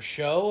 Harry Potter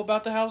show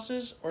about the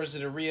houses? Or is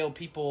it a real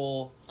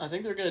people... I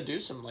think they're going to do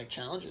some, like,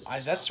 challenges.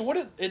 That's what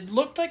it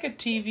looked like, a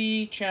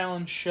TV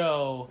challenge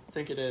show. I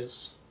think it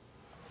is.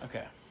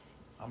 Okay.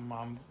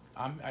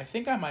 I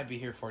think I might be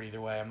here for it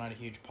either way. I'm not a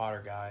huge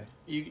Potter guy.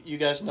 You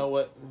guys know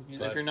what...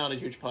 If you're not a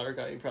huge Potter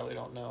guy, you probably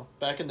don't know.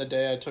 Back in the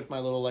day, I took my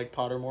little, like,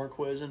 Pottermore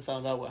quiz and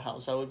found out what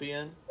house I would be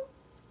in.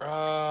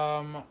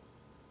 I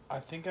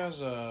think I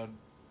was a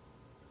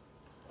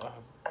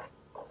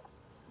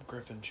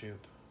Griffin Choop.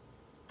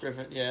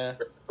 Griffin, yeah.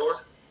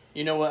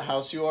 You know what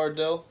house you are,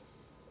 Dill?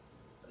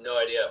 No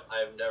idea.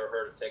 I've never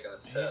heard of taking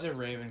this test. He's a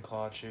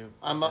Ravenclaw Choop.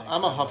 I'm a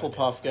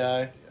Hufflepuff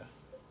guy.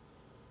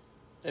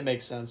 It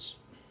makes sense.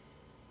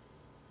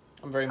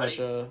 I'm very much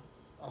a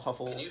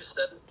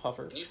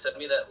Hufflepuffer. Can you send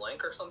me that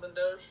link or something,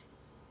 Doge?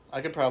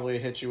 I could probably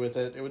hit you with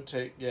it. It would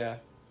take, yeah.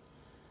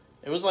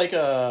 It was like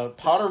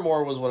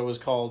Pottermore was what it was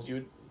called. You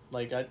would,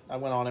 like, I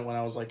went on it when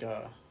I was like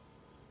I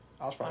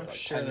was probably like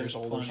 10 years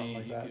old or something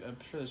like that. I'm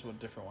sure there's a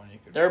different one you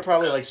could. There are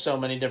probably like so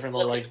many different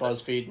little like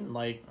BuzzFeed and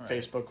like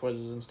Facebook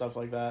quizzes and stuff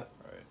like that.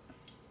 Right.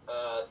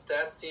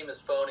 Stats team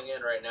is phoning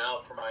in right now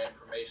for my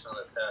information on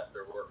the test.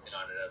 They're working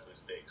on it as we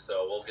speak.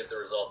 So we'll get the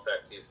results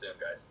back to you soon,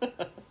 guys.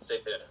 Stay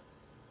tuned.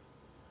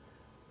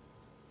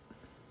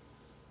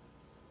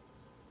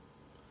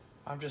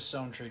 I'm just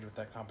so intrigued with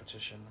that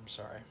competition. I'm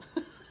sorry.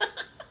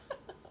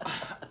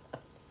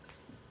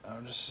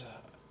 I'm just.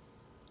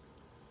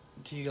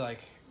 Do you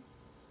like?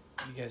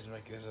 You guys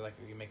make? Is it like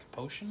you make a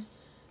potion?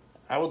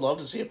 I would love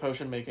to see a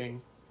potion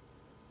making.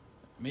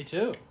 Me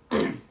too.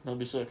 That'd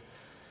be sick.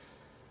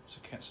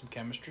 Some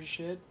chemistry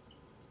shit.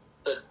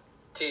 So,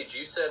 Teej,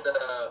 you said.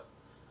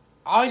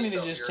 I need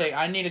to just take.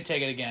 I need to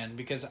take it again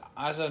because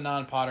as a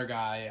non-Potter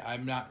guy,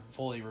 I'm not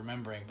fully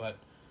remembering, but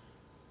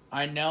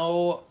I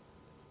know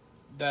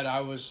that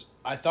I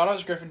thought I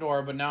was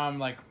Gryffindor, but now I'm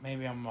like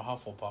maybe I'm a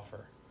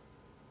Hufflepuffer.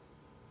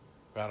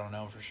 But I don't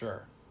know for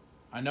sure.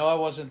 I know I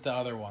wasn't the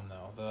other one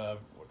though. The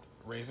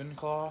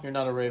Ravenclaw. You're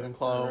not a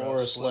Ravenclaw or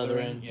a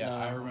Slytherin. Yeah, no.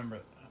 I remember.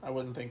 I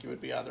wouldn't think you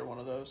would be either one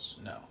of those.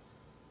 No.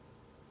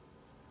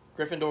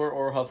 Gryffindor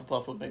or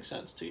Hufflepuff would make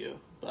sense to you,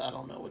 but I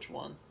don't know which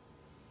one.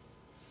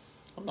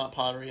 I'm not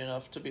pottery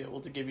enough to be able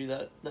to give you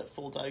that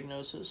full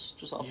diagnosis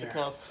just off the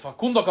cuff.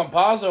 Facundo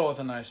Campazzo with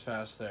a nice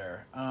pass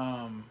there.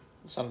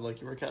 It sounded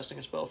like you were casting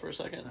a spell for a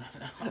second.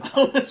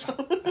 It's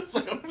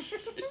like, oh,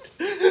 shit.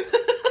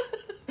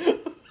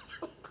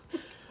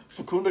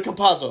 Facundo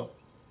Campazzo.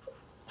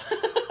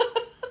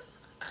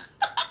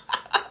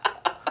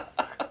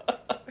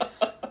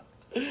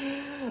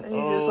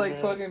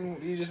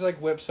 You just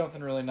whip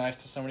something really nice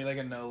to somebody, like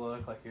a no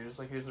look, like you're just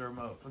like, here's the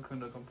remote,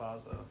 Facundo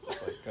Campazzo,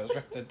 just like goes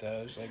right to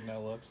Doge, like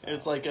no looks.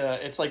 It's like a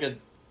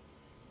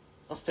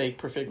fake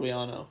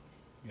Perfegliano.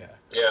 Yeah.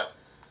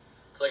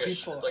 It's like a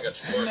Schwartz. No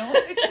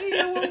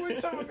idea what we're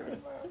talking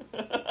about.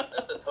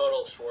 That's the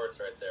total Schwartz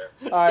right there.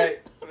 All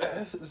right,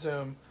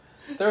 zoom.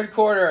 Third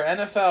quarter,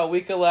 NFL,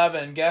 Week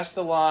 11. Guess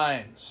the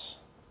lines.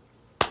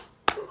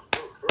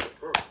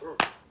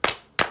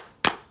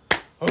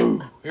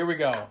 Ooh, here we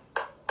go.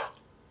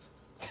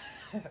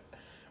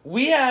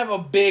 We have a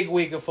big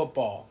week of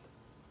football.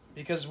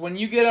 Because when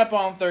you get up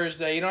on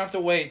Thursday, you don't have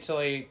to wait till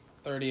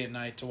 8:30 at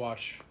night to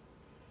watch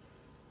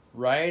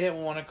right at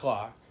 1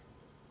 o'clock,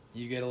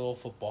 you get a little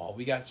football.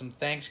 We got some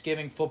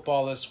Thanksgiving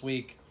football this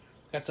week.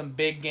 Got some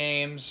big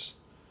games.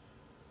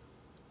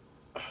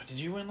 Did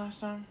you win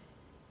last time?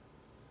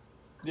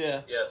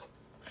 Yeah. Yes.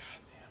 Okay.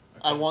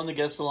 I won the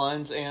Guess the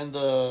Lines and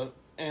the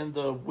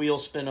wheel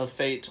spin of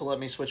fate to let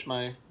me switch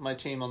my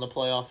team on the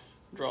playoff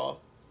draw.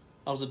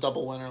 I was a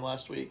double winner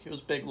last week. It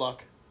was big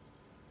luck.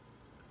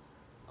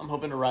 I'm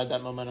hoping to ride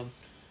that momentum.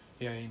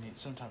 Yeah,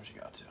 sometimes you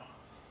got to.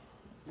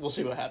 We'll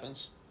see what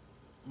happens.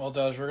 Well,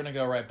 Doge, we're going to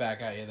go right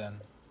back at you then.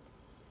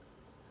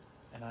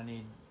 And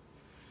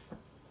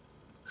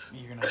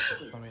you're going to have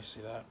to, let me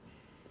see that.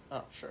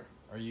 Oh, sure.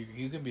 Or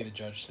you can be the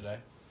judge today.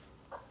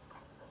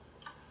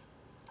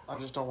 I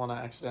just don't want to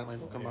accidentally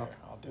look them Here, up.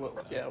 I'll do it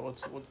then. Yeah,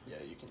 yeah,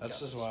 you can. That's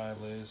got just this. why I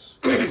lose.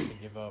 I have to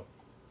give up.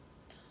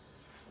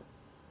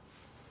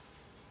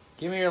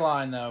 Give me your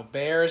line, though.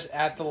 Bears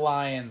at the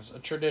Lions, a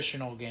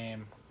traditional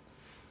game.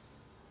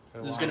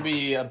 This is going to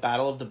be a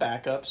battle of the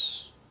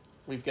backups.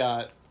 We've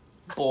got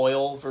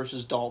Boyle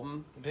versus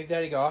Dalton. Big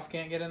Daddy Goff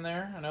can't get in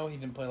there. I know he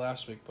didn't play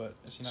last week, but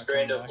is he not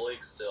Strained coming back?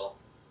 oblique still.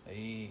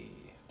 Hey,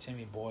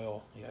 Timmy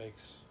Boyle.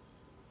 Yikes.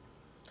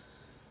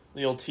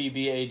 The old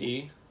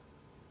TBAD.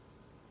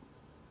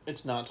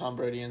 It's not Tom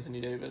Brady, Anthony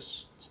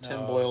Davis. It's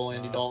Tim No, Boyle, it's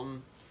Andy not.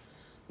 Dalton.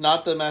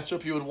 Not the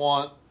matchup you would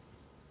want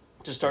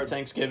to start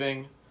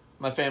Thanksgiving.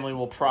 My family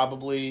will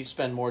probably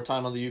spend more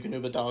time on the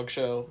Eukanuba Dog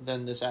Show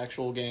than this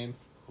actual game.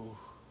 Ooh,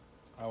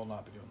 I will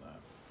not be doing that.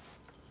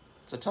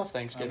 It's a tough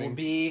Thanksgiving. I will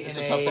be it's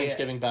in a tough a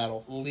Thanksgiving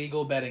battle.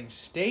 legal betting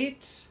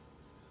state,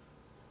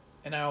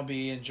 and I'll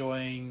be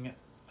enjoying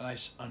a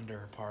nice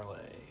under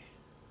parlay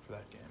for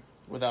that game.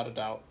 Without a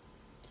doubt.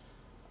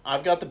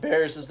 I've got the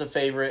Bears as the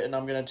favorite, and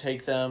I'm going to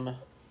take them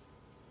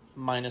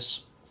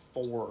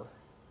 -4.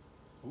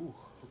 Ooh,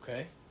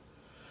 okay.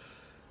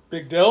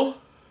 Big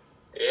deal.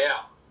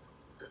 Yeah.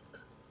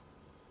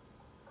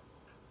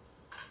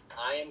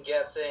 I am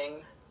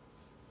guessing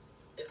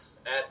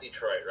it's at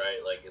Detroit,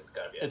 right? Like, it's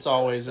got to be at It's Detroit.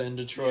 always in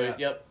Detroit.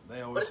 Yeah. Yep. They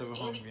But always it's have a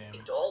home Andy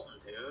game. Dalton,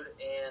 dude,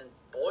 and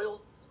Boyle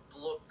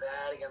looked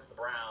bad against the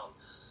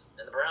Browns,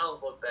 and the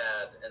Browns look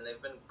bad, and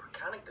they've been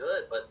kind of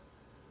good, but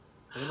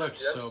They look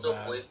dude, I'm so still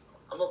bad.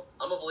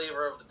 I'm a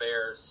believer of the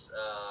Bears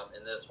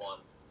in this one.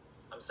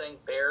 I'm saying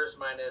Bears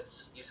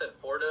minus. You said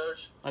 4,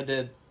 Doge. I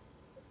did.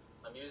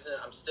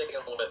 I'm sticking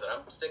with it.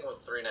 I'm sticking with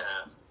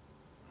 3.5.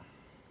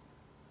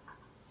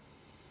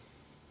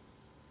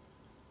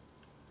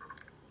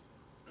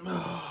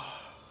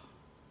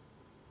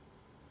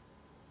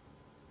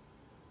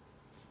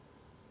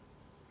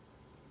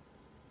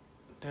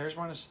 Bears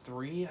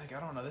 -3? Like, I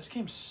don't know. This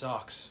game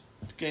sucks.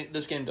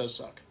 This game does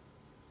suck.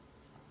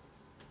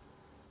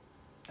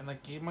 And,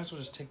 like, you might as well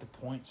just take the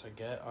points, I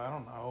get. I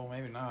don't know.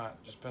 Maybe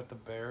not. Just bet the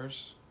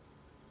Bears.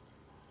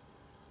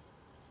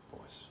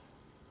 Boys.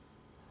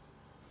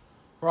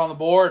 We're on the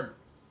board.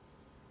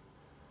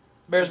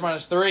 Bears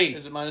 -3.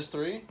 Is it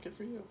 -3? Good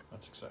for you.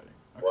 That's exciting.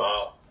 Okay.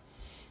 Wow.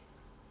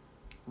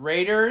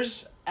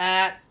 Raiders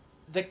at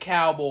the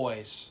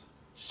Cowboys.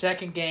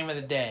 Second game of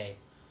the day.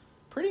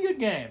 Pretty good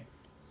game.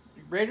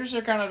 Raiders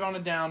are kind of on a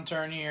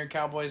downturn here.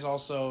 Cowboys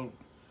also,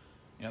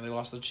 they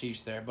lost the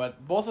Chiefs there.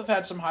 But both have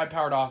had some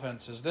high-powered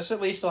offenses. This at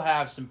least will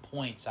have some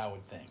points, I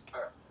would think.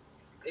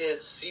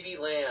 Is CeeDee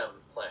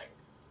Lamb playing?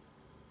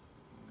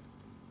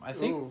 I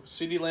think. Ooh,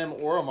 CeeDee Lamb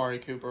or Amari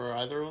Cooper. Are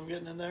either of them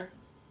getting in there?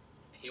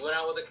 He went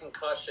out with a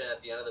concussion at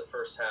the end of the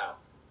first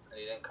half, and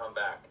he didn't come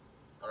back.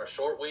 On a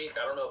short week,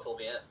 I don't know if he'll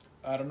be in.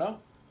 I don't know.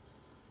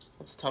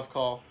 That's a tough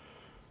call.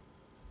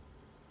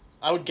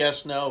 I would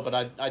guess no, but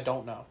I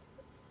don't know.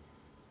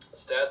 The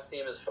stats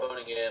team is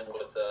phoning in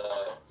with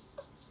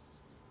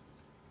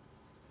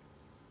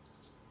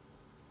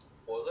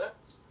what was that?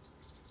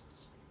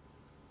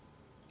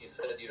 He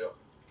said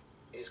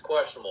he's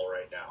questionable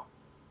right now.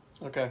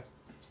 Okay.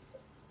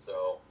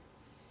 So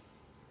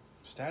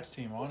Stats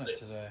team on We'll it see.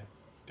 today.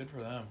 Good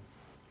for them.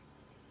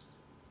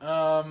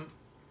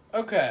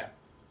 Okay.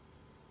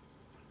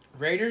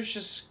 Raiders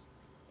just,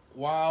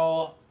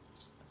 while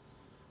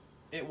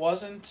it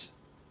wasn't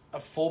a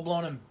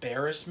full-blown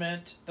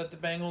embarrassment that the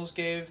Bengals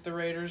gave the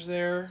Raiders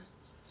there,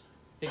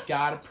 it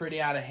got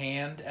pretty out of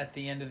hand at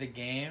the end of the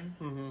game.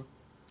 Mm-hmm.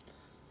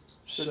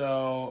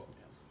 So,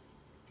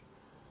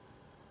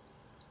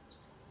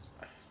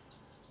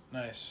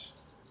 nice.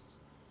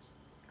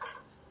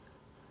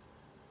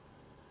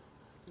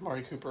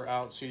 Amari Cooper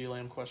out, CeeDee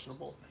Lamb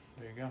questionable.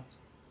 There you go.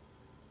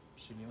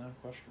 CeeDee Lamb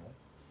questionable.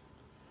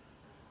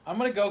 I'm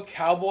going to go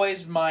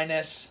Cowboys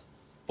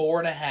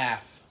 -4.5.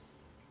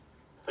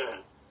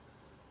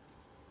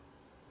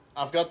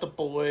 I've got the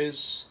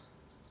boys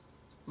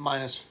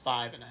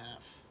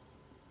 -5.5.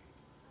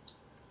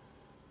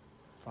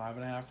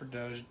 5.5 for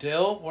Doge.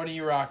 Dill, what are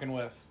you rocking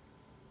with?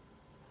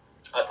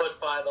 I put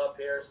 5 up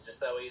here, so just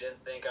that way you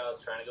didn't think I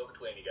was trying to go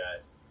between you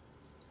guys.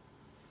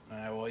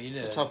 Well, you did.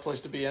 It's a tough place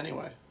to be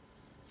anyway.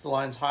 If the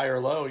line's high or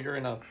low, you're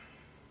in a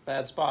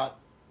bad spot.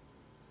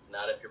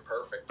 Not if you're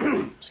perfect.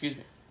 Excuse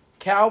me.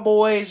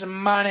 Cowboys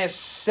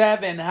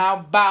 -7. How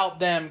about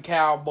them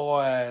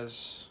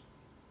Cowboys?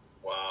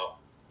 Wow.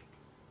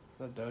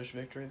 The Doge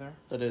victory there?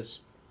 That is.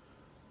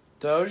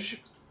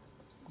 Doge,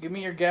 give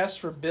me your guess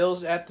for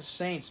Bills at the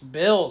Saints.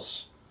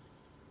 Bills.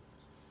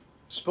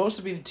 Supposed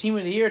to be the team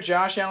of the year.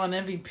 Josh Allen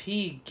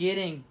MVP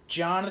getting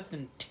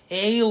Jonathan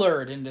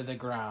Taylored into the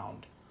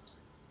ground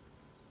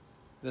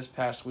this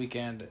past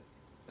weekend.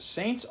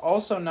 Saints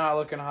also not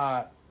looking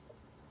hot.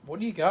 What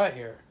do you got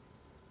here?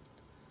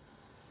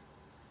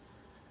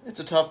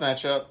 It's a tough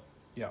matchup.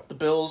 Yeah. The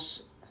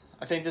Bills,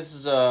 I think this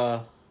is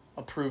a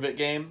prove-it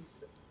game.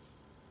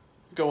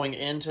 Going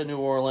into New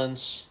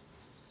Orleans,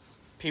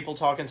 people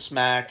talking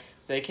smack.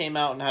 They came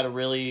out and had a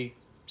really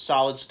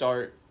solid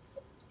start,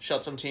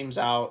 shut some teams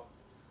out.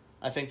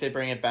 I think they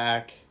bring it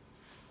back.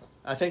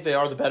 I think they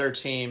are the better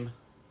team.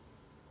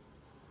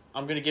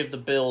 I'm going to give the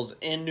Bills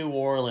in New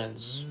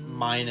Orleans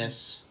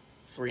minus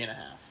 3.5.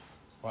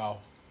 Wow.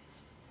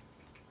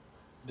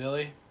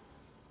 Dilly?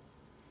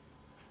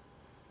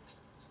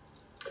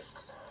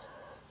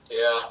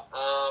 Yeah,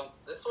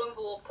 this one's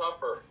a little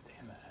tougher.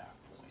 Damn that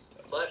half point,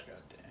 though. But- God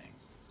dang.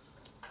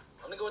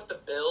 I'm going to go with the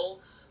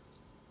Bills.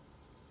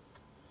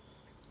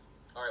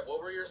 All right,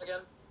 what were yours again?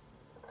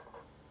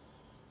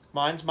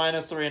 Mine's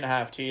minus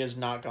 3.5. T is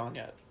not gone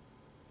yet.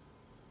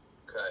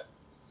 Okay.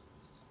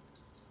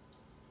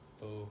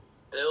 Boo.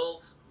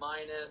 Bills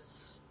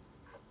minus...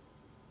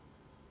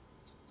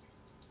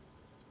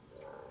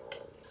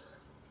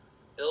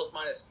 Bills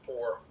minus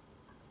 4.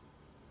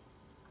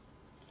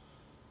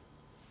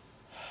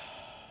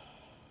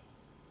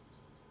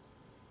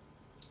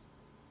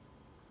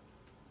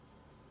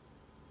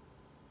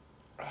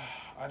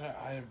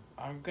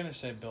 I'm going to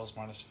say Bills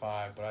minus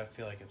 5, but I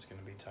feel like it's going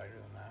to be tighter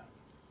than that.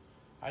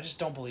 I just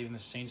don't believe in the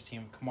Saints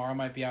team. Kamara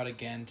might be out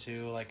again,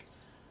 too. Like,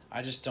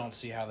 I just don't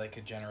see how they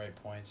could generate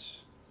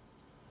points.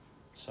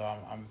 So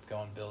I'm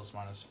going Bills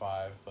minus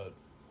 5, but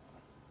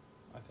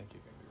I think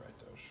you're going to be right,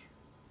 Doge.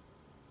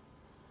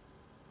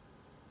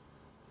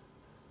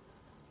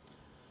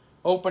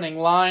 Opening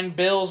line,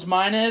 Bills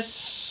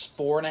minus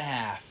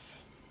 4.5.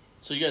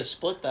 So you guys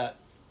split that.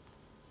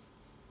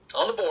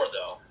 On the board,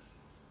 though.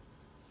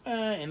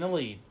 In the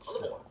lead. On the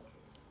Still. board.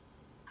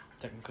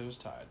 Technically it was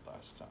tied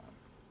last time.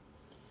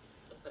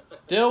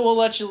 Dill, we'll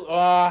let you...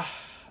 I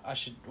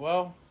should...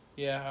 Well,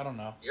 yeah, I don't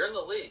know. You're in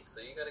the lead,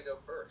 so you got to go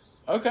first.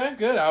 Okay,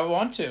 good. I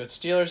want to. It's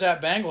Steelers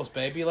at Bengals,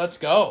 baby. Let's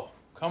go.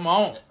 Come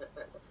on.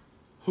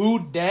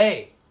 Who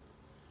day?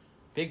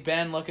 Big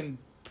Ben looking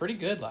pretty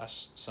good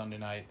last Sunday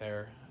night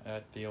there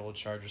at the old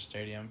Charger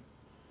Stadium.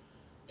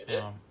 You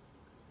did?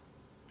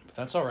 But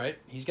that's all right.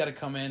 He's got to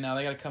come in. Now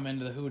they got to come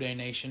into the Who Day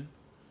Nation.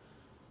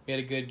 We had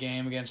a good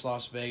game against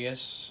Las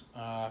Vegas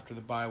after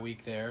the bye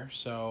week there.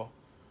 So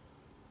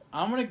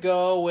I'm going to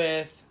go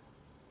with...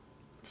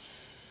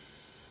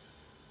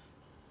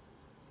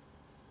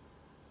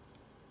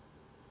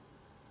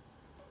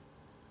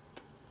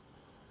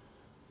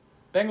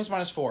 Bengals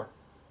minus 4.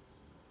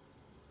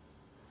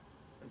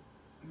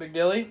 Big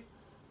Dilly?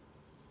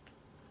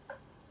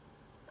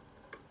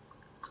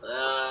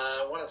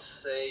 I want to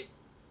say...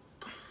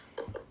 I'm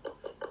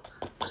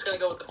just going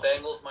to go with the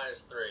Bengals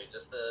minus 3.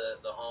 Just the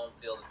home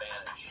field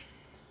advantage.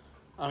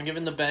 I'm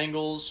giving the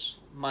Bengals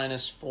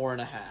minus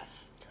 4.5.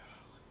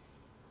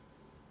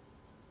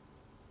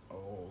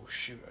 Oh,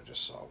 shoot. I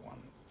just saw one.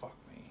 Fuck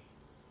me.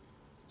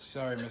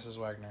 Sorry, Mrs.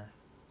 Wagner.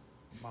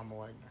 Mama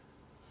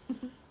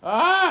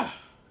Wagner.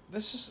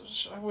 This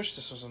is... I wish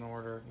this was in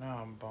order. Now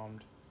I'm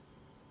bummed.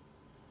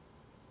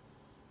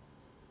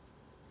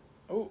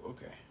 Oh,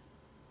 okay.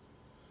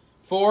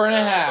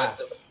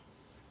 4.5.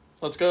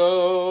 Let's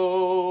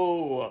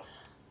go.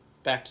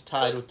 Back to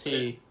tied So with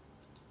T.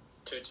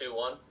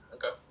 2-2-1.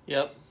 Okay.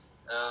 Yep.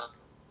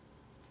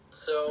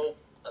 So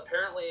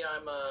apparently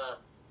I'm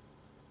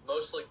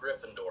mostly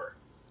Gryffindor.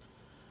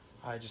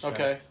 I just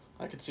Okay.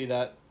 I could see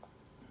that.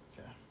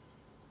 Okay.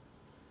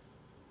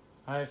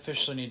 I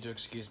officially need to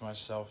excuse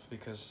myself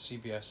because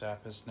CBS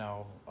app has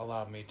now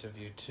allowed me to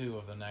view 2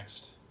 of the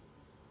next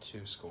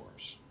 2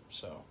 scores.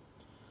 So.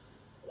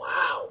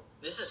 Wow,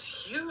 this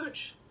is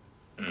huge.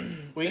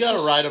 We This got to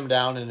is- write them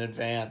down in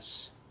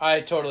advance. I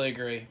totally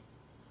agree.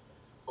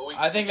 But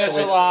I think so there's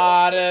a we-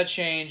 lot of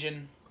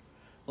changing,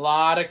 a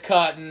lot of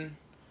cutting,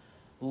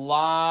 a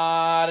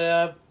lot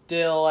of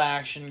dill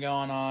action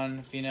going on,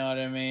 if you know what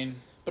I mean.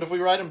 But if we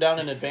write them down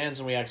in advance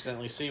and we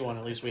accidentally see one,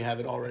 at least we have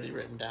it already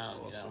written down,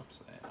 Well, you that's know? what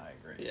I'm saying. I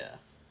agree. Yeah.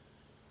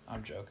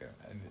 I'm joking.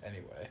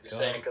 Anyway. You're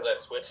saying because I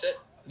switched it?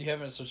 You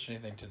haven't switched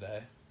anything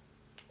today.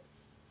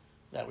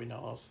 That we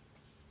know of.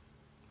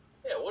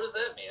 Yeah, what does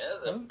that mean? That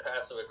is a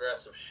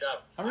passive-aggressive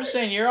shot. I'm just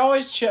saying, you're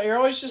always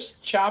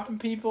just chopping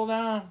people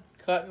down,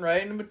 cutting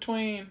right in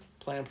between.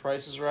 Playing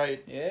Price is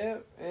Right. Yeah.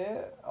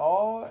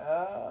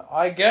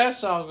 I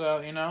guess I'll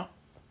go,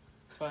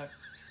 But...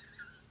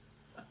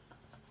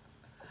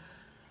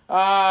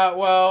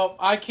 well,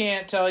 I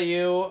can't tell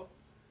you,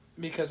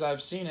 because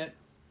I've seen it,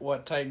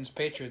 what Titans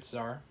Patriots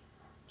are.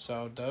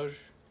 So,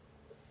 Doge.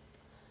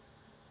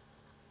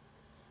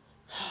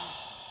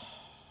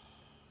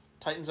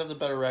 Titans have the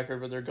better record,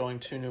 but they're going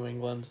to New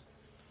England.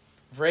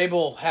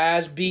 Vrabel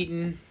has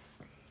beaten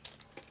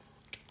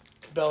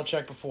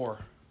Belichick before.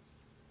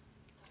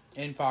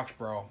 in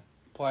Foxborough.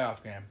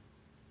 Playoff game.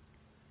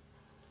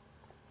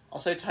 I'll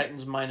say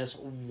Titans minus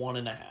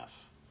 1.5.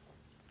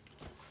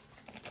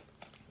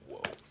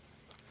 Whoa.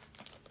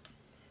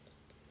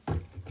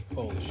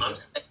 Holy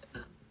shit.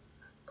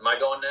 Am I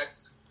going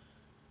next?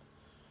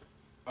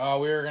 We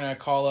were going to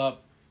call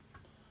up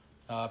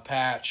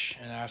Patch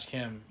and ask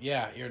him,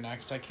 yeah, you're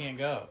next. I can't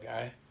go,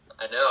 guy.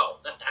 I know.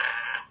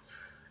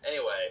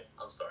 Anyway,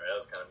 I'm sorry. That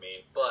was kind of mean.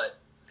 But,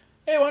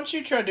 Hey, why don't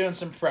you try doing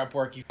some prep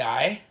work, you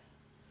guy?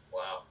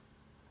 wow.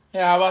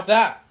 Yeah, how about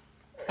that?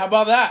 How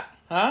about that?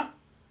 Huh?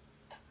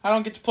 I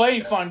don't get to play any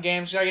fun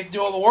games, so I get to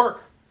do all the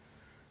work.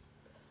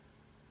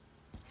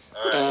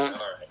 All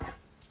right.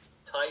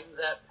 Titans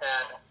at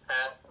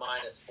Pat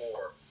minus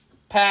 4.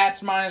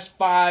 Pats minus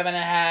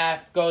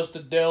 5.5 goes to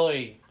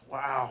Dilly.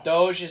 Wow.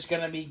 Doge is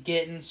going to be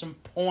getting some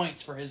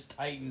points for his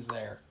Titans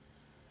there.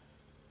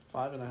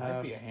 5.5.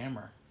 Might be a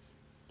hammer,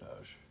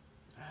 Doge.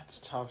 That's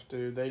tough,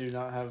 dude. They do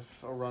not have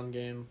a run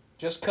game.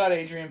 Just cut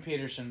Adrian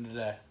Peterson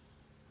today.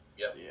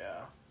 Yep.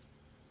 Yeah.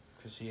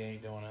 Because he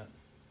ain't doing it.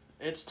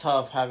 It's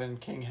tough having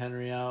King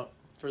Henry out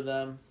for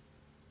them.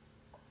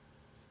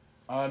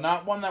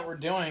 Not one that we're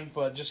doing,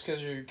 but just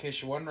in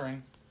case you're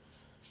wondering,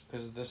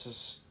 because this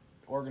is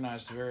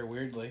organized very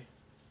weirdly.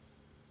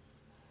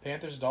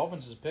 Panthers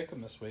Dolphins is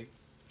picking this week,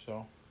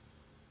 so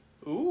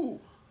Ooh.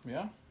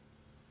 yeah.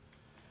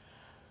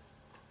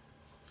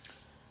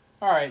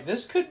 All right,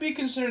 this could be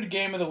considered a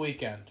game of the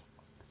weekend.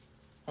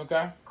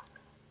 Okay.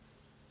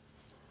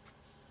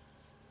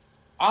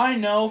 I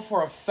know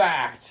for a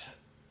fact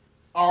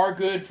our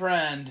good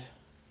friend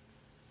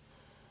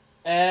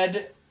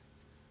Ed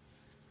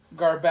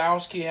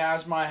Garbowski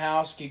has my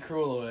housekeeper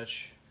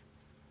Krulowicz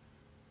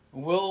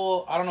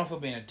I don't know if he'll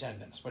be in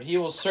attendance, but he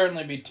will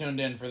certainly be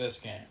tuned in for this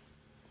game.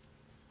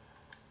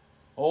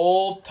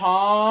 Old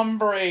Tom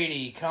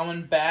Brady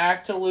coming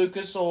back to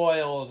Lucas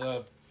Oil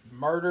to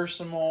murder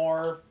some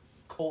more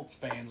Colts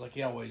fans like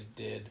he always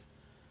did.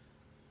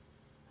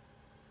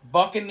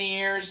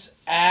 Buccaneers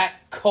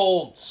at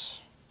Colts.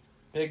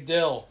 Big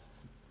deal.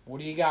 What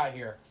do you got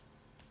here?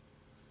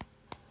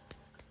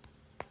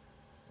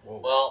 Whoa.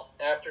 Well,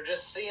 after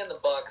just seeing the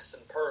Bucs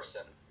in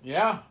person,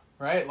 Yeah,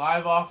 right.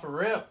 Live off a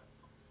rip.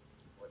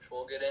 which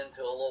we'll get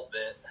into a little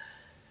bit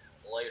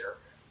later,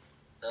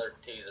 another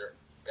teaser.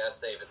 Gotta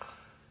save it.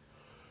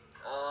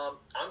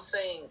 I'm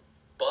saying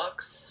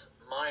Bucs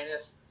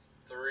minus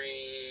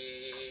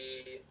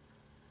 3.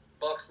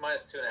 Bucs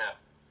minus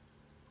 2.5.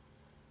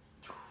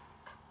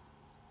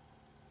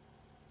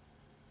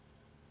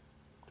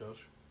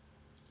 Doge.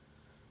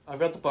 I've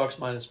got the Bucks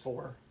minus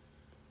 4.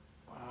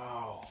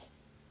 Wow.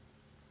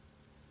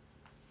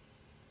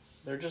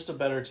 They're just a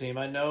better team.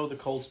 I know the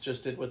Colts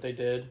just did what they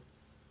did,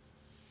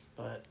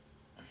 but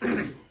Well,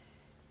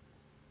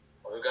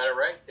 who got it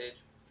right,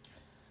 Teej?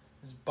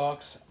 It's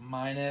Bucks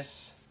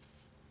minus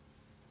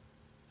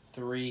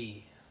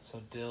 3. So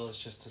Dill is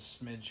just a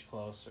smidge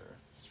closer.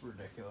 It's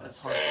ridiculous. That's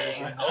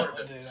heartbreaking. Dang, I would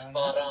have been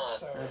spot on.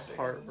 So That's ridiculous.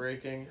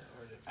 heartbreaking.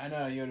 I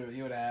know you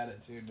would have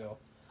added too, Dill.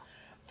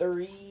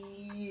 3,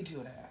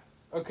 2.5.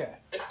 Okay.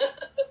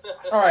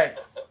 All right.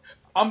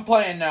 I'm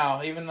playing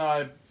now, even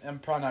though I'm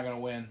probably not gonna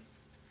win.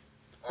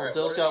 All Well, right,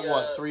 Dill's what are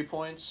got the, 3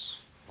 points?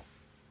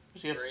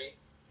 Does he have- 3.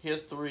 He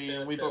has 3,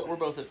 Two, and two. we're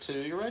both at 2.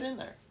 You're right in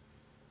there.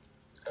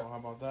 Well, how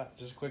about that?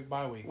 Just a quick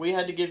bye week. We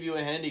had to give you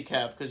a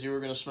handicap because you were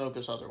going to smoke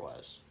us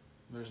otherwise.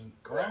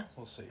 Correct.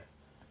 We'll see.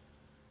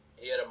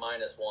 He had a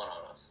minus 1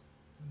 on us.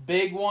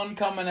 Big one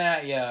coming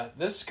at ya.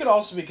 This could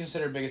also be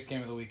considered biggest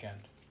game of the weekend.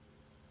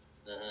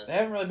 Mm-hmm. They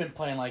haven't really been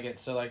playing like it,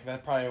 so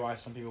that's probably why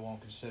some people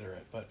won't consider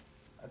it. But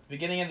at the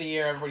beginning of the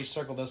year, everybody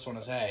circled this one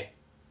as, hey,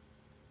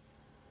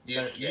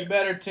 you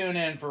better tune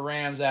in for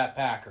Rams at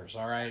Packers,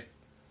 all right?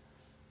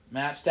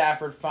 Matt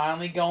Stafford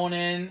finally going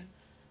in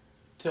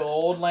to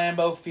old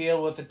Lambeau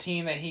Field with a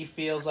team that he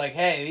feels like,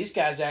 hey, these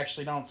guys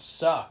actually don't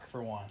suck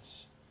for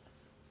once.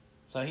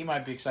 So he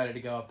might be excited to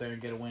go up there and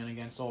get a win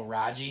against old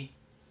Raji.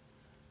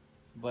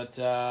 But,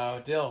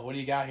 Dill, what do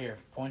you got here,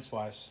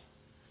 points-wise?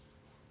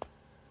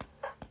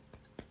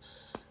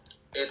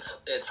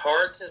 It's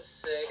hard to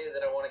say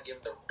that I want to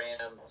give the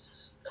Rams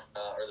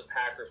or the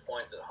Packers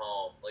points at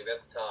home. Like,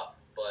 that's tough.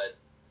 But,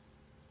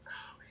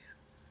 oh,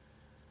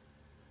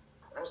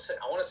 man.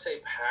 I want to say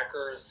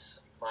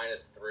Packers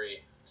minus 3.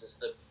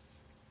 Just to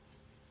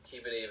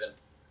keep it even.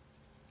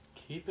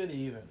 Keep it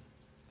even.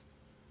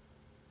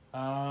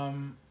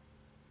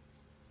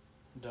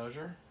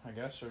 Dozier, I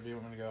guess, or do you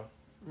want me to go?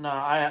 No,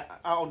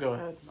 I'll go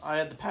ahead. I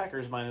had the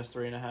Packers minus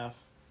 3.5.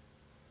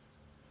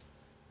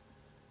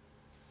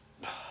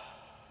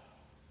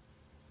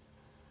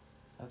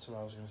 That's what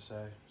I was going to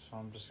say, so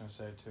I'm just going to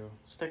say 2.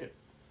 Stick it.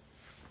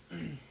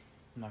 I'm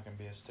not going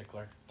to be a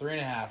stickler.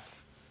 3.5.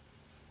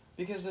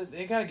 Because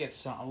they got to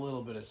get a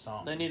little bit of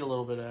something. They need a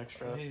little bit of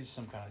extra. They need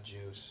some kind of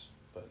juice,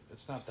 but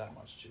it's not that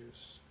much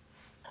juice.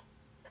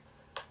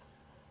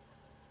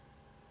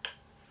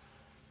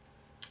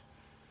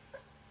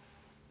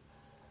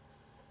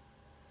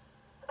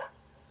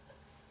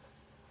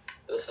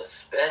 The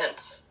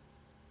suspense.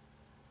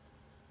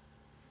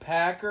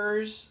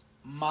 Packers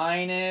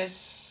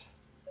minus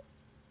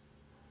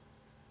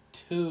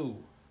 -2.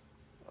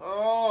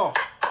 Oh.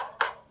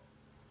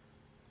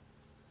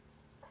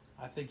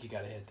 I think you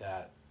got to hit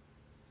that.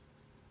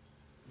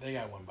 They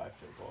got win by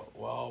field goal.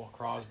 Well,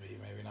 Crosby,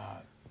 maybe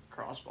not.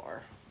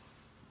 Crossbar.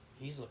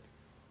 He's looking.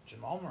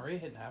 Jamal Murray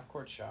hitting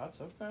half-court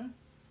shots? Okay.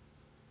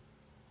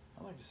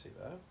 I'd like to see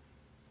that.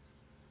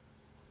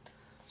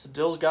 So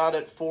Dill's got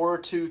it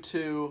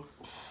 4-2-2.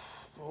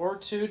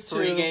 4-2-2.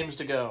 3 games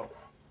to go.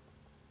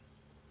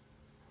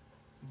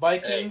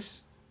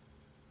 Vikings.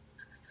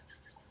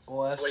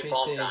 Well, Sweet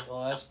ball SPT. time.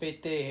 Well,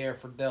 SPT here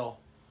for Dill.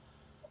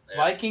 Yeah.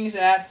 Vikings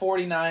at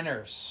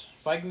 49ers.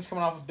 Vikings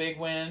coming off a big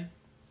win.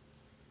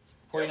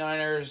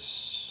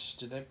 49ers,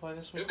 did they play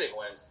this 2 week? big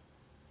wins.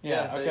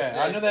 Yeah, they- okay. they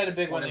I know they had a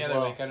big one won the as other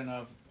well. week. I don't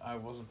know if I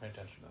wasn't paying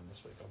attention to them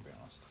this week, I'll be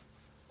honest.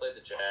 Played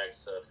the Jags,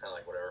 so it's kind of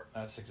like whatever.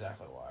 That's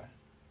exactly why.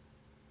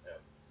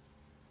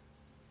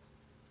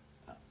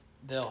 Yeah.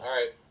 Dill. All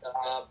right.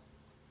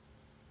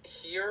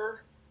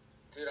 Here,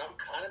 dude, I'm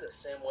kind of the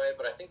same way,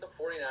 but I think the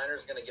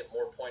 49ers are going to get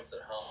more points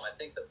at home. I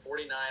think the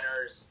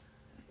 49ers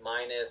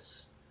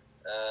minus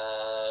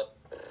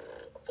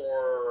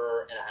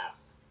 4.5.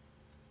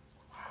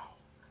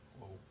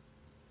 Whoa.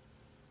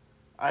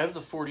 I have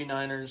the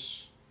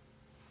 49ers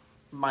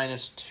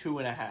minus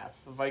 2.5.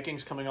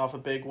 Vikings coming off a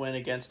big win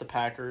against the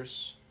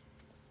Packers.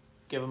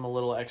 Give them a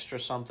little extra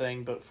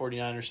something, but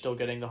 49ers still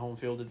getting the home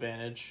field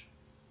advantage.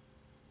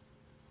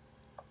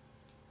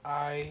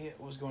 I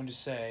was going to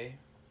say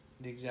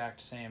the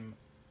exact same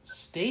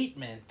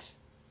statement.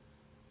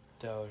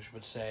 Doge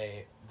would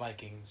say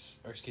Vikings,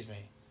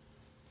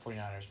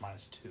 49ers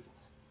minus 2.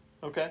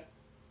 Okay.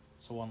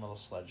 So one little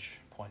sledge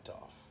point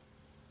off.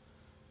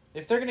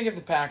 If they're going to give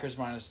the Packers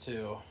minus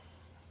 2,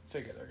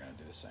 figure they're going to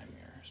do the same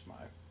here, is my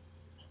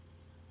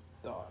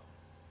thought.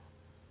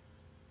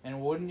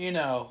 And wouldn't you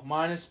know,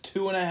 minus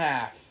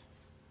 2.5.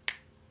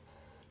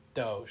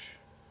 Doge.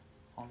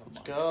 On the Let's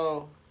money.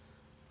 go.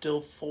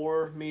 Dill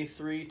 4, me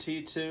 3,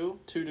 T2.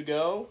 2 to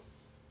go.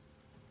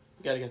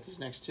 You got to get these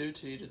next 2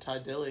 to tie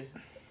Dilly.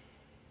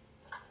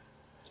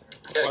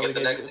 That's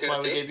why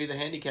we gave you the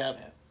handicap.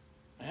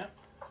 Yeah.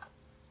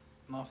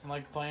 Nothing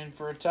like playing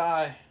for a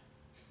tie.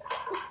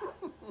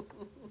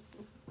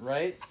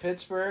 Right?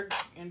 Pittsburgh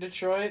and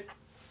Detroit.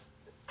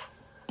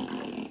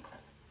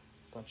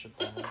 Bunch of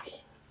bummers.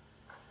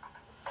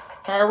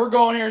 Alright, we're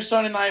going here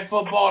Sunday Night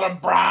Football. The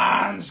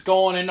Browns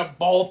going into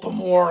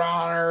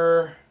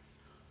Baltimore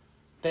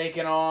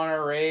taking on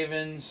our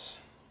Ravens.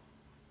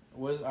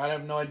 I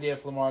have no idea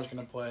if Lamar's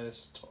going to play.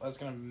 That's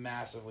going to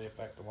massively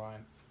affect the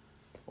line.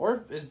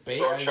 Or is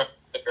Baker? Figure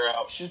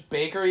out. Is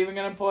Baker even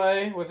going to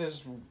play with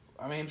his?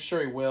 I mean, I'm sure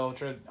he will.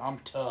 I'm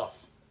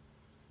tough.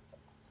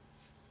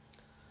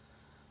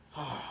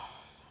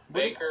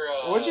 Baker.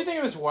 What did you think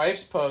of his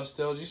wife's post,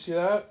 Dill? Did you see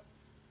that?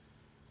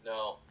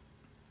 No.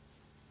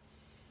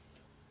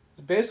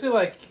 Basically,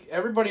 like,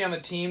 everybody on the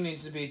team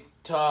needs to be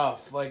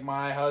tough. Like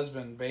my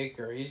husband,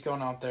 Baker. He's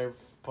going out there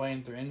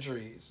playing through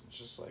injuries. It's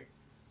just like,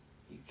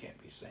 you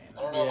can't be saying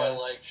I don't that. know if I Yeah,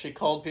 like. she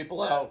called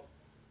people out.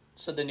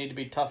 Said they need to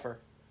be tougher.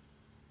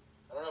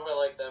 I don't know if I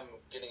like them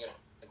getting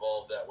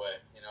involved that way.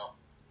 You know.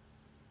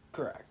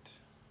 Correct.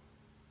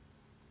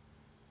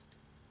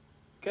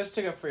 Guess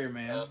stick up for your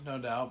man, no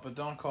doubt, but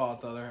don't call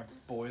out the other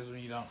boys when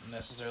you don't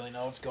necessarily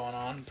know what's going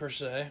on, per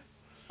se.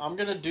 I'm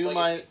gonna do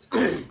my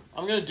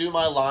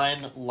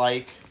line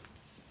like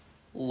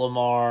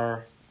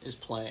Lamar is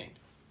playing.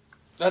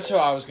 That's how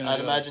I was going to I'd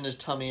do imagine his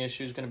tummy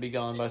issue is gonna be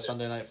gone by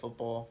Sunday Night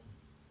Football.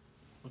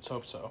 Let's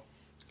hope so.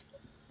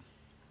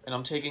 And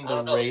I'm taking I the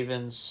don't know.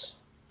 Ravens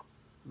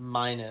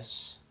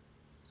minus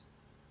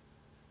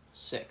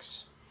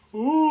 6.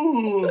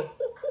 Ooh.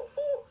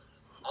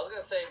 I was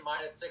gonna say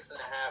minus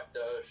 6.5,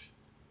 Doge.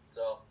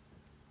 So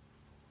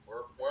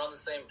we're on the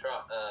same train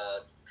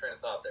of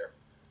thought there.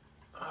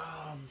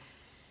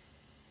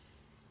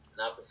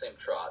 Not the same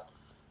trot.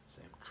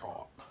 Same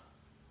trot.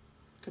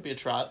 Could be a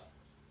trot.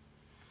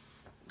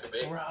 Could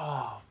be.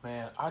 Oh,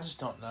 man, I just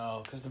don't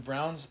know. Because the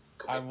Browns,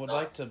 I would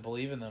like to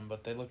believe in them,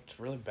 but they looked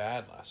really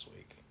bad last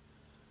week.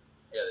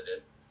 Yeah, they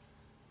did.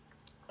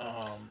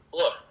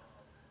 Look,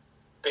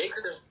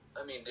 Baker.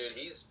 I mean, dude,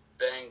 he's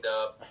banged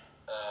up.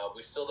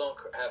 We still don't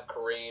have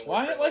Kareem.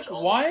 Why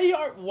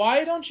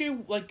don't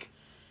you, like,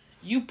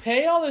 you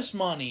pay all this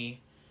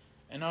money,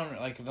 and I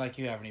don't like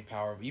you have any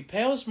power, but you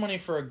pay all this money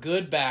for a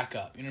good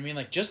backup, you know what I mean?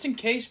 Like, just in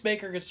case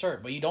Baker gets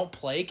hurt, but you don't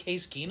play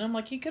Case Keenum,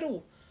 like, he could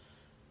have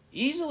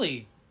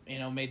easily,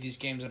 made these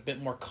games a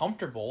bit more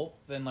comfortable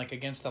than, like,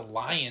 against the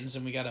Lions,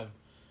 and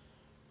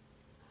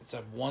it's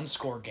a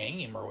one-score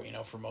game, or,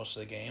 for most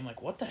of the game.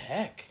 Like, what the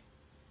heck?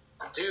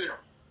 Dude,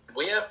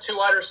 we have 2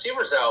 wide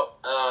receivers out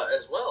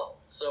as well.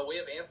 So we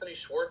have Anthony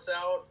Schwartz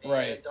out and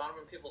Right.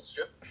 Donovan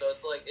Peoples-Jones. So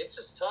it's like, it's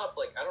just tough.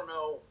 Like, I don't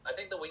know. I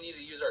think that we need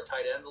to use our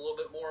tight ends a little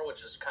bit more,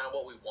 which is kind of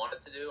what we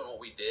wanted to do and what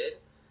we did.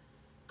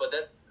 But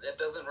that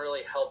doesn't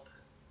really help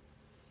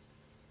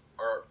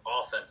our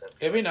offense.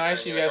 It'd be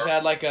nice if you guys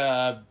had, like,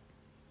 a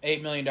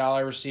 $8 million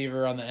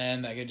receiver on the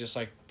end that could just,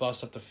 like,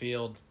 bust up the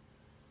field.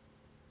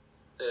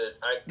 Dude,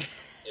 don't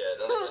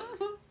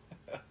even.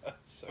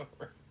 That's so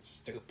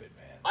Stupid,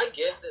 man. I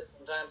get that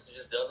sometimes it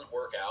just doesn't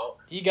work out.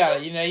 You got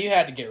it. You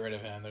had to get rid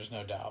of him. There's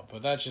no doubt.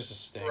 But that's just a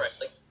stinks. Right.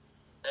 Like,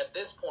 at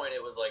this point,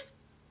 it was like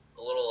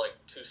a little like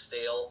too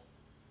stale.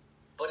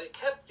 But it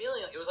kept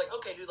feeling like it was like,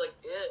 okay, dude, like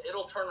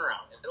it'll turn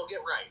around. It'll get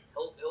right.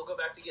 He'll go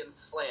back to getting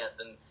slant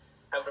and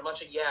having a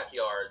bunch of yak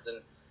yards, and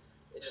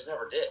it just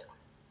never did.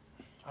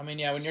 I mean,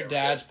 yeah, when your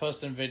dad's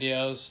posting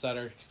videos that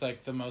are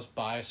like the most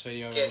biased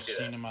video I've ever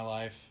seen in my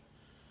life.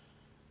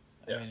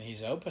 Yeah. I mean,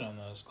 he's open on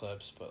those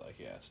clips, but like,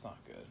 yeah, it's not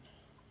good.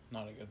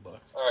 Not a good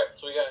look. All right,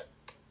 so we got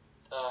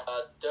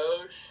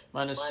Doge.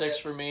 -6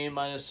 for me,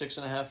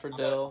 -6.5 for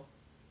Dill.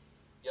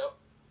 Yep.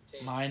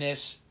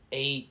 Teej.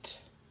 -8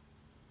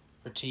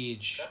 for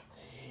Teej. Yep.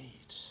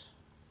 8.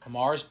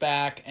 Lamar's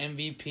back,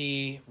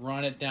 MVP,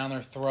 run it down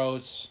their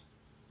throats.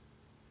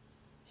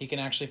 He can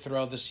actually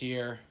throw this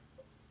year.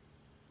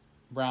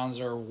 Browns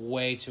are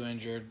way too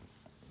injured.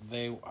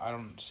 I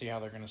don't see how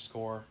they're going to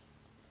score.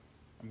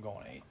 I'm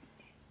going 8.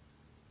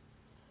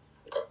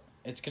 Okay.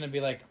 It's going to be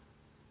like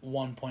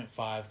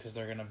 1.5 because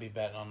they're going to be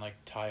betting on like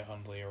Ty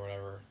Hundley or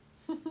whatever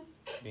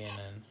being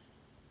in.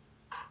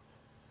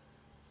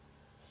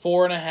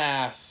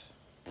 4.5.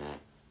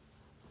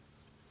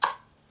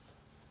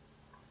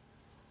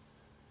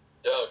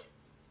 Doge.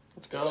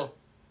 Let's go.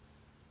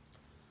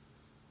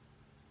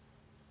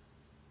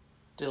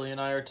 Dilly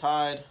and I are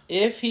tied.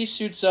 If he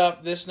suits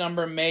up, this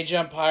number may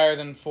jump higher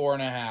than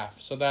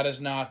 4.5. So that is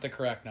not the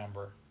correct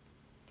number.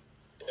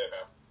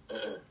 Yeah.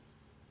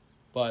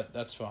 But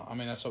that's fine. I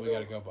mean, that's what we got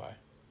to go by.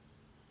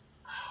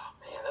 Oh,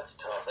 man, that's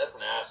tough. That's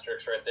an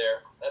asterisk right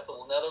there. That's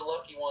another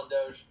lucky one,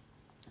 Doge.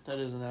 That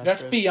is an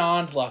asterisk. That's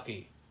beyond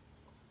lucky.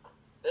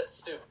 That's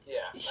stupid.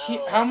 Yeah.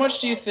 How much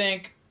do you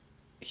think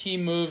he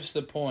moves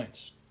the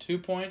points? 2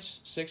 points?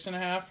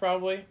 6.5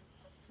 probably?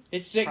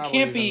 It Probably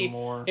can't be.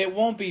 more. It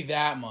won't be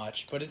that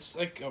much, but it's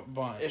like a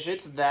bunch. If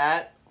it's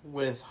that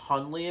with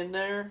Hundley in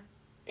there,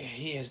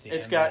 he is the.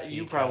 it's MVP got.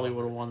 You probably caliber.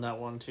 would have won that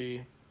one,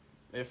 T.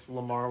 If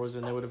Lamar was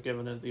in, they would have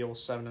given it the old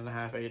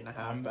 7.5,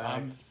 8.5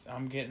 back.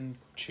 I'm getting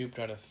chooped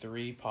out of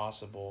 3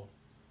 possible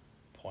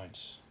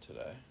points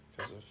today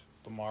because of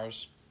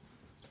Lamar's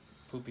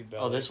poopy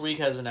belly. Oh, this week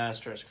has an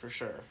asterisk for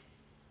sure.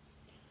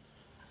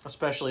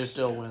 Especially if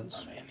Dill wins.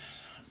 I mean,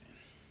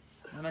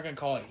 we're not gonna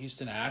call it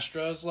Houston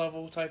Astros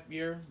level type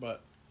year, but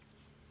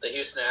The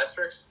Houston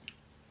Asterisks?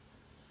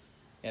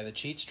 yeah, the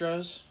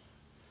Cheatstros.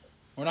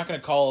 We're not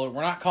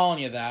calling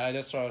you that.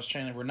 That's what I was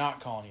trying. We're not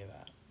calling you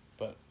that.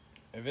 But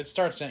if it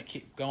starts to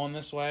keep going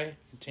this way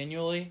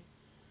continually,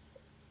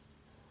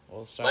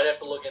 we'll start. Might have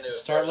to look into it.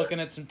 Start further. looking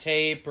at some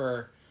tape,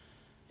 or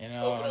I Open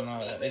up don't know.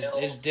 some Is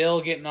emails.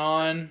 Dill getting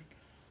on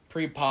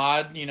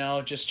pre-pod?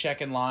 Just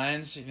checking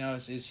lines.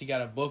 Is he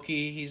got a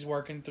bookie he's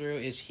working through?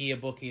 Is he a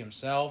bookie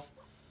himself?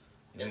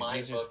 Am I a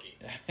These are- bookie?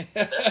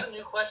 That's a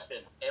new question.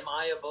 Am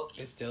I a bookie?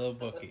 It's still a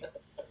bookie.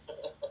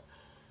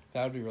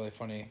 That would be really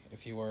funny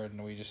if you were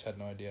and we just had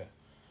no idea.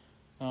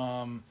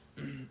 That'd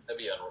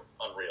be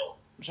unreal.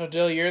 So,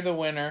 Dill, you're the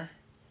winner.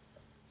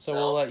 So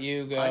we'll let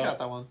you go. I got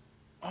that one.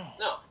 Oh.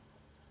 No.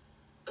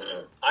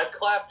 I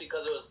clapped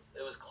because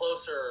it was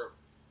closer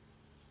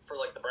for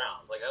like the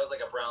Browns. Like I was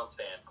like a Browns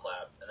fan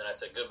clap, and then I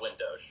said good win,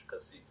 Doge,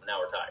 because now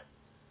we're tied.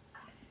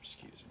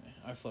 Excuse me.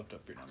 I flipped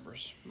up your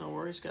numbers. No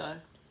worries, guy.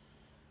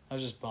 I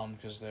was just bummed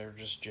because they're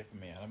just jipping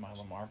me out of my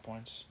Lamar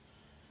points.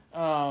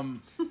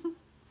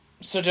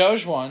 So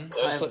Doge won,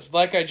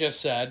 like I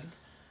just said.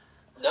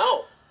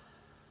 No.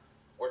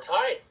 We're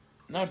tied.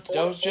 No, It's 4-4.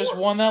 Doge just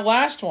won that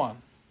last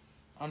one.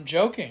 I'm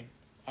joking.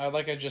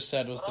 Like I just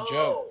said, was the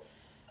joke.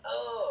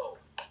 Oh.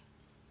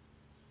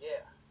 Yeah.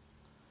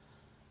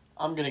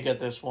 I'm going to get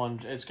this one.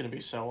 It's going to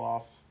be so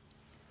off.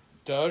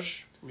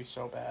 Doge, It's going to be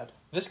so bad.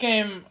 this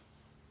game,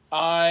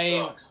 I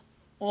Sucks.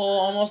 will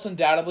almost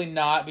undoubtedly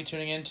not be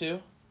tuning into.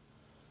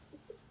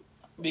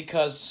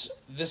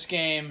 Because this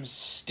game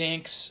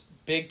stinks,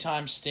 big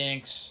time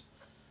stinks.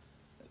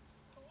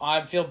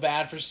 I feel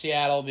bad for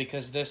Seattle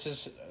because this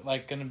is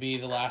like going to be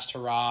the last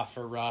hurrah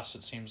for Russ,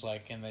 it seems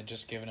like, and they're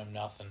just giving him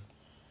nothing.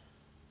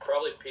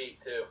 Probably Pete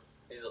too.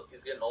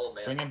 He's getting old,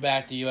 man. Bring him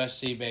back to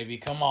USC, baby.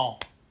 Come on.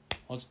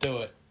 Let's do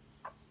it.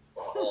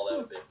 Oh, that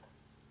would be.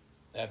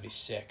 That'd be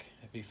sick.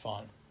 It'd be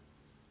fun.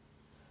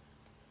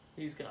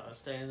 He's got to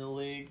stay in the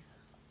league.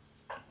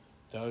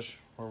 Doge,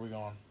 where are we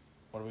going?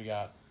 What do we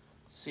got?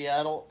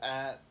 Seattle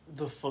at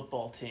the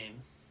football team.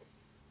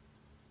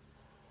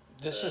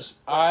 This is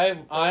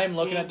I'm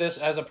looking at teams- this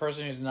as a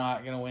person who's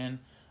not gonna win.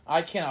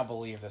 I cannot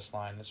believe this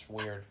line. It's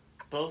weird.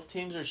 Both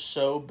teams are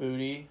so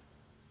booty.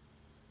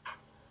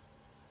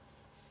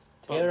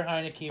 Taylor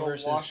Heineke But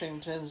versus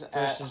Washington's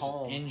at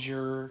home.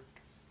 injured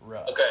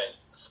Russ. Okay,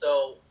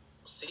 so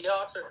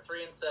Seahawks are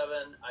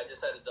 3-7. I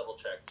just had to double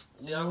check.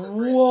 Seahawks are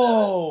 3-7.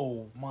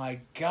 Whoa, my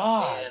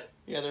God! And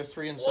Yeah, they're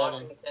 3-7.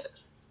 Washington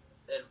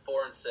and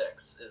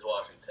 4-6 is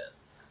Washington.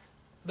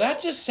 So,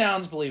 That just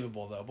sounds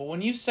believable though. But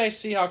when you say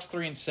Seahawks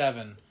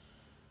 3-7,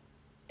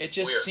 it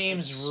just Weird.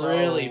 seems So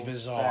really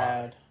bizarre.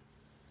 bad.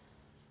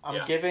 I'm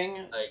Yeah. giving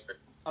I agree.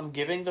 I'm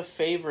giving the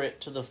favorite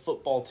to the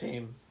football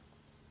team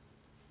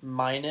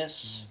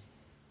minus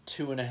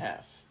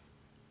 2.5.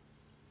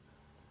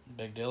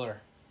 Big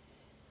Diller.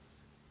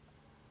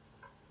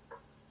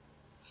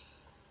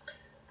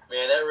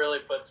 Man, that really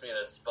puts me in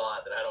a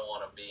spot that I don't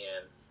want to be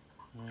in.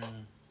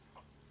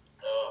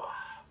 Ugh.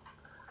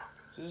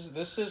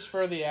 This is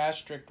for the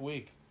asterisk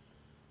week.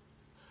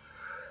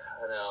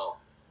 I know.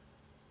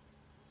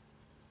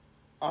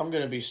 I'm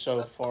going to be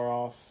so far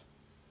off.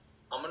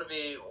 I'm going to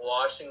be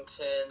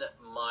Washington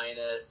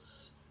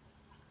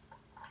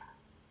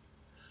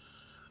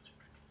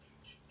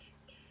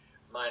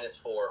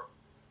 -4.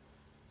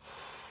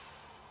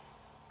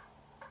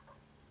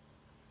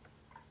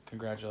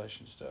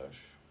 Congratulations,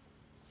 Doge.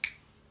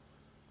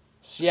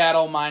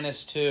 Seattle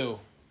 -2. I'm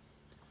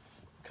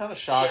kind of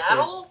shocked.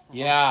 Seattle?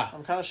 Yeah.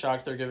 I'm kind of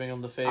shocked they're giving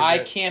them the favorite. I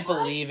can't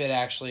believe it,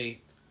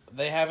 actually.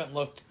 They haven't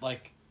looked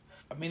like...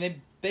 I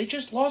mean, they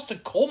just lost to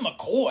Colt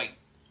McCoy.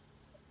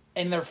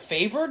 And they're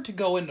favored to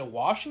go into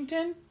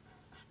Washington?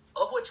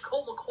 Of which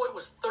Colt McCoy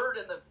was 3rd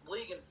in the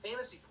league in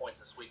fantasy points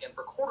this weekend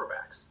for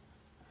quarterbacks.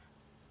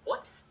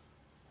 What?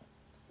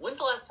 When's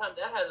the last time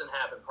that hasn't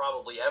happened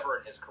probably ever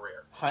in his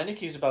career?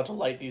 Heineke's about to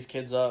light these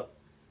kids up.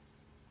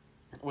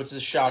 Which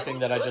is shocking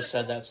that I just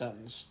said that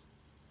sentence.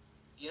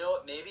 You know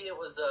what? Maybe it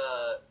was,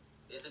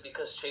 is it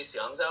because Chase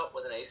Young's out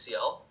with an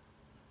ACL?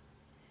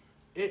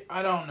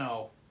 I don't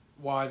know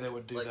why they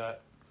would do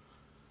that.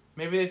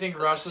 Maybe they think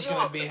The Russ is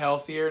going to be Seahawks-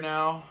 healthier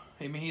now.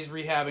 I mean, he's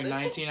rehabbing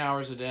 19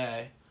 hours a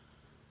day.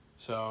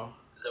 So,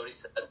 Is that what he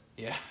said?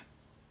 yeah.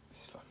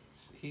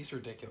 He's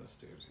ridiculous,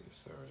 dude. He's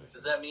so ridiculous.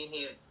 Does that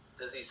mean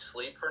does he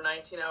sleep for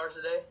 19 hours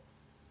a day?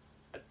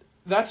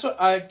 That's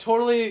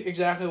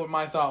exactly what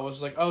my thought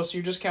was. Like, oh, so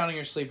you're just counting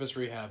your sleep as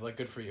rehab. Like,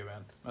 good for you,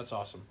 man. That's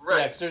awesome. Yeah,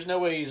 Right. because there's no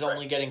way he's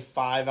only getting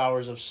 5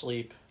 hours of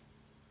sleep.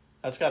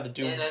 That's got to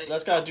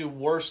do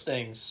worse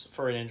things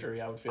for an injury,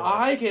 I would feel like.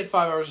 I get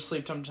 5 hours of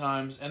sleep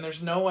sometimes, and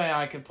there's no way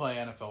I could play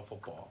NFL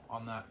football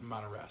on that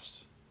amount of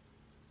rest.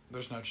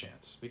 There's no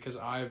chance, because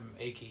I'm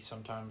achy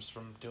sometimes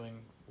from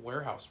doing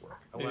warehouse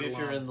work. Maybe if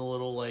you're in the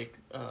little, like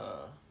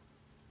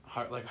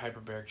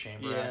hyperbaric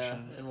chamber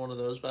action. in one of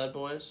those bad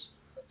boys.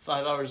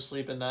 5 hours of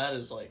sleep in that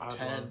is like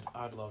 10.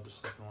 I'd love to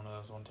sleep in one of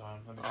those one time.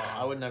 That'd be Oh,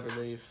 fun. I would never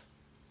leave.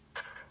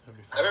 That'd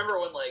be I fun. remember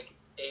when,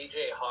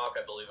 A.J. Hawk,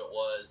 I believe it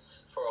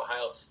was, for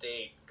Ohio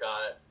State,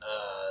 got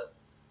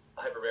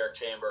hyperbaric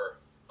chamber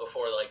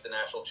before, the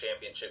national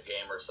championship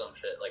game or some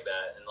shit like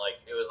that. And,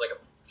 it was, a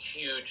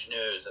huge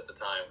news at the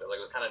time. Because, it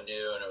was kind of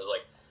new, and it was,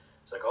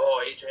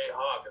 oh, A.J.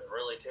 Hawk is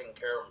really taking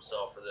care of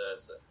himself for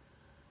this.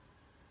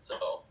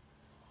 So,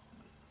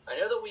 I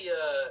know that we,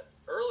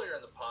 earlier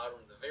in the pod,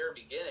 from the very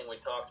beginning, we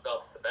talked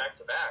about the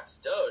back-to-backs.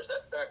 Doge,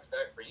 that's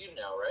back-to-back for you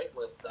now, right?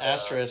 With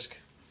Asterisk.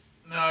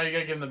 No, you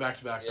gotta give him the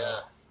back-to-back. Yeah.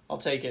 I'll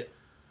take it.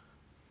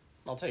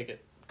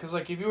 Because,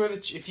 if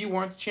you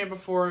weren't the champ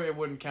before, it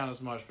wouldn't count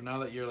as much. But now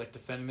that you're,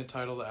 defending the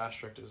title, the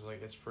asterisk is,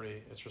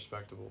 it's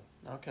respectable.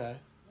 okay.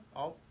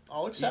 I'll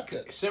accept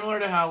it. Similar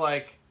to how,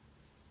 I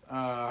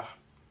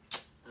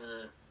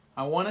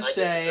want to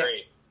say...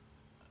 disagree.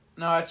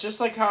 No, it's just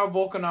like how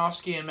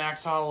Volkanovski and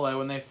Max Holloway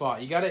when they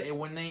fought. You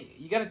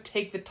gotta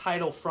take the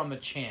title from the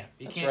champ.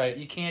 You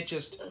can't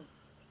just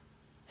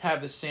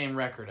have the same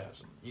record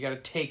as him. You gotta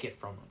take it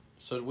from him.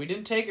 So we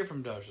didn't take it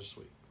from Doge this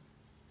week.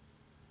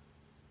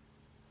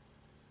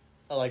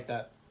 I like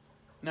that.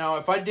 Now,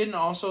 if I didn't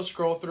also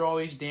scroll through all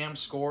these damn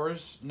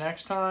scores,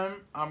 next time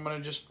I'm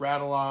gonna just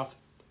rattle off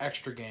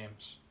extra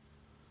games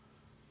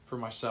for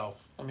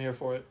myself I'm here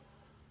for it.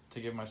 to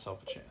give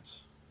myself a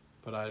chance.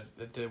 But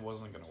it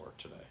wasn't gonna work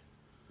today.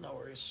 No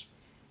worries.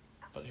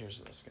 But here's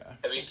this guy.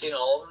 Have you seen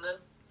all of them then?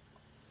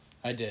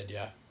 I did,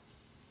 yeah.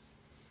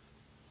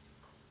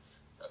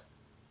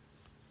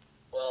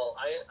 Well,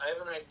 I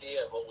have an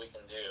idea of what we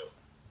can do.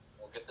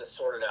 We'll get this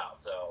sorted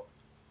out, so...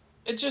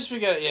 It's just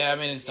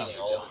it's not a big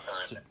All deal. the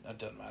time. So it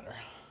doesn't matter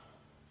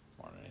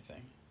more than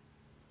anything.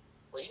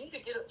 Well, you need to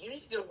get a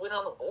win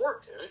on the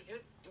board, dude. You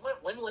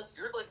went winless.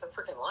 You're like the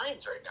freaking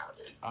Lions right now,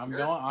 dude.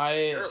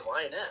 You're a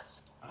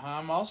Lioness.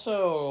 I'm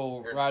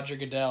also Roger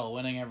Goodell,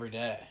 winning every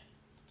day.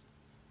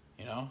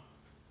 You know?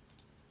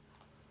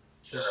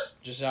 Sure.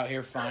 Just out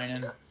here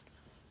fining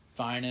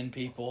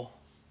people.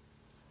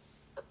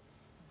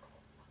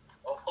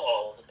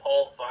 Oh,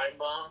 Paul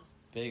Feinbaum.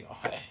 Big,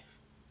 hey,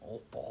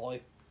 old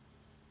Paulie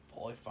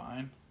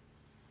Fine.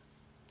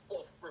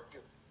 Oh,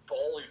 freaking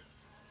Paulie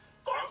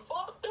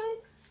Feinbaum, dude.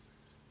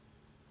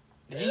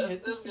 Did he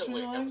hit this is a good between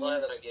week. the I'm lines?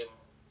 glad that I gave him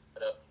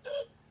it up to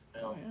Doug.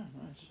 Oh yeah,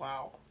 nice.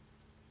 Wow.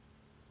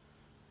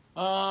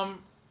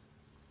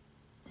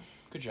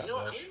 Good job, You know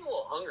what? I'm Doge. getting a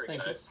little hungry,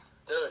 Thank guys.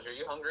 Doge, are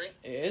you hungry?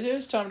 It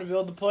is time to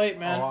build the plate,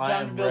 man. Oh, I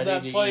Time to am build ready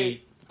that to plate.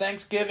 eat.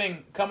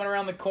 Thanksgiving coming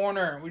around the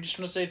corner. We just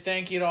want to say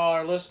thank you to all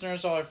our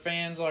listeners, all our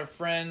fans, all our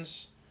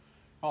friends,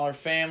 all our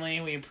family.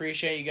 We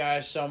appreciate you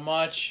guys so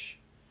much.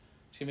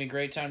 It's going to be a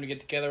great time to get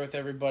together with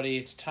everybody.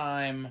 It's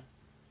time.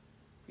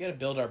 We got to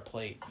build our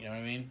plate. You know what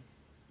I mean?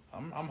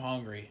 I'm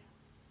hungry.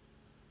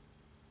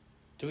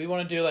 Do we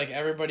want to do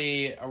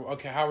everybody?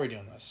 Okay, how are we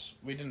doing this?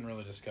 We didn't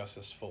really discuss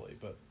this fully,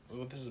 but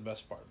this is the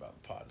best part about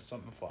the pod. It's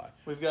on the fly.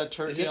 We've got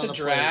turkey Is this on a the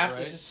draft? plate,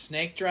 right? Is this a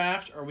snake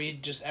draft? Or we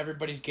just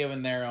everybody's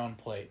given their own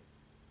plate?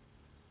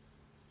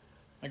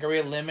 Like, are we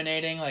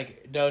eliminating,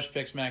 like, Doge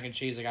picks mac and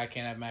cheese, like, I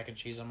can't have mac and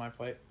cheese on my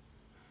plate?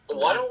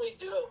 Why don't we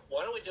do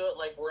it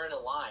like we're in a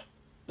line?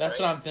 That's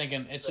right? what I'm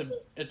thinking. It's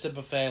a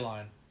buffet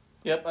line.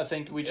 Yep, I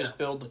think we just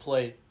build the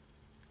plate.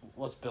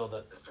 Let's build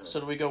it. So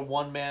do we go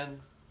one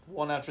man,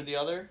 one after the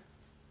other?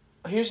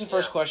 Here's the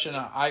first question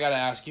I got to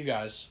ask you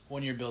guys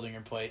when you're building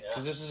your plate,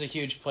 because this is a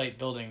huge plate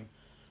building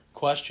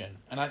question,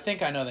 and I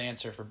think I know the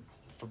answer for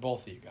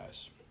both of you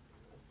guys.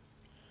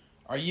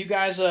 Are you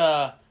guys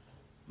a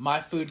my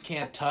food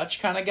can't touch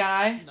kind of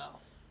guy? No.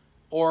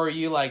 Or are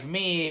you like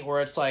me,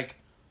 where it's like,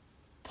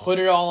 put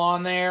it all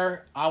on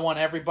there, I want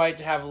every bite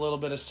to have a little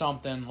bit of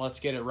something, let's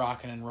get it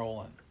rocking and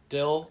rolling?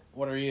 Dill,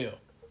 what are you?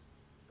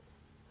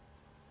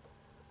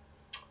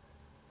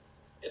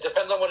 It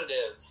depends on what it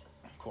is.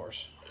 Of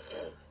course.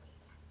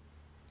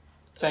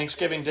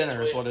 Thanksgiving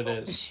dinner is what it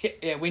is.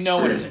 Yeah, we know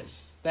what it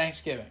is.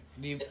 Thanksgiving.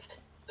 It's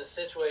the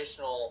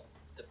situational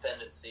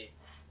dependency.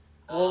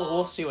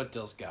 We'll see what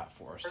Dill's got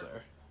for us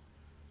there.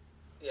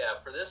 Yeah,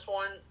 for this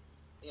one,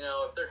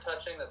 if they're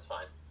touching, that's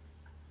fine.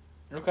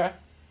 Okay.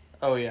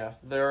 Oh yeah,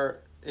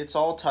 it's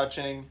all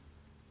touching.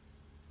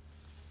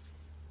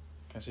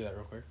 Can I see that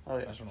real quick? Oh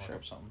yeah, I just want to look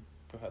up something.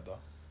 Go ahead though.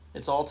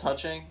 It's all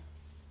touching,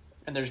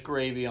 and there's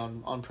gravy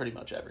on pretty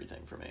much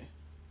everything for me.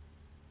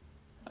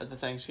 At the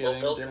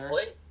Thanksgiving build dinner. Your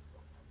plate.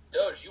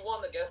 Doge, you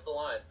won the Guess the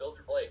Line. Build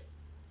your plate.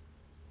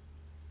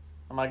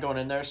 Am I going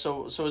in there?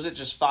 So is it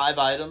just 5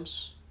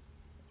 items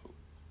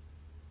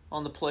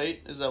on the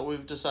plate? Is that what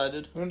we've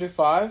decided? We're gonna do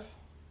 5?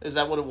 Is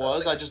that what it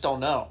was? I just don't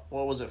know.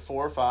 What was it,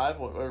 4 or 5?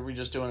 What, are we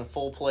just doing a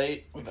full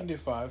plate? We can do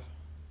 5.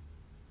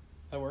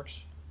 That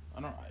works.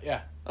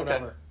 Yeah, Okay.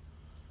 whatever.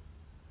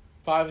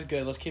 5 is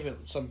good. Let's keep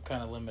it some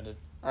kind of limited.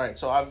 All right,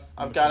 so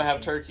I've got to have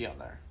turkey on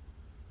there.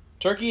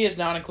 Turkey is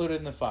not included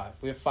in the 5.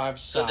 We have 5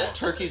 sides.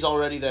 Turkey's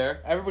already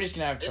there. Everybody's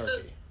gonna have turkey.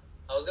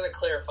 I was gonna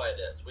clarify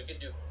this. We could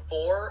do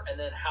 4, and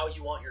then how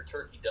you want your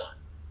turkey done.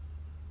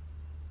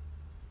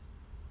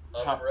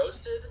 Oven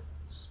roasted,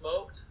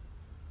 smoked,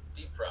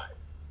 deep fried.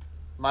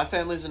 My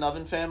family's an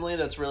oven family.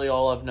 That's really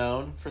all I've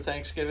known for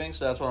Thanksgiving,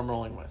 so that's what I'm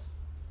rolling with.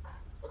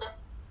 Okay.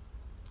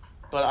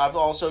 But I've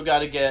also got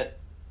to get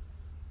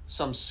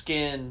some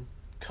skin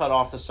cut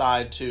off the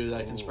side, too, that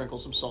I can sprinkle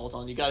some salt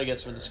on. You got to get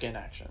some of the skin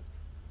action.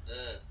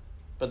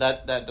 But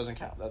that doesn't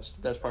count.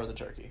 That's part of the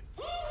turkey.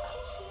 Our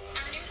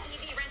new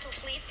EV rental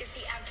fleet is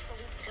the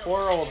absolute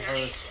Poor old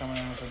Hertz coming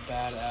in with a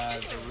bad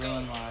ad to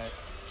ruin my...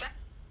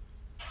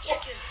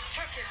 Chicken,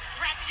 turkeys,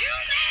 rats, you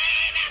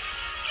name it!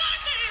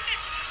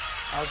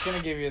 I was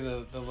gonna give you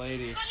the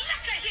lady.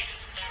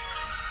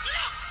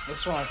 This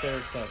is one of my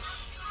favorite clips.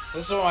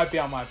 This is what might be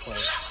on my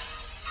plate.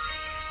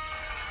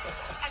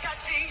 I got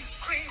beans,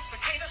 greens,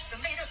 potatoes,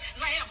 tomatoes,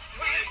 lamb,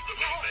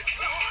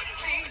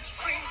 beans,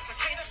 greens,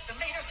 potatoes,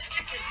 tomatoes,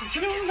 chicken.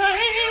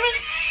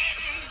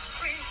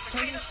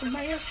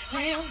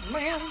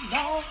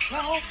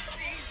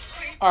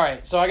 All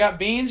right, so I got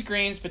beans,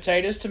 greens,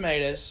 potatoes,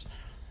 tomatoes.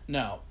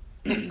 No.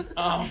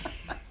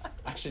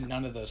 Actually,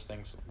 none of those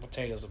things.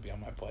 Potatoes will be on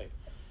my plate.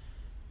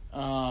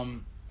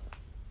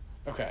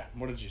 Okay,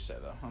 what did you say,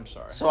 though? I'm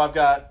sorry. So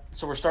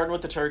we're starting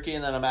with the turkey,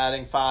 and then I'm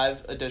adding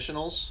 5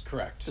 additionals.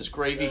 Correct. Does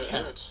gravy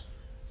count?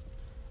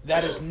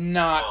 That is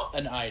not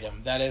an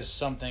item. That is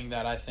something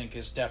that I think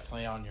is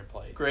definitely on your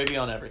plate. Gravy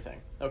on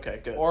everything. Okay,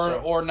 good.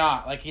 Or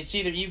not. Like, it's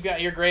either you've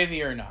got your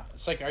gravy or not.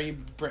 It's like,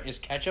 is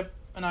ketchup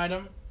an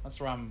item? That's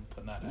where I'm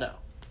putting that in. No.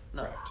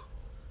 Correct.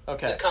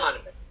 Okay. The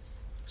condiment.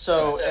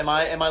 So am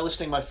I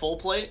listing my full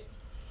plate?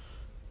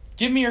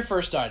 Give me your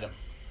first item.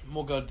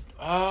 We'll go...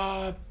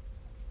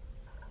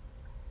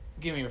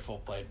 give me your full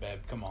plate, babe.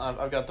 Come on.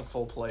 I've got the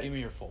full plate. Give me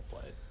your full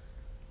plate.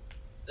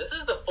 This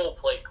is the full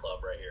plate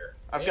club right here.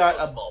 I've Maybe got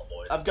those small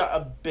boys. I've got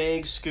a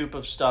big scoop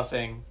of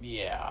stuffing.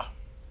 Yeah.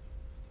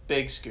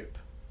 Big scoop.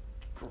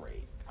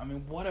 Great. I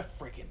mean, what a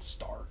freaking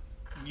start.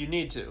 You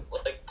need to.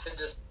 Like,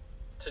 to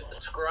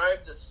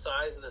describe the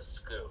size of the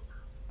scoop.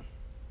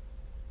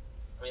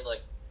 I mean,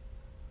 like,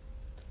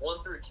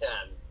 1 through 10.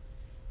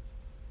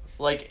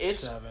 Like,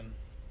 it's... 7.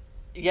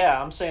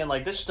 Yeah, I'm saying,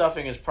 like, this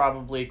stuffing is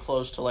probably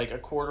close to, like, a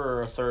quarter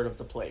or a third of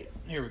the plate.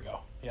 Here we go.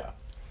 Yeah.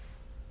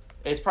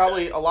 It's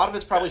probably... A lot of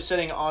it's probably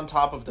sitting on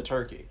top of the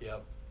turkey.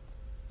 Yep.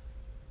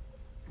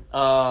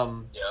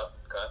 Yeah,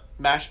 okay.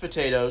 Mashed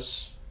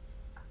potatoes.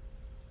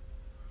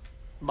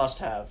 Must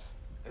have.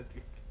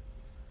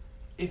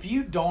 If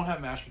you don't have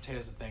mashed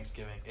potatoes at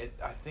Thanksgiving,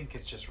 I think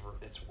it's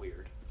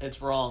weird.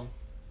 It's wrong.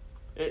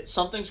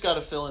 Something's got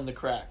to fill in the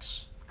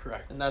cracks.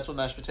 Correct. And that's what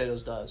mashed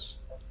potatoes does.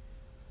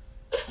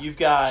 You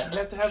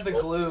have to have the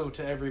glue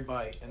to every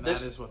bite, and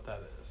that is what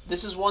that is.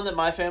 This is one that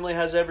my family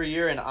has every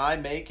year, and I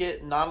make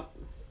it. I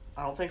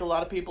don't think a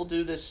lot of people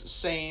do this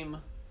same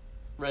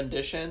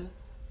rendition,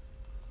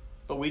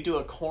 but we do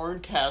a corn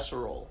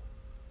casserole.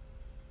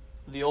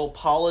 The old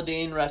Paula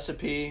Deen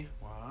recipe.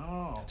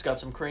 Wow. It's got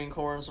some cream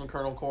corn, some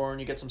kernel corn.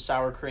 You get some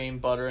sour cream,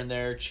 butter in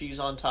there, cheese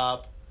on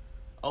top.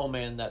 Oh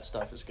man, that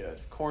stuff is good.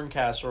 Corn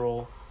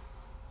casserole.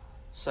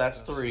 So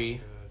that's 3. So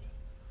good.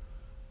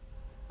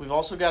 We've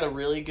also got a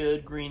really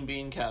good green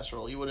bean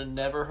casserole. You would have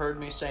never heard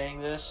me saying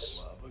this.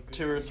 I love a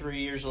 2 or 3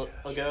 years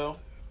ago.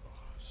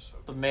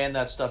 But man,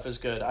 that stuff is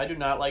good. I do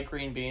not like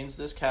green beans.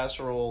 This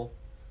casserole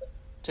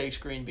takes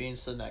green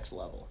beans to the next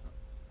level.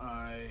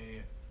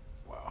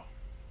 Wow.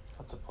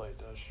 That's a plate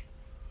dish.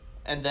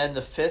 And then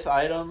the fifth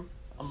item,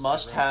 a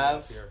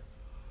must-have,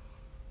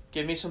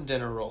 give me some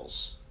dinner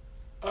rolls.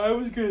 I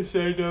was going to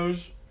say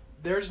Doge.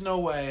 There's no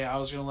way I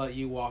was going to let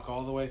you walk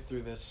all the way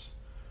through this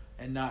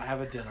and not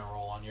have a dinner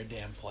roll on your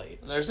damn plate.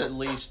 There's at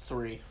least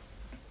 3.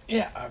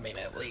 Yeah, I mean,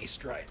 at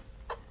least, right.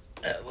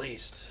 At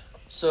least.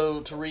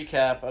 So, to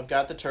recap, I've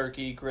got the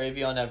turkey,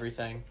 gravy on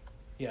everything.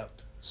 Yep.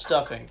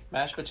 Stuffing,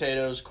 mashed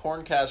potatoes,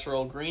 corn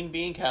casserole, green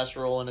bean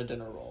casserole, and a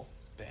dinner roll.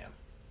 Bam.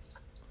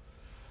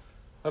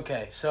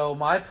 Okay, so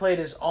my plate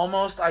is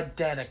almost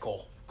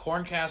identical.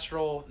 Corn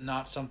casserole,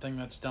 not something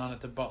that's done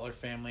at the Butler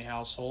family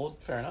household.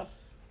 Fair enough.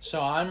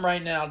 So I'm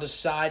right now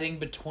deciding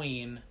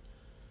between,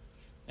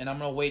 and I'm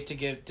going to wait to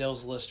give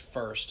Dill's list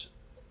first,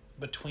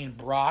 between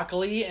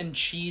broccoli and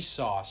cheese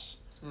sauce,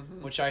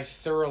 which I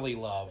thoroughly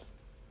love,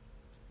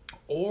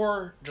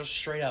 or just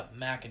straight up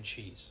mac and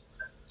cheese.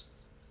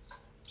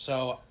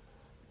 So,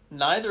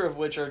 neither of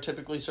which are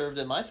typically served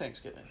at my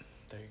Thanksgiving.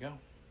 There you go.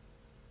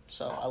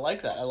 So I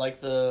like that. I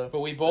like the...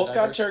 But we both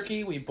got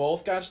turkey, we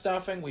both got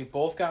stuffing, we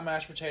both got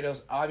mashed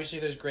potatoes. Obviously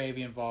there's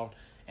gravy involved.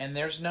 And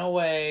there's no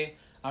way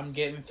I'm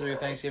getting through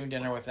Thanksgiving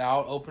dinner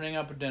without opening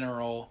up a dinner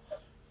roll,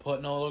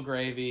 putting a little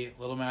gravy,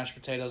 little mashed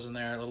potatoes in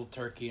there, a little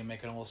turkey, and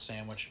making a little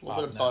sandwich. A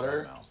little bit of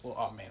butter. Well,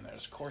 oh man,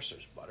 of course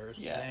there's butter. It's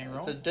a dang roll.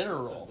 It's a dinner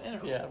roll.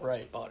 Yeah,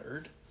 right. It's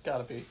buttered.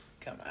 Gotta be.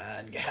 Come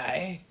on,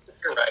 guy.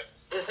 You're right.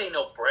 This ain't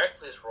no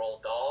breakfast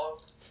roll,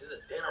 dog. This is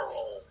a dinner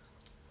roll.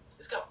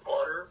 It's got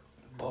butter.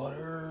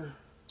 Butter.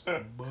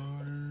 Got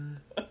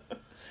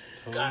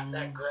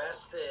that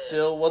grass fed.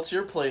 Dill, what's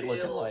your plate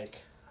looking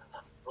like?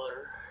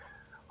 Butter.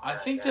 I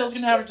think Dill's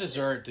gonna have a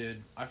dessert,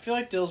 dude. I feel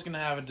like Dill's gonna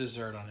have a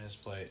dessert on his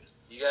plate.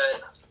 You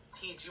got,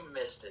 Teej, you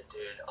missed it,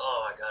 dude.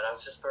 Oh my god, I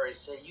was just very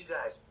sick. You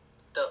guys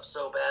up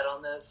so bad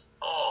on this.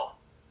 Oh.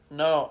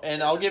 No,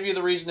 and I'll give you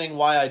the reasoning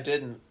why I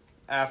didn't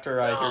after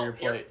I hear your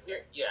plate.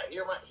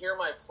 Hear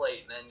my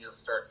plate, and then you'll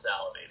start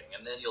salivating,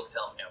 and then you'll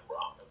tell me I'm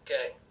wrong.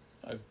 Okay.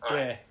 Okay. All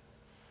right.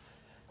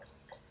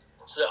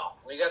 So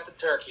we got the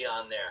turkey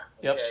on there.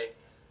 Yep. Okay.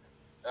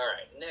 All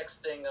right.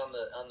 Next thing on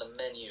the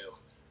menu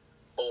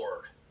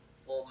board,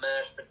 little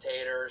mashed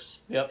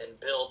potatoes. Yep. And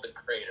build the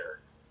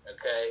crater.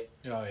 Okay.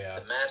 Oh yeah.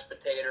 The mashed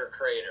potato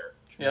crater.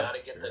 You Yep.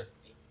 gotta get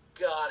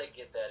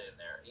that in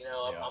there. You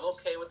know, I'm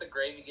okay with the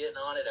gravy getting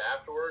on it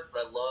afterwards,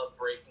 but I love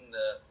breaking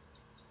the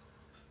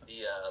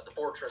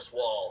fortress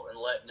wall and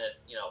letting it,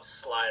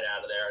 slide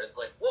out of there. It's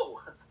like, whoa,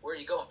 where are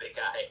you going, big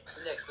guy?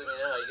 Next thing you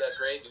know, you got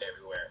gravy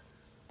everywhere.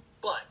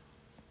 But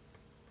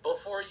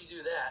before you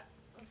do that,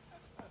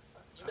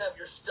 you have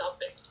your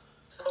stuffing.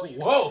 So you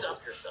can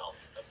stuff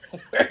yourself.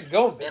 Where are you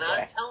going, big And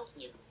guy? I'm telling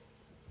you,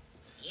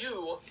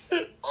 you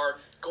are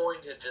going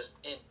to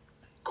just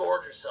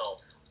gorge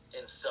yourself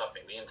in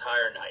stuffing the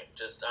entire night.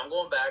 I'm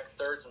going back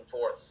thirds and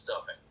fourths of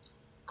stuffing.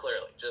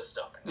 Clearly, just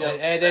stuffing.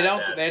 Hey, they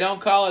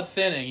don't call it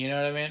thinning. You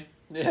know what I mean?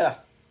 Yeah.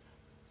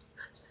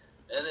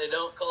 And they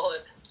don't call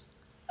it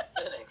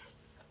thinning.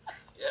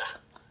 Yeah.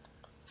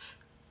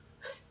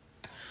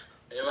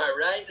 Am I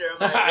right or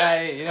am I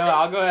right?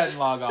 I'll go ahead and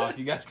log off.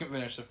 You guys can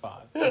finish the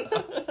pod.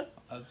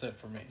 That's it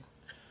for me.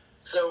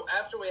 So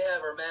after we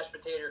have our mashed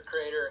potato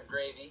crater and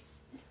gravy,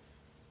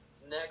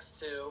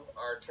 next to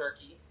our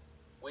turkey,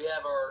 we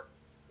have our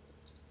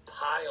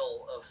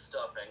pile of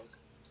stuffing.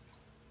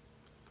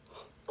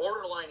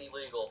 Borderline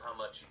illegal of how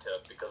much you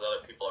took because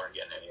other people aren't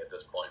getting any at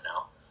this point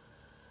now.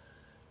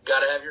 Got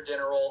to have your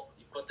dinner roll.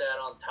 You put that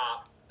on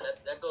top.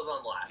 That goes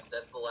on last.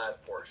 That's the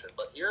last portion.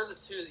 But here are the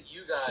two that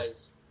you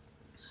guys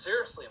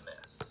seriously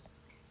missed.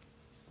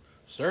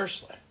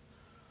 Seriously?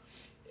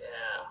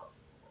 Yeah.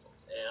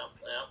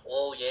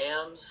 Little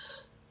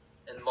yams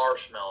and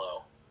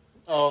marshmallow.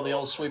 Oh, the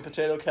old sweet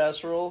potato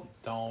casserole?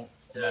 Don't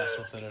mess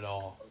with it at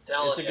all. I'm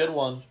telling It's a good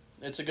one.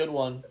 It's a good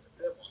one. It's a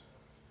good one.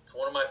 It's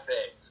one of my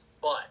faves.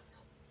 But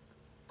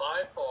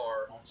by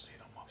far, Don't see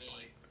it on my the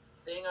plate.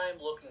 thing I'm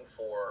looking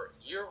for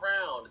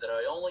year-round that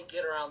I only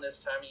get around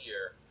this time of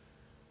year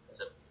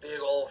is a big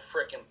old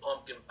frickin'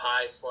 pumpkin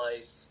pie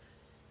slice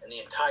and the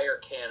entire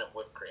can of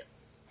whipped cream.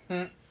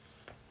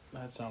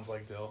 That sounds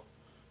like Dill.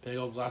 Big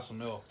old glass of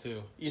milk,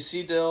 too. You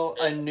see, Dill,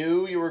 I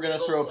knew you were going to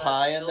Big throw old glass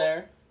pie of in milk.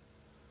 there.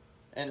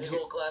 And Big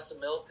old glass of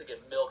milk to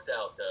get milked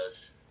out,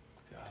 Doge.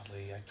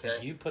 Golly, I can't.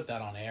 Okay. You put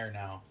that on air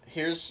now.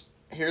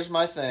 here's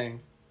my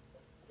thing,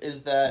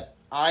 is that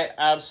I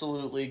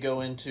absolutely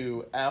go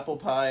into apple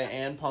pie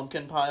and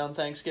pumpkin pie on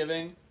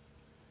Thanksgiving.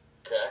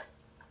 Okay.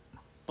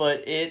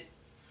 But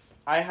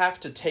I have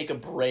to take a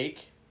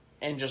break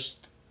and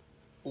just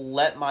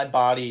let my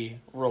body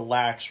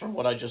relax from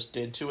what I just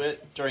did to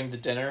it during the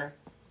dinner.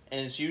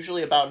 And it's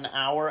usually about an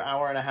hour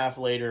and a half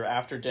later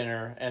after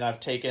dinner, and I've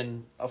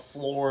taken a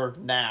floor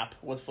nap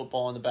with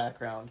football in the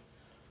background,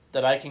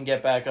 that I can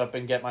get back up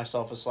and get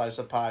myself a slice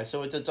of pie.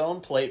 So it's its own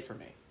plate for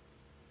me.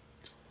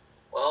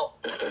 Well,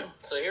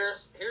 so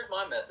here's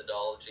my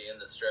methodology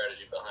and the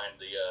strategy behind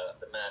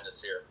the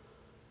madness here.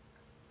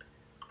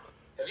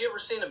 Have you ever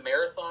seen a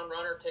marathon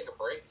runner take a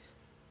break?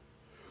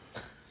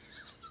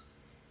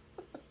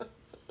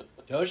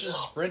 Doge is a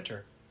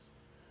sprinter.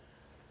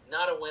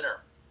 Not a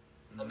winner.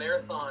 A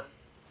marathon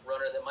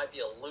runner that might be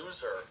a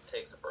loser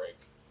takes a break.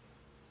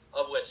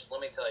 Of which,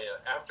 let me tell you,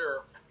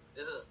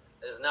 this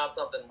is not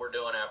something we're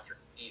doing after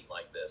eat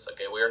like this.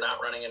 Okay, we are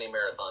not running any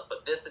marathons,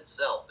 but this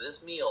itself,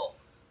 this meal,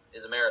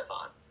 is a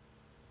marathon.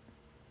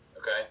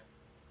 Okay,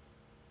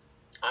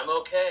 I'm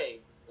okay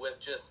with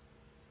just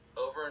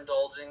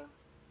overindulging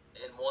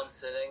in one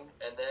sitting,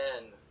 and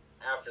then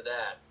after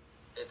that,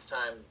 it's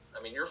time.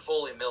 I mean, you're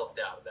fully milked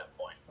out at that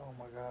point. Oh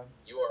my god.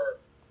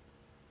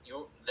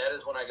 That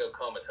is when I go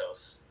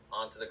comatose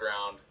onto the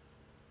ground,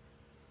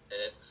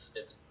 and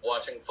it's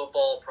watching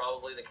football.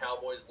 Probably the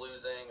Cowboys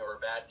losing or a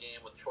bad game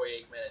with Troy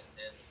Aikman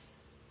and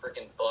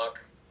freaking Buck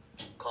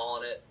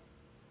calling it.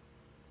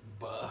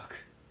 Buck.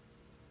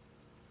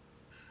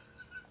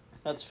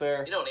 That's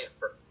fair. You don't need it.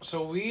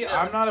 So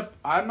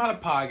I'm not a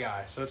pie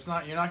guy, so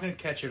you're not gonna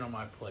catch it on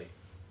my plate.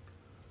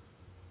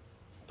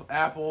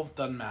 Apple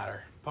doesn't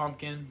matter.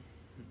 Pumpkin,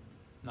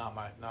 not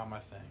my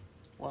thing.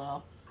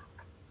 Wow.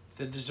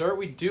 The dessert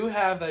we do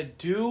have that I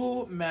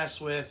do mess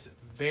with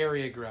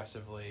very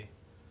aggressively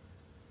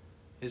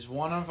is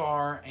one of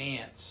our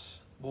aunts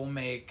will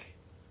make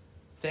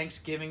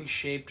Thanksgiving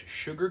shaped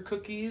sugar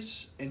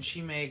cookies, and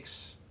she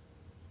makes,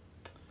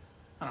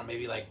 I don't know,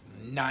 maybe like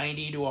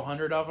 90 to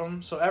 100 of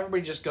them. So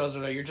everybody just goes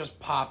there. You're just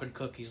popping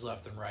cookies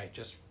left and right,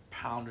 just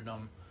pounding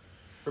them.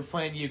 We're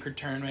playing euchre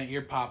tournament.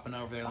 You're popping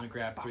over there. Let me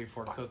grab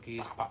 3-4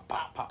 cookies. Pop,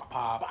 pop, pop,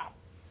 pop.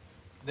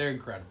 They're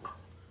incredible.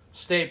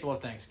 Staple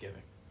of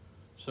Thanksgiving.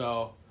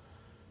 So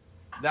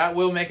that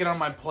will make it on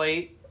my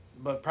plate,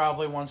 but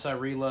probably once I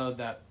reload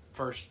that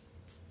first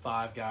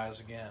 5 guys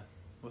again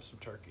with some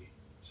turkey.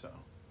 So.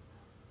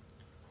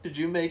 Did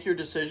you make your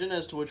decision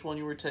as to which one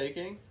you were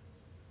taking?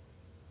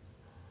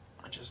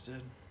 I just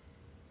did.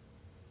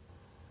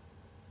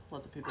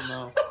 Let the people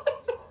know.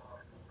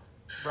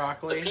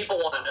 Broccoli The people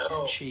want to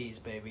know. and cheese,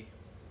 baby.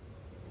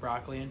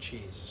 Broccoli and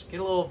cheese.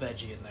 Get a little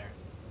veggie in there.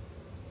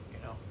 You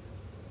know.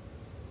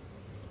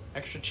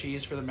 Extra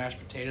cheese for the mashed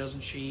potatoes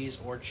and cheese,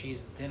 or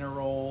cheese dinner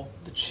roll.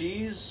 The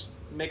cheese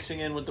mixing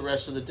in with the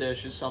rest of the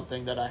dish is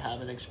something that I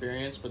haven't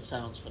experienced, but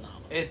sounds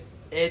phenomenal.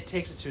 It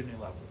takes it to a new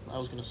level. I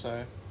was going to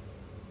say.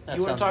 That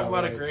You want sounds to talk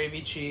about right. a gravy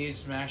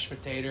cheese, mashed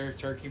potato,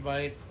 turkey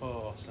bite?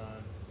 Oh,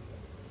 son.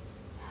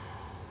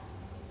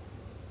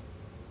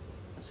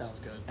 That sounds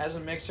good. As a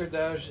mixer,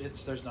 Doge,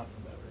 there's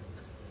nothing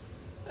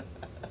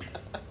better.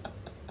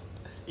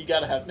 You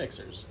got to have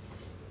mixers.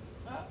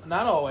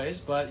 Not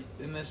always, but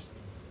in this,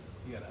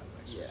 you gotta have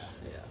mixers.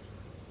 Yeah.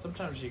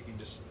 Sometimes you can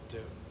just do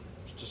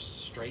just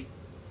straight,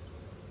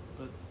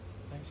 but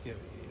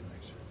Thanksgiving you need a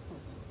mixer.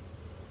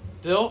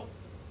 Dill,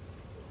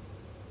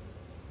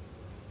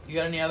 you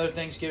got any other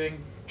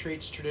Thanksgiving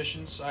treats,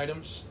 traditions,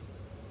 items?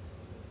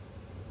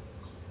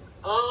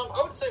 I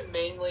would say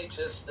mainly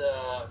just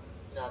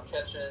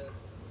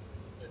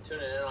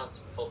tuning in on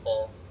some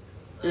football.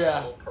 Yeah.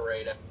 A little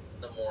parade in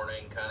the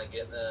morning, kind of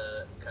getting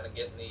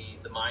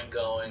the mind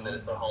going that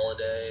it's a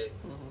holiday.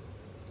 Mm-hmm.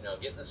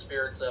 Getting the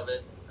spirits of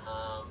it.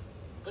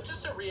 But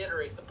just to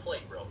reiterate the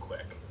plate real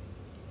quick,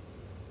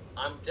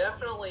 I'm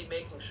definitely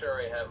making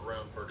sure I have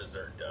room for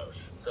dessert,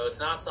 Doge. So it's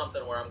not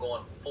something where I'm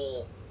going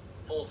full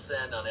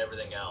send on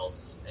everything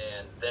else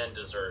and then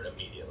dessert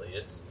immediately.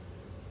 It's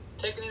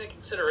taking into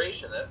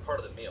consideration that's part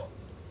of the meal.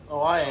 Oh,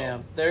 I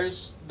am.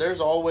 There's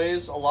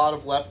always a lot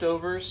of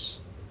leftovers,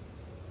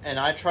 and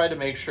I try to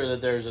make sure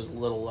that there's as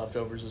little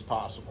leftovers as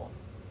possible.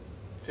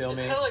 Feel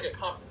It's me? kind of like a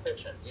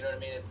competition, you know what I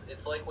mean?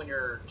 It's like when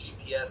you're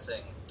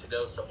GPSing to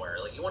go somewhere.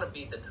 Like, you want to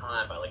beat the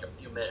time by like a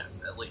few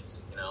minutes at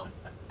least,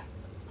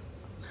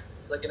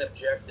 It's like an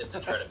objective to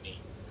try to meet.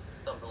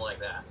 Something like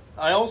that.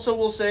 I also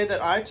will say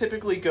that I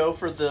typically go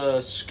for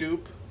the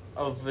scoop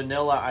of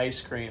vanilla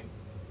ice cream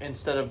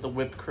instead of the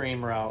whipped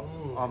cream route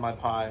on my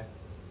pie.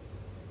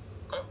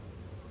 Okay.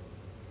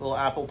 Little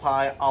apple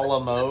pie a la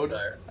mode,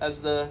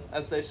 as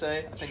they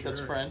say. I think that's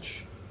Sure.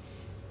 French.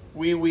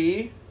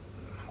 Oui.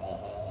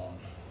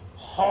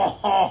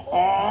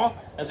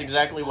 That's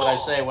exactly what I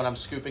say when I'm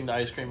scooping the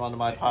ice cream onto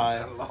my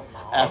pie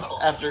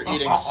after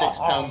eating 6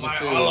 pounds of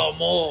food.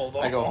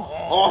 I go,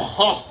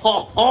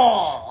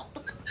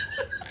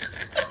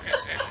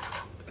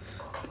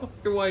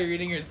 While you're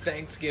eating your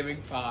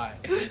Thanksgiving pie.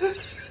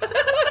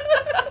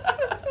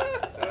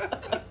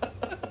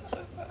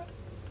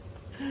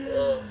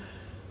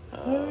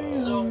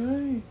 So,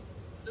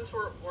 since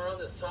we're on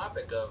this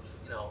topic of,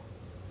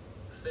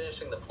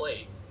 finishing the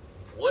plate,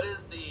 what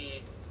is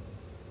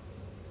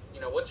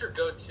what's your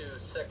go-to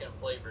second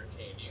plate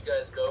routine? Do you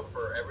guys go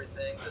for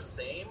everything the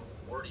same,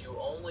 or do you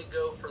only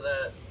go for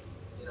that,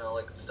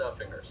 like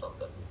stuffing or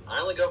something? I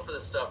only go for the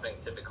stuffing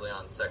typically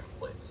on second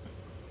plates.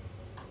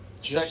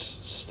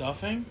 Just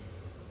stuffing?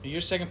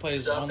 Your second plate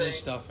is only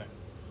stuffing.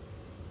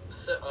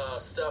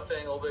 Stuffing,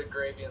 a little bit of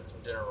gravy, and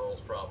some dinner rolls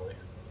probably.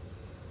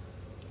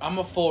 I'm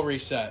a full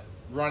reset.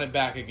 Run it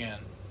back again.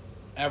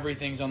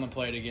 Everything's on the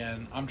plate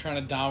again. I'm trying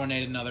to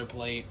dominate another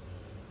plate.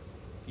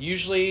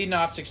 Usually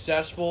not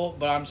successful,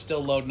 but I'm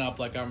still loading up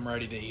like I'm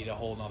ready to eat a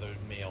whole nother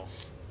meal.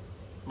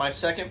 My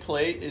second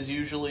plate is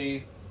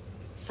usually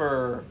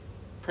for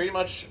pretty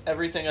much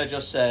everything I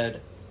just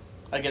said.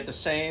 I get the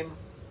same,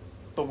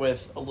 but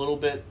with a little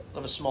bit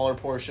of a smaller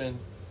portion,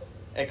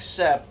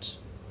 except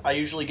I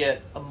usually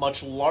get a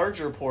much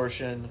larger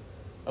portion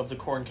of the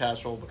corn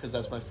casserole because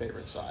that's my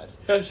favorite side.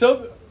 Yeah,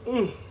 oh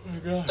my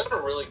god. Those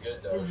are really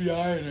good, though. I'm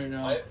dying right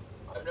now.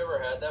 I've never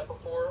had that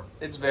before.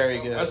 It's very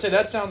good. I'd say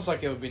that sounds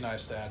like it would be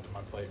nice to add to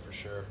my plate for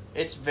sure.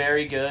 It's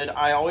very good.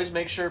 I always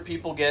make sure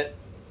people get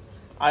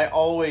the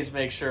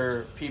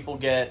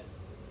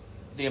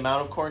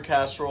amount of corn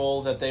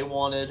casserole that they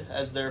wanted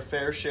as their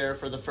fair share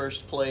for the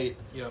first plate.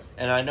 Yep.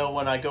 And I know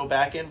when I go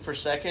back in for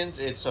seconds,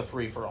 it's a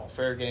free-for-all.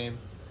 Fair game.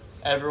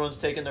 Everyone's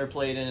taken their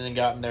plate in and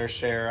gotten their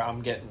share.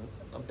 I'm getting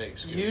a big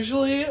scoop.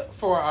 Usually,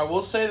 I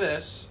will say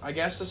this, I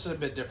guess this is a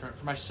bit different.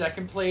 For my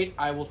second plate,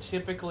 I will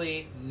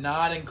typically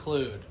not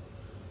include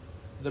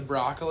the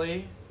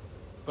broccoli,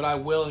 but I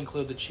will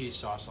include the cheese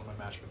sauce on my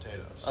mashed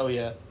potatoes. Oh,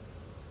 yeah.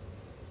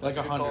 Like That's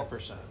a good call.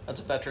 100%. That's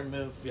a veteran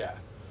move. Yeah.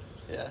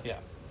 Yeah.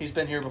 He's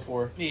been here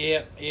before.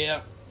 Yeah.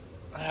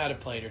 I had a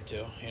plate or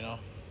two,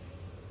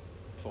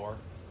 4.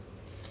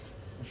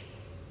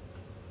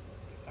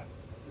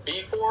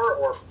 B4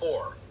 or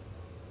 4?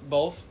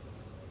 Both.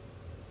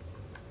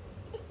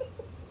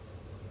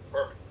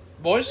 Perfect.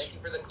 Boys, Thank you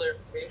for the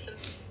clarification.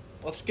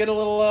 let's get a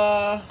little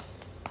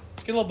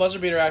buzzer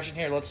beater action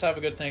here. Let's have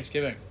a good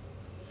Thanksgiving.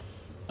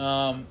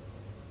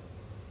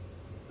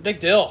 Big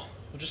deal.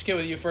 We'll just get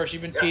with you first.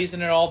 You've been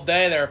teasing it all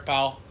day there,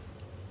 pal.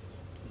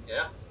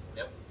 Yeah.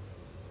 Yep.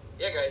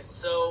 Yeah, guys.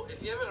 So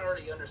if you haven't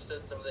already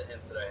understood some of the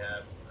hints that I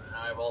have,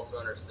 I've also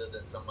understood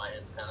that some of my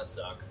hints kind of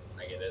suck.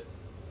 I get it.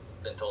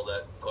 Been told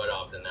that quite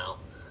often now.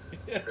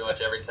 Pretty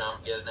much every time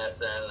I get an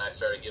SN and I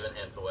started giving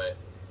hints away.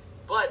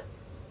 But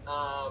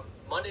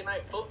Monday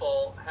Night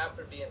Football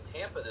happened to be in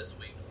Tampa this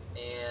week.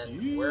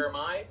 And where am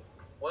I?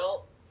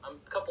 Well, I'm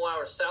a couple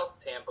hours south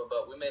of Tampa,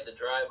 but we made the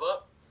drive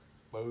up.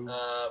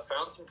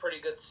 Found some pretty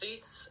good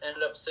seats.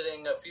 Ended up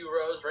sitting a few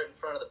rows right in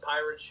front of the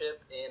pirate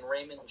ship in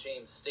Raymond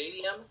James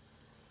Stadium.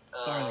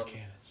 Fire the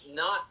cannons.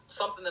 Not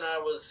something that I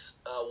was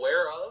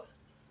aware of.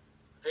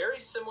 Very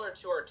similar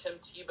to our Tim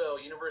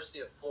Tebow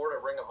University of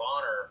Florida Ring of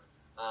Honor.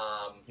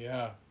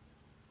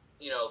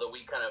 The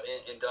week kind of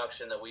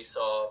induction that we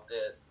saw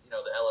at the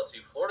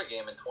LSU Florida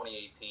game in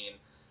 2018.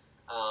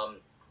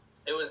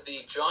 It was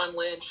the John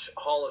Lynch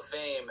Hall of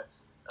Fame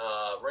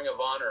Ring of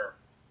Honor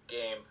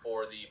game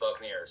for the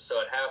Buccaneers.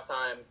 So at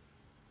halftime,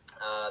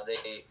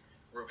 they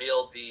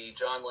revealed the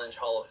John Lynch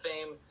Hall of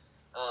Fame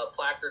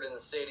placard in the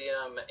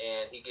stadium,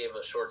 and he gave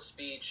a short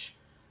speech.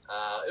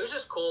 It was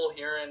just cool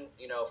hearing,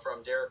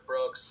 from Derek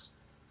Brooks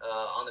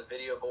on the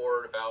video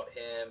board about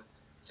him,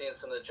 seeing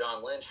some of the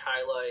John Lynch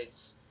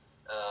highlights.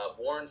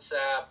 Warren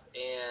Sapp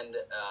and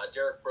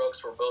Derek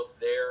Brooks were both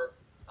there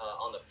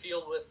on the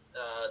field with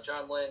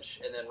John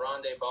Lynch, and then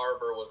Rondé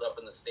Barber was up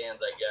in the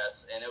stands, I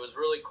guess. And it was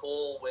really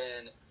cool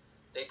when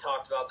they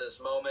talked about this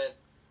moment,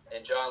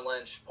 and John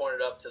Lynch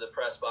pointed up to the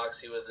press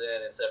box he was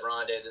in and said,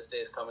 "Rondé, this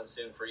day's coming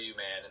soon for you,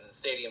 man." And the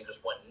stadium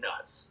just went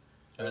nuts.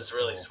 It was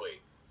really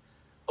sweet.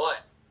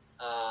 But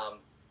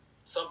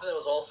something that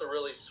was also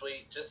really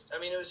sweet,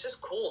 it was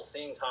just cool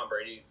seeing Tom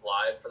Brady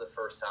live for the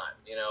first time,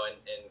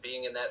 and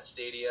being in that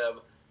stadium,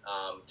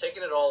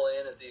 taking it all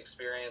in as the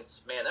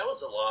experience. Man, that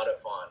was a lot of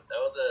fun. That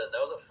was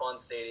a fun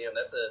stadium.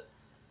 That's a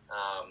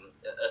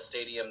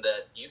stadium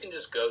that you can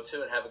just go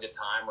to and have a good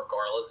time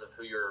regardless of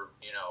who you're,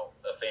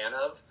 a fan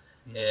of.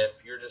 Mm-hmm.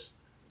 If you're just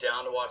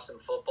down to watch some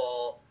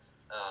football,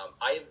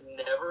 I've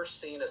never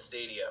seen a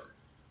stadium,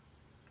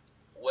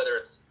 whether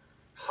it's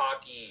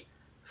hockey,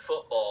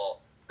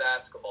 football,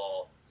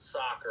 basketball,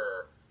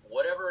 soccer,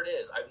 whatever it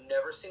is, I've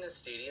never seen a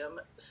stadium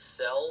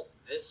sell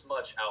this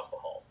much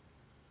alcohol.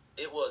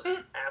 It was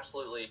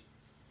absolutely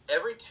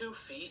every 2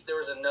 feet there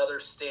was another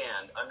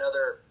stand,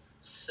 another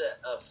set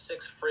of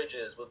 6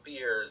 fridges with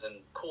beers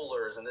and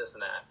coolers and this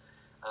and that.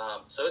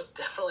 So it's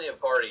definitely a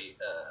party,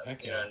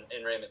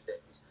 in Raymond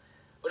James.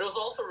 But it was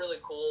also really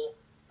cool.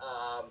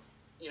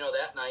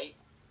 That night,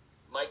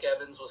 Mike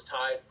Evans was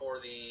tied for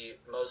the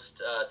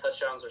most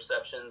touchdowns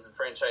receptions in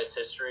franchise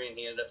history, and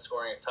he ended up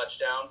scoring a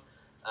touchdown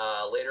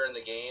later in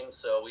the game.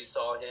 So we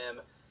saw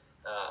him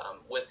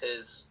with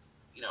his,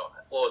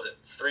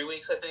 3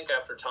 weeks, I think,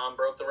 after Tom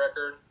broke the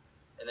record,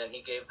 and then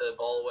he gave the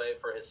ball away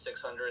for his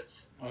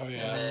 600th. Oh,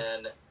 yeah.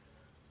 And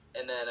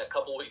then a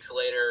couple weeks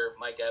later,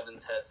 Mike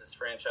Evans has his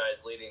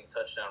franchise-leading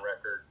touchdown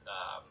record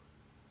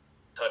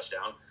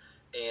touchdown,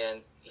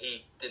 and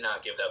he did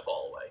not give that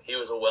ball away. He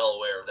was well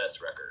aware of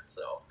this record,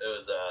 so it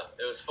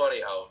was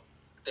funny how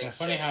things.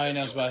 Funny how he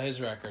knows about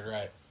his record,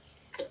 right?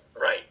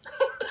 Right.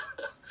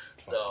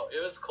 So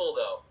it was cool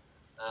though.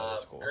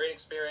 Cool. Great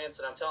experience,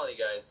 and I'm telling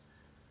you guys,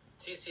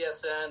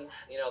 TCSN,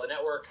 the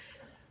network,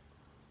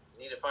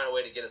 need to find a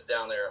way to get us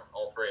down there,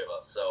 all 3 of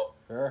us. So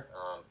sure.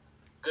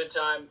 Good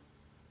time.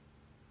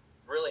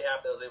 Really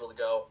happy that I was able to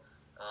go,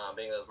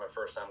 being that it was my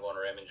first time going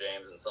to Raymond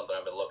James, and something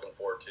I've been looking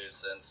forward to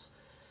since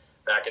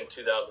back in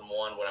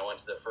 2001 when I went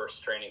to the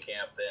first training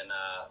camp in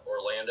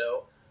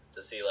Orlando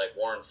to see like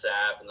Warren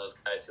Sapp and those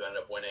guys who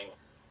ended up winning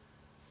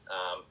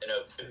in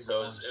 02.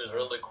 So it was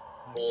really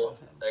cool.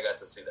 I got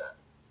to see that.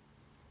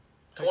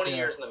 20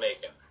 years in the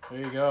making. There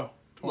you go.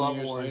 20 Love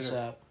years Warren later.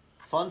 Sapp.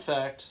 Fun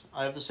fact,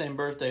 I have the same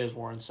birthday as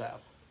Warren Sapp.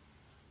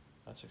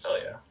 That's Hell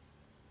exciting.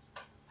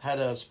 yeah. Had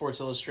a Sports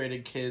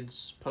Illustrated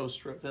Kids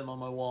poster of him on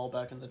my wall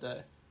back in the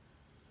day.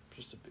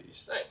 Just a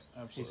beast. Nice.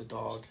 Absolute He's a beast.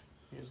 dog.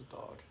 He's a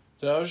dog.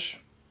 Doge?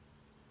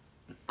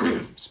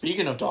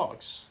 Speaking of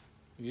dogs,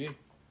 Yeah.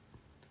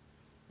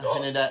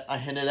 I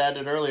hinted at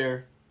it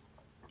earlier.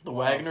 The Wow.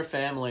 Wagner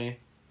family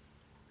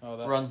Oh,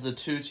 that runs the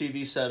 2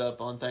 TV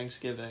setup on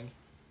Thanksgiving.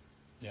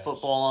 yes.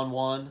 Football on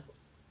one,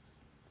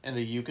 and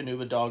the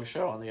Eukanuba Dog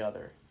Show on the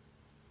other.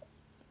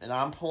 And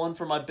I'm pulling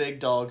for my big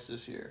dogs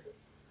this year.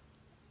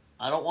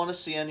 I don't want to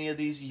see any of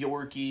these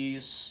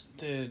Yorkies,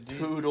 Dude.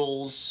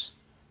 Poodles,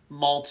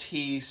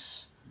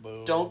 Maltese.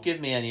 Boo. Don't give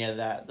me any of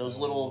that. Those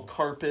No. little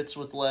carpets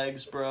with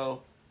legs,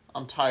 bro.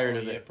 I'm tired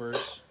of it.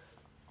 Yippers.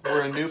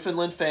 We're a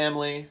Newfoundland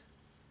family.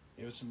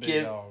 It was a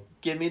big dog.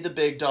 Give me the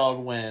big dog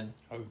win.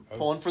 Oh.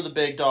 Pulling for the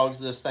big dogs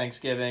this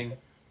Thanksgiving.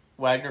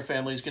 Wagner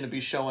family's going to be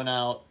showing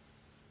out.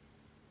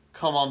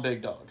 Come on,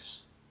 big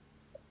dogs.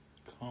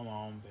 Come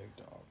on, big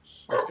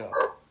dogs. Let's go.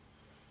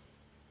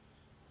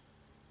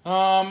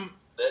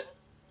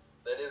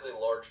 That is a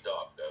large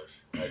dog,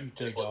 Doge. I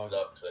just Big looked dog. it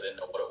up because I didn't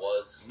know what it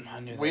was. I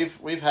knew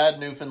that. We've had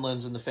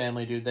Newfoundlands in the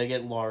family, dude. They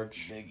get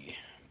large. Big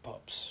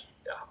pups.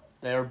 Yeah.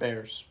 They are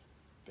bears.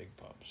 Big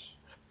pups.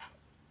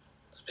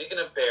 Speaking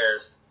of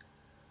bears,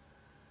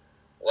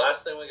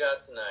 last thing we got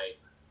tonight.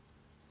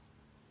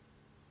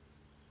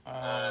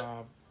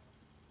 I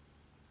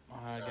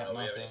got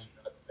We have any nothing.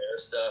 bear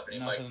stuff? Any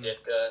Mike Nothing.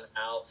 Ditka in the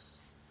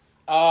house?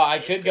 Oh, I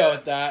could go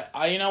with that.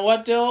 You know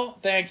what, Dill?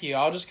 Thank you.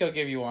 I'll just go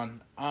give you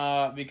one.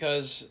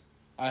 Because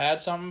I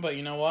had something, but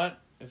you know what?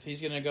 If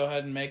he's going to go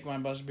ahead and make my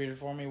buzzer beater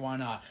for me, why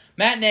not?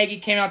 Matt Nagy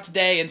came out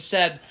today and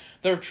said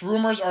the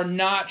rumors are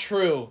not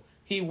true.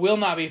 He will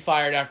not be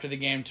fired after the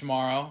game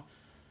tomorrow.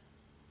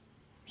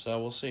 So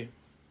we'll see.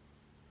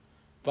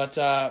 But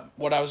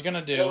what I was going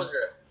to do What was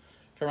your...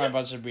 for my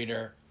buzzer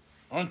beater,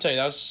 I want to tell you,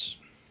 that was...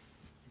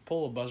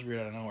 Pull a buzzer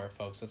beater out of nowhere,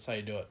 folks. That's how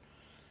you do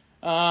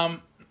it.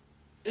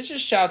 This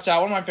just shouts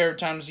out one of my favorite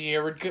times of the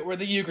year. We're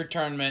the Euchre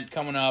tournament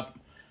coming up.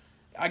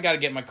 I got to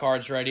get my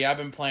cards ready. I've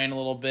been playing a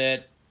little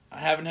bit. I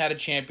haven't had a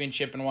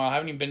championship in a while. I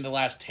haven't even been to the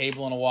last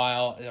table in a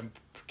while. I'm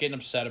getting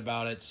upset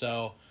about it.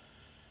 So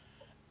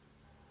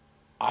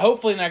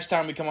hopefully next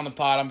time we come on the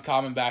pod, I'm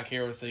coming back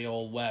here with the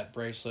old wet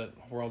bracelet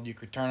World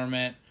Euchre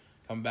tournament.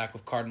 Coming back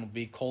with Cardinal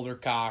B.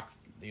 Coldercock,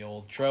 the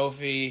old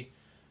trophy.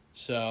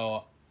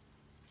 So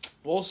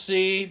we'll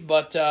see.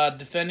 But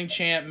defending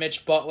champ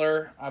Mitch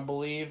Butler, I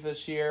believe,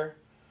 this year.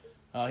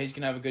 He's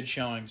going to have a good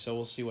showing, so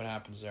we'll see what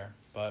happens there.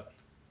 But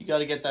You got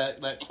to get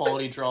that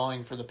quality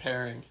drawing for the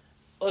pairing.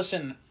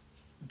 listen,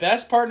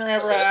 best partner I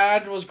ever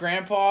had was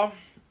Grandpa.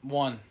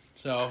 Won.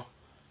 So,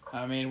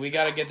 I mean, we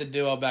got to get the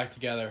duo back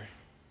together.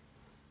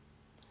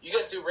 You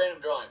guys do random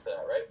drawing for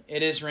that, right?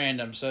 It is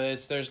random, so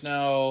there's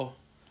no...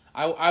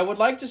 I would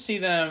like to see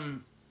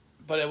them,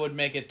 but it would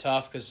make it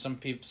tough because some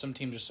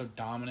teams are so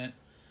dominant.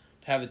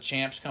 To have the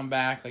champs come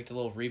back, like the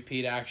little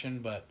repeat action,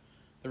 but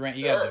you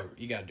gotta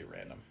do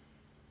random.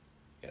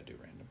 You gotta do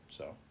random.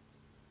 So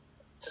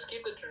Just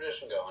keep the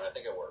tradition going. I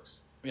think it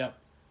works. yep,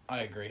 I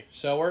agree.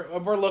 So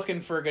we're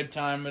looking for a good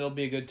time. It'll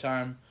be a good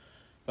time,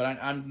 but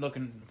I'm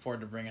looking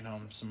forward to bringing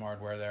home some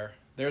hardware there.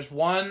 There's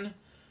one,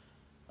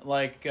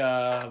 like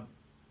I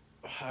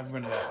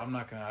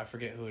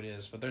forget who it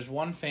is, but there's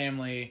one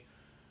family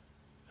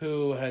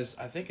who has,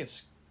 I think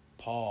it's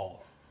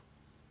Paul.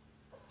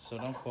 So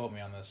don't quote me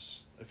on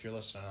this if you're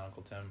listening,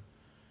 Uncle Tim.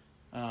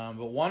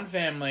 But one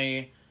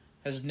family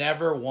has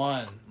never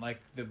won. Like,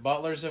 the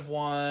Butlers have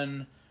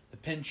won, the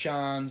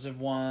Pinchons have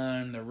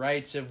won, the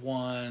Wrights have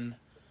won,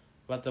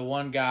 but the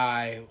one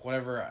guy,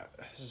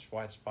 this is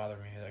why it's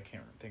bothering me, I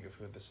can't think of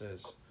who this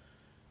is.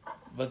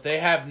 But they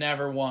have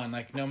never won.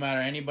 Like, no matter,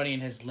 anybody in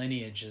his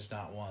lineage has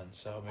not won.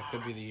 So it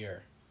could be the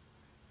year.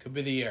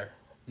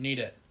 Need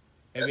it.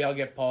 Maybe I'll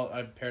get Paul,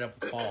 I paired up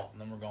with Paul,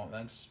 and then we're going,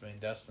 that's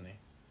Destiny.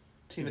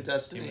 Team of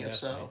Destiny, Team of if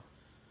Destiny. so.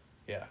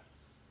 Yeah.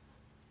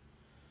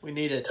 We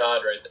need it.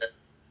 Todd right there.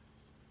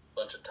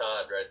 Bunch of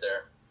Todd right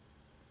there.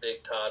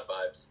 Big Todd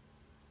vibes.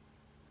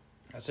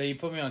 I say you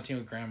put me on a team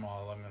with Grandma,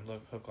 I mean,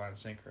 look, hook, line,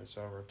 sinker, it's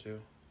over too.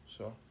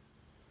 So,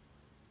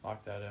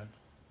 lock that in.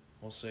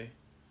 We'll see.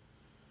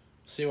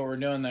 See what we're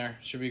doing there.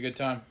 Should be a good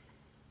time.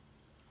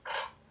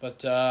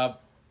 But,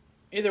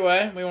 either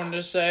way, we wanted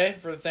to say,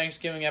 for the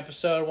Thanksgiving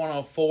episode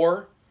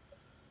 104,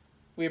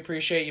 we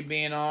appreciate you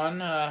being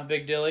on,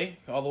 Big Dilly,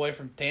 all the way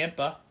from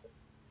Tampa.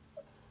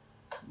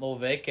 Little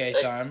vacay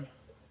time.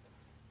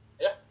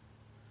 Yeah.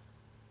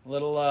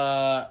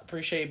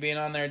 Appreciate you being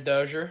on there,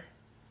 Dozier,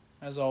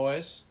 as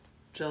always.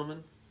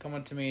 Gentlemen,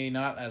 Coming to me,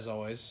 not as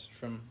always,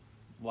 from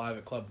live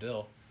at Club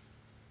Dill.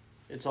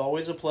 it's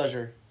always a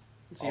pleasure.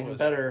 It's even Always.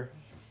 better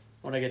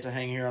when I get to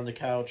hang here on the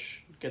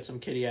couch, get some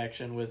kitty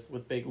action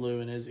with Big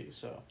Lou and Izzy.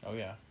 So Oh,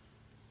 yeah.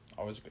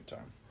 Always a good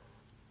time.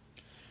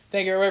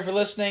 Thank you, everybody, for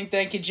listening.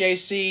 Thank you,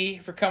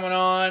 JC, for coming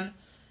on.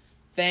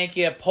 Thank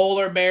you,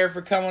 Polar Bear,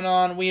 for coming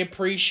on. We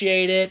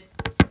appreciate it.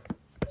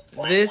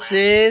 This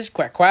is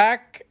Quack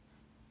Quack,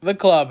 the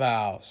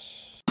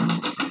Clubhouse.